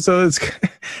it's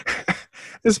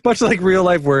it's much like real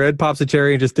life where Ed pops a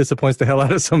cherry and just disappoints the hell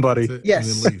out of somebody.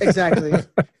 Yes, exactly.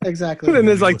 And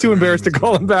is too embarrassed to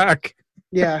call him back.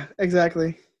 Yeah,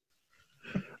 exactly.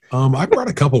 I brought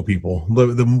a couple people.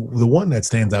 The one that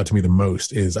stands out to me the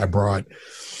most is I want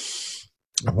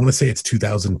to say it's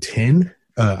 2010.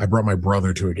 I brought my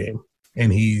brother to a game,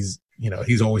 and he's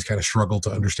always kind of struggled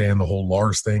to understand the whole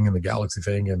Lars thing and the Galaxy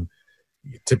thing and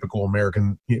typical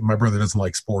American. My brother doesn't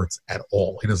like sports at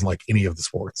all. He doesn't like any of the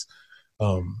sports.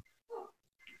 And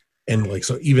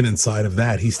so even inside of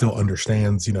that, he still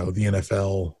understands, the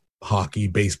NFL, hockey,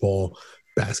 baseball,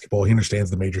 basketball. He understands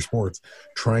the major sports.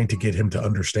 Trying to get him to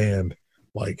understand,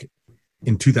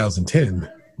 in 2010,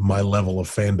 my level of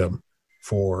fandom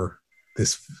for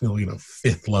this,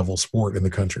 fifth level sport in the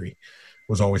country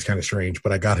was always kind of strange,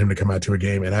 but I got him to come out to a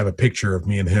game, and I have a picture of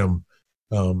me and him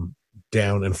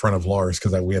down in front of Lars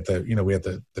because we had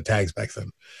the tags back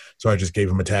then. So I just gave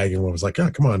him a tag and was like,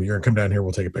 "Oh, come on, you're gonna come down here,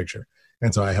 we'll take a picture."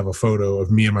 And so I have a photo of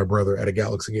me and my brother at a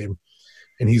Galaxy game.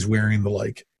 and he's wearing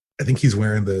I think he's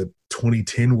wearing the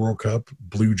 2010 World Cup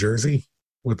blue jersey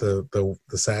with the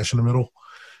sash in the middle.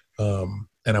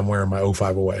 And I'm wearing my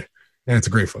 05 away. And it's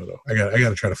a great photo. I got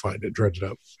to try to find it, dredge it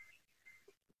up.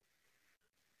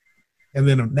 And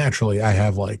then naturally I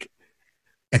have like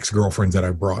ex-girlfriends that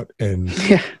I brought, and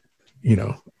you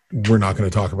know, we're not going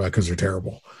to talk about because they're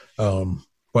terrible.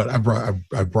 But I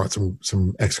brought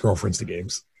some ex-girlfriends to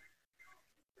games.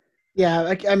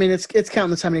 Yeah, I mean, it's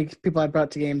countless how many people I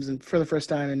brought to games and for the first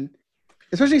time, and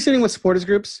especially sitting with supporters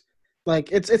groups.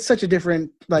 Like it's such a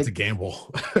different It's a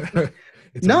gamble.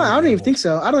 No, I don't even think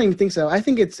so. I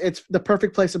think it's the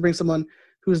perfect place to bring someone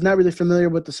who's not really familiar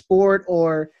with the sport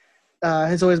or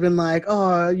has always been like,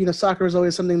 oh, you know, soccer is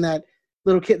always something that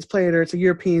little kids play it, or it's a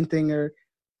European thing, or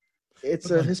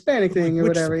it's a Hispanic thing, or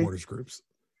whatever. Supporters groups.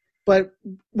 But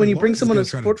when you bring someone to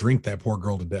try to drink that poor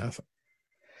girl to death.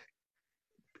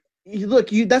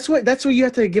 That's where you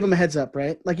have to give them a heads up,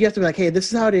 right? Like you have to be like, hey,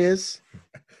 this is how it is.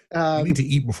 We need to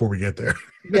eat before we get there.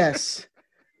 Yes.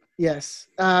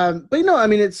 But you know, I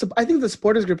mean, I think the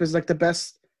supporters group is like the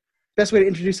best way to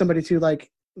introduce somebody to like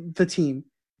the team,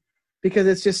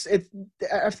 because it's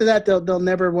after that they'll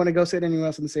never want to go sit anywhere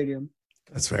else in the stadium.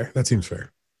 That's fair. That seems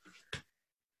fair.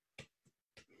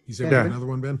 You said another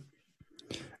one, Ben?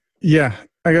 Yeah,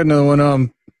 I got another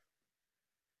one.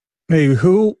 Hey,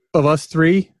 who of us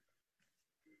three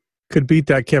could beat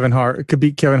Kevin Hart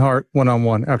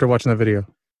 1-on-1 after watching the video?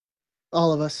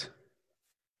 All of us.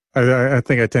 I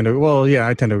think I tend to. Well, yeah,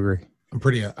 I tend to agree. I'm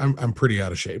pretty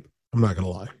out of shape. I'm not gonna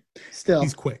lie. Still,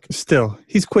 he's quick.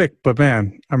 He's quick, but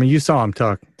man, I mean, you saw him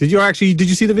talk. Did you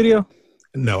see the video?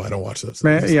 No, I don't watch those.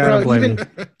 Man, yeah, I don't blame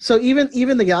you. So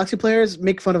even the Galaxy players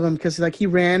make fun of him because like he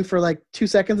ran for like 2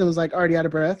 seconds and was like already out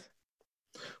of breath.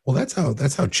 Well, that's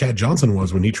how Chad Johnson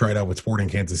was when he tried out with Sporting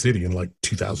Kansas City in like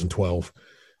 2012.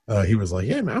 He was like,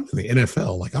 "Yeah, man, I'm in the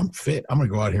NFL. Like, I'm fit. I'm gonna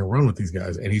go out here and run with these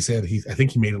guys." And he said I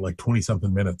think he made it like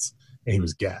 20-something minutes, and he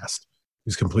was gassed. He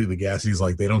was completely gassed. He's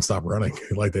like, "They don't stop running.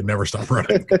 Like they never stop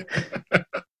running."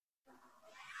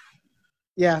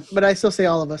 Yeah, but I still say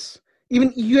all of us.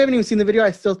 Even you haven't even seen the video.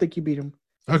 I still think you beat him.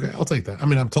 Okay, I'll take that. I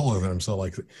mean, I'm taller than him, so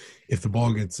like, if the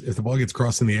ball gets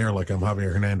crossed in the air like I'm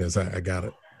Javier Hernandez, I got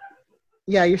it.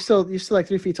 Yeah, you're still like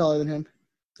 3 feet taller than him.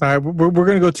 All right, we're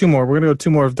going to go 2 more. We're going to go 2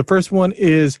 more. The first one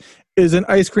is an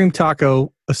ice cream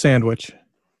taco a sandwich?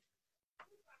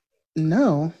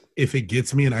 No. If it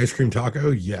gets me an ice cream taco,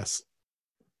 yes.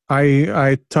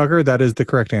 Tucker, that is the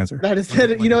correct answer. That is,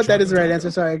 you know what? That is the right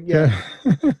answer. Sorry. Yeah.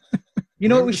 You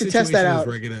know what? We should test that out.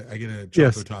 I get a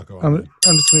chocolate taco. I'm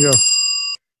just going to go.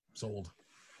 Sold.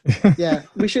 Yeah,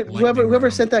 we should. Whoever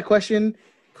sent that question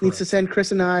needs to send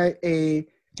Chris and I a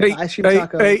ice cream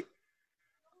taco. Hey.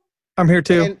 I'm here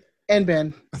too. And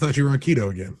Ben. I thought you were on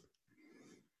keto again.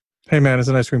 Hey man, it's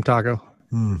an ice cream taco.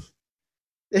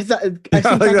 Is that ice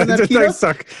cream taco not keto?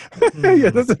 Suck. Yeah,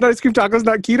 that's an ice cream taco. Is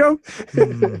not keto.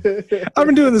 I've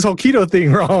been doing this whole keto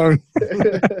thing wrong.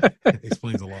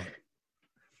 Explains a lot.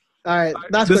 All right,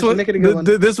 last question. Make it a good one.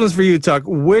 This one's for you, Tuck.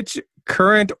 Which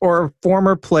current or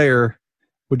former player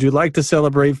would you like to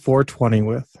celebrate 420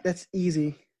 with? That's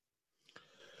easy.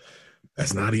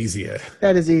 That's not easy yet.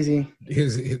 That is easy.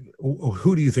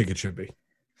 Who do you think it should be?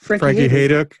 Frankie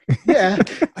Hayduk. Yeah,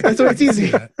 that's why it's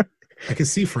easy. I can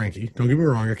see Frankie. Don't get me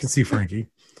wrong. I can see Frankie.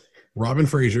 Robin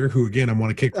Fraser, who again I want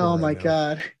to kick for. Oh my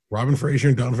God. Robin Fraser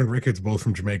and Donovan Ricketts, both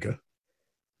from Jamaica.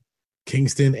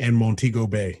 Kingston and Montego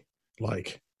Bay.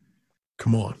 Like,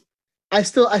 come on. I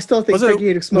still think Frankie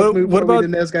Hayduk smoked more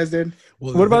than those guys did.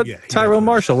 Well, what about Tyrone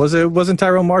Marshall? Wasn't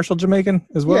Tyrone Marshall Jamaican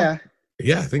as well?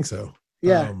 Yeah, I think so.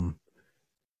 Yeah.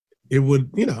 It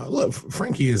would, look,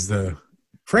 Frankie is the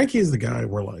guy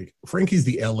where like Frankie's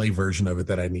the LA version of it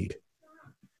that I need.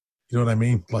 You know what I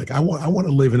mean? Like I want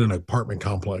to live in an apartment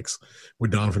complex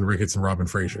with Donovan Ricketts and Robin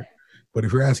Fraser. But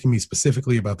if you're asking me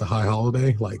specifically about the high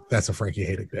holiday, like that's a Frankie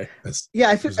Hayduk day.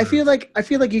 I feel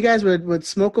like you guys would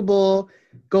smoke a bowl,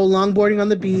 go longboarding on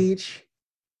the beach,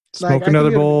 smoke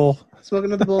another bowl.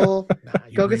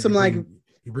 Go get some vegan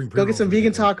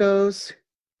tacos.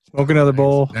 Smoke another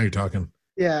bowl. Now you're talking.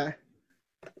 Yeah.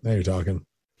 Now you're talking.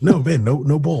 No, Ben,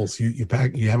 no bowls. You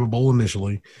have a bowl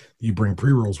initially, you bring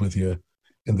pre-rolls with you,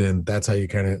 and then that's how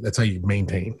you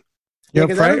maintain. Yeah,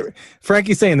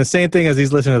 Frankie's saying the same thing as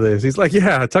he's listening to this. He's like,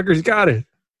 yeah, Tucker's got it.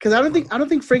 Because I don't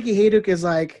think Frankie Hayduk is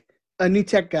like a new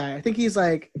tech guy. I think he's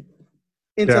like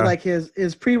into like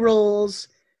his pre-rolls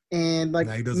and like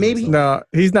maybe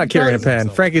he's not carrying a pen.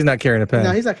 Frankie's not carrying a pen.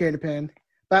 No, he's not carrying a pen.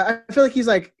 But I feel like he's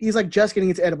like just getting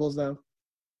into edibles though.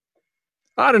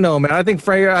 I don't know, man. I think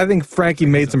Frankie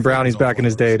made some brownies back in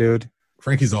his day, dude.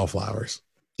 Frankie's all flowers.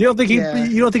 You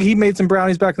don't think he made some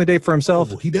brownies back in the day for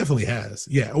himself? Oh, he definitely has.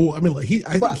 Yeah. Well, I mean,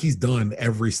 I think he's done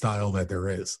every style that there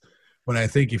is. But I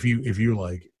think if you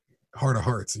like heart of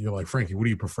hearts, you're like, Frankie, what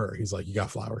do you prefer? He's like, you got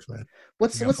flowers, man.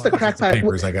 What's the crack pipe?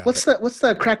 What's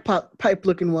the crack pipe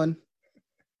looking one?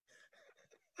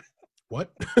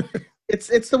 What?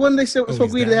 It's the one they smoke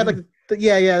weed. They have like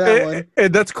that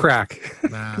one. That's crack.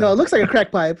 Nah. No, it looks like a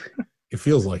crack pipe. It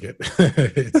feels like it.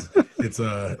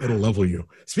 It'll level you.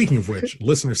 Speaking of which,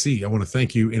 listener C, I want to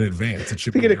thank you in advance. It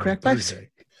should be a crack pipes.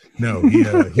 No,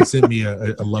 he sent me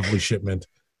a lovely shipment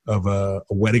of a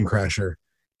wedding crasher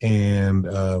and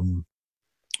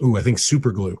I think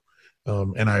super glue.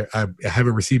 And I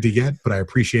haven't received it yet, but I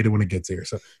appreciate it when it gets here.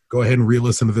 So go ahead and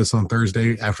re-listen to this on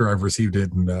Thursday after I've received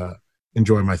it and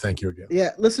enjoy my thank you again.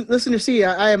 Yeah, listener C,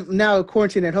 I am now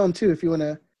quarantined at home too. If you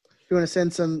wanna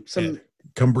send some. Yeah.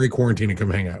 Come break quarantine and come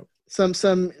hang out. Some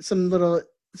little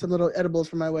edibles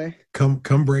from my way. Come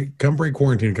break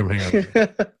quarantine and come hang out.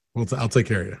 Well, I'll take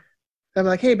care of you. I'm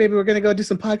like, hey baby, we're gonna go do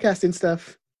some podcasting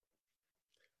stuff.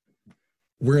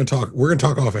 We're gonna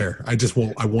talk off air. I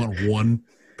want one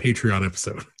Patreon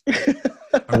episode.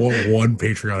 I want one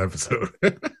Patreon episode.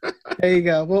 There you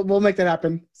go. We'll make that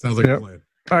happen. Sounds like a plan.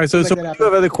 All right, so we have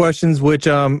other questions, which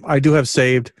I do have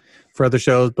saved for other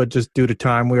shows, but just due to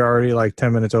time, we're already like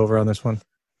 10 minutes over on this one.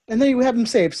 And then we have them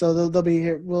saved, so they'll be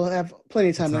here. We'll have plenty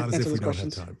of time to answer those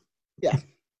questions. Time. Yeah.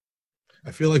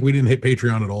 I feel like we didn't hit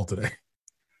Patreon at all today.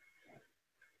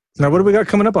 Now, what do we got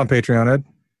coming up on Patreon, Ed?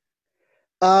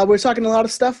 We're talking a lot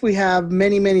of stuff. We have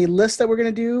many lists that we're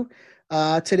going to do.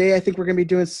 Today, I think we're going to be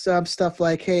doing some stuff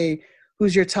like, hey,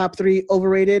 who's your top 3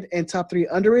 overrated and top 3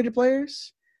 underrated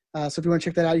players? So if you want to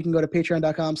check that out, you can go to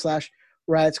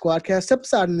patreon.com/Riot Squadcast. Help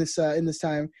us out in this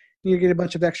time. You get a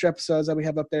bunch of extra episodes that we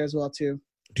have up there as well too.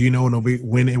 Do you know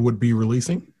when it would be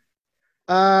releasing?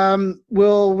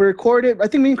 We'll record it. I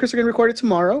think me and Chris are going to record it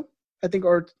tomorrow.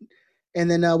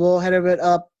 And then we'll have it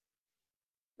up.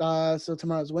 So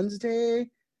tomorrow's Wednesday.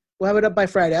 We'll have it up by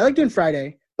Friday. I like doing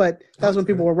Friday, but that was when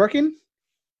people were working.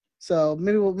 So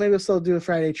maybe we'll still do a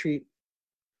Friday treat.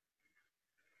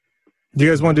 Do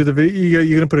you guys want to do the video?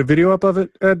 You going to put a video up of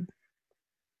it, Ed?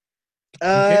 You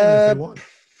can if you want.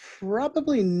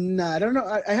 Probably not. I don't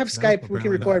know. I have Skype. We can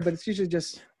record, but it's usually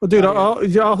just. Well, dude,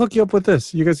 I'll hook you up with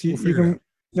this. You guys, you can.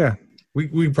 Yeah. We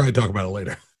can probably talk about it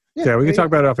later. Yeah, we can talk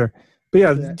about it off there. But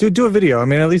yeah, do a video. I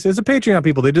mean, at least it's a Patreon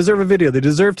people. They deserve a video. They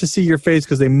deserve to see your face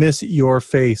because they miss your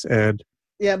face, Ed.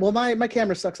 Yeah. Well, my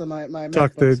camera sucks on my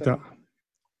MacBook,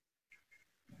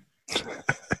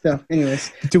 So, anyways,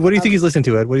 dude, what do you think he's listening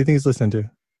to, Ed? What do you think he's listening to?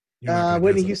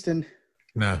 Whitney Houston.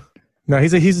 No,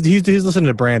 he's listening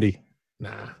to Brandy.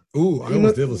 Nah. Ooh, I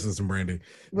almost did listen to some Brandy.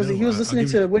 He was listening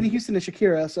to Whitney Houston and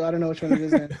Shakira, so I don't know which one it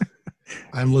is.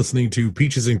 I'm listening to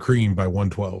Peaches and Cream by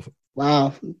 112.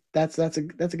 Wow, that's a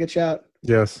good shout.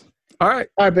 Yes. All right,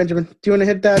 Benjamin. Do you want to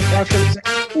hit that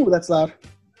outro? Ooh, that's loud.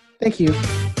 Thank you.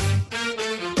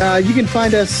 You can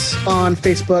find us on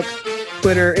Facebook,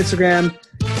 Twitter, Instagram.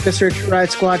 Just search Riot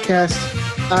Squadcast.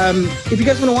 If you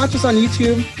guys want to watch us on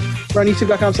YouTube, we're on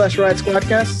youtube.com/Riot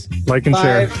Squadcast. Like and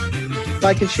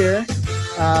share.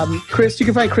 Chris, you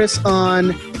can find Chris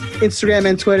on Instagram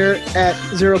and Twitter at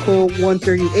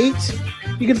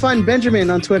ZeroCool138. You can find Benjamin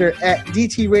on Twitter at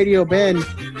DTRadioBen.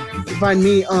 You can find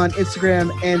me on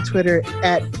Instagram and Twitter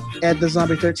at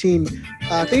TheZombie13.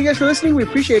 Thank you guys for listening. We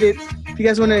appreciate it. If you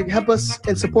guys want to help us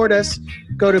and support us,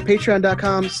 go to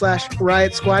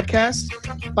patreon.com/Riot Squadcast.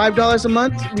 $5 a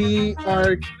month. We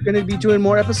are going to be doing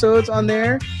more episodes on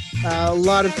there. A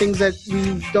lot of things that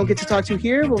we don't get to talk to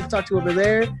here, we'll talk to over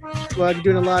there. We're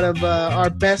doing a lot of our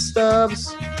best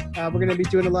ofs. We're going to be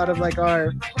doing a lot of like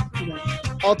our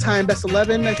all-time best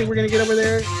 11. I think we're going to get over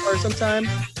there or sometime.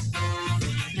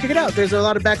 Check it out. There's a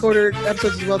lot of back-ordered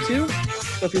episodes as well too.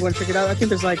 So if you want to check it out, I think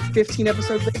there's like 15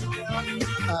 episodes there.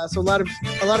 So a lot of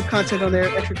content on there,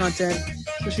 extra content,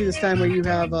 especially this time where you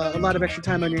have a lot of extra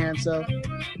time on your hands. So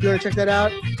if you want to check that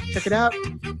out, check it out.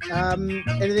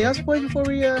 Anything else, boys, before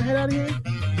we head out of here?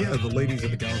 Yeah, the ladies at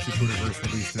the Galaxy Twitterverse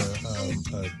released a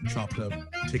chopped up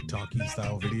TikTok-y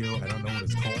style video. I don't know what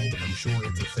it's called. I'm sure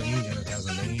it's a thing and it has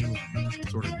a name,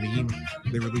 sort of meme.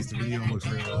 They released a video, looks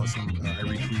very awesome. I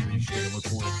retweeted each day. Look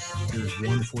for it. There's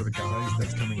one for the guys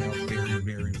that's coming out very,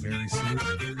 very, very soon.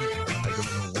 I don't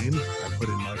know when. I put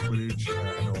in my footage. I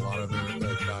know a lot of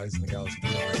the guys in the Galaxy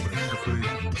Twitterverse put in their footage.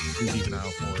 Please keep an eye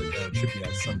out for it. It should be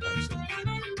out sometime soon.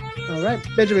 All right,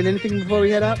 Benjamin, anything before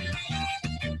we head out?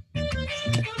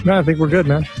 No, I think we're good,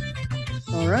 man.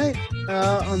 All right.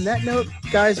 On that note,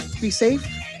 guys, be safe.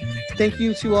 Thank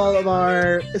you to all of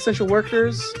our essential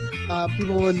workers.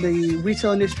 people in the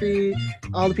retail industry,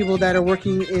 all the people that are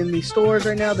working in the stores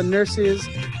right now, the nurses,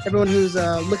 everyone who's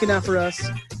looking out for us.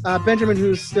 Benjamin,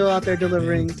 who's still out there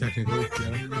delivering. Technically,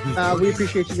 yeah. We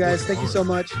appreciate you guys. Thank you so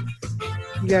much.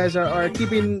 You guys are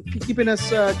keeping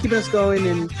us going,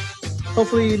 and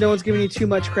hopefully no one's giving you too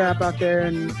much crap out there.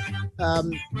 And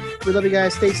we love you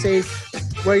guys. Stay safe.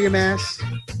 Wear your mask.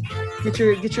 Get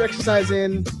your exercise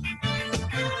in.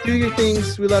 Do your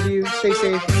things. We love you. Stay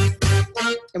safe.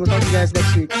 And we'll talk to you guys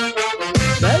next week.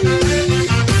 Bye.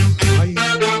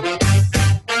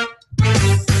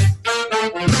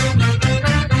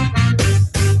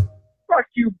 Fuck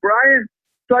you, Brian.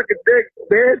 Suck a dick,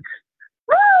 bitch.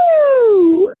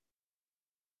 Woo!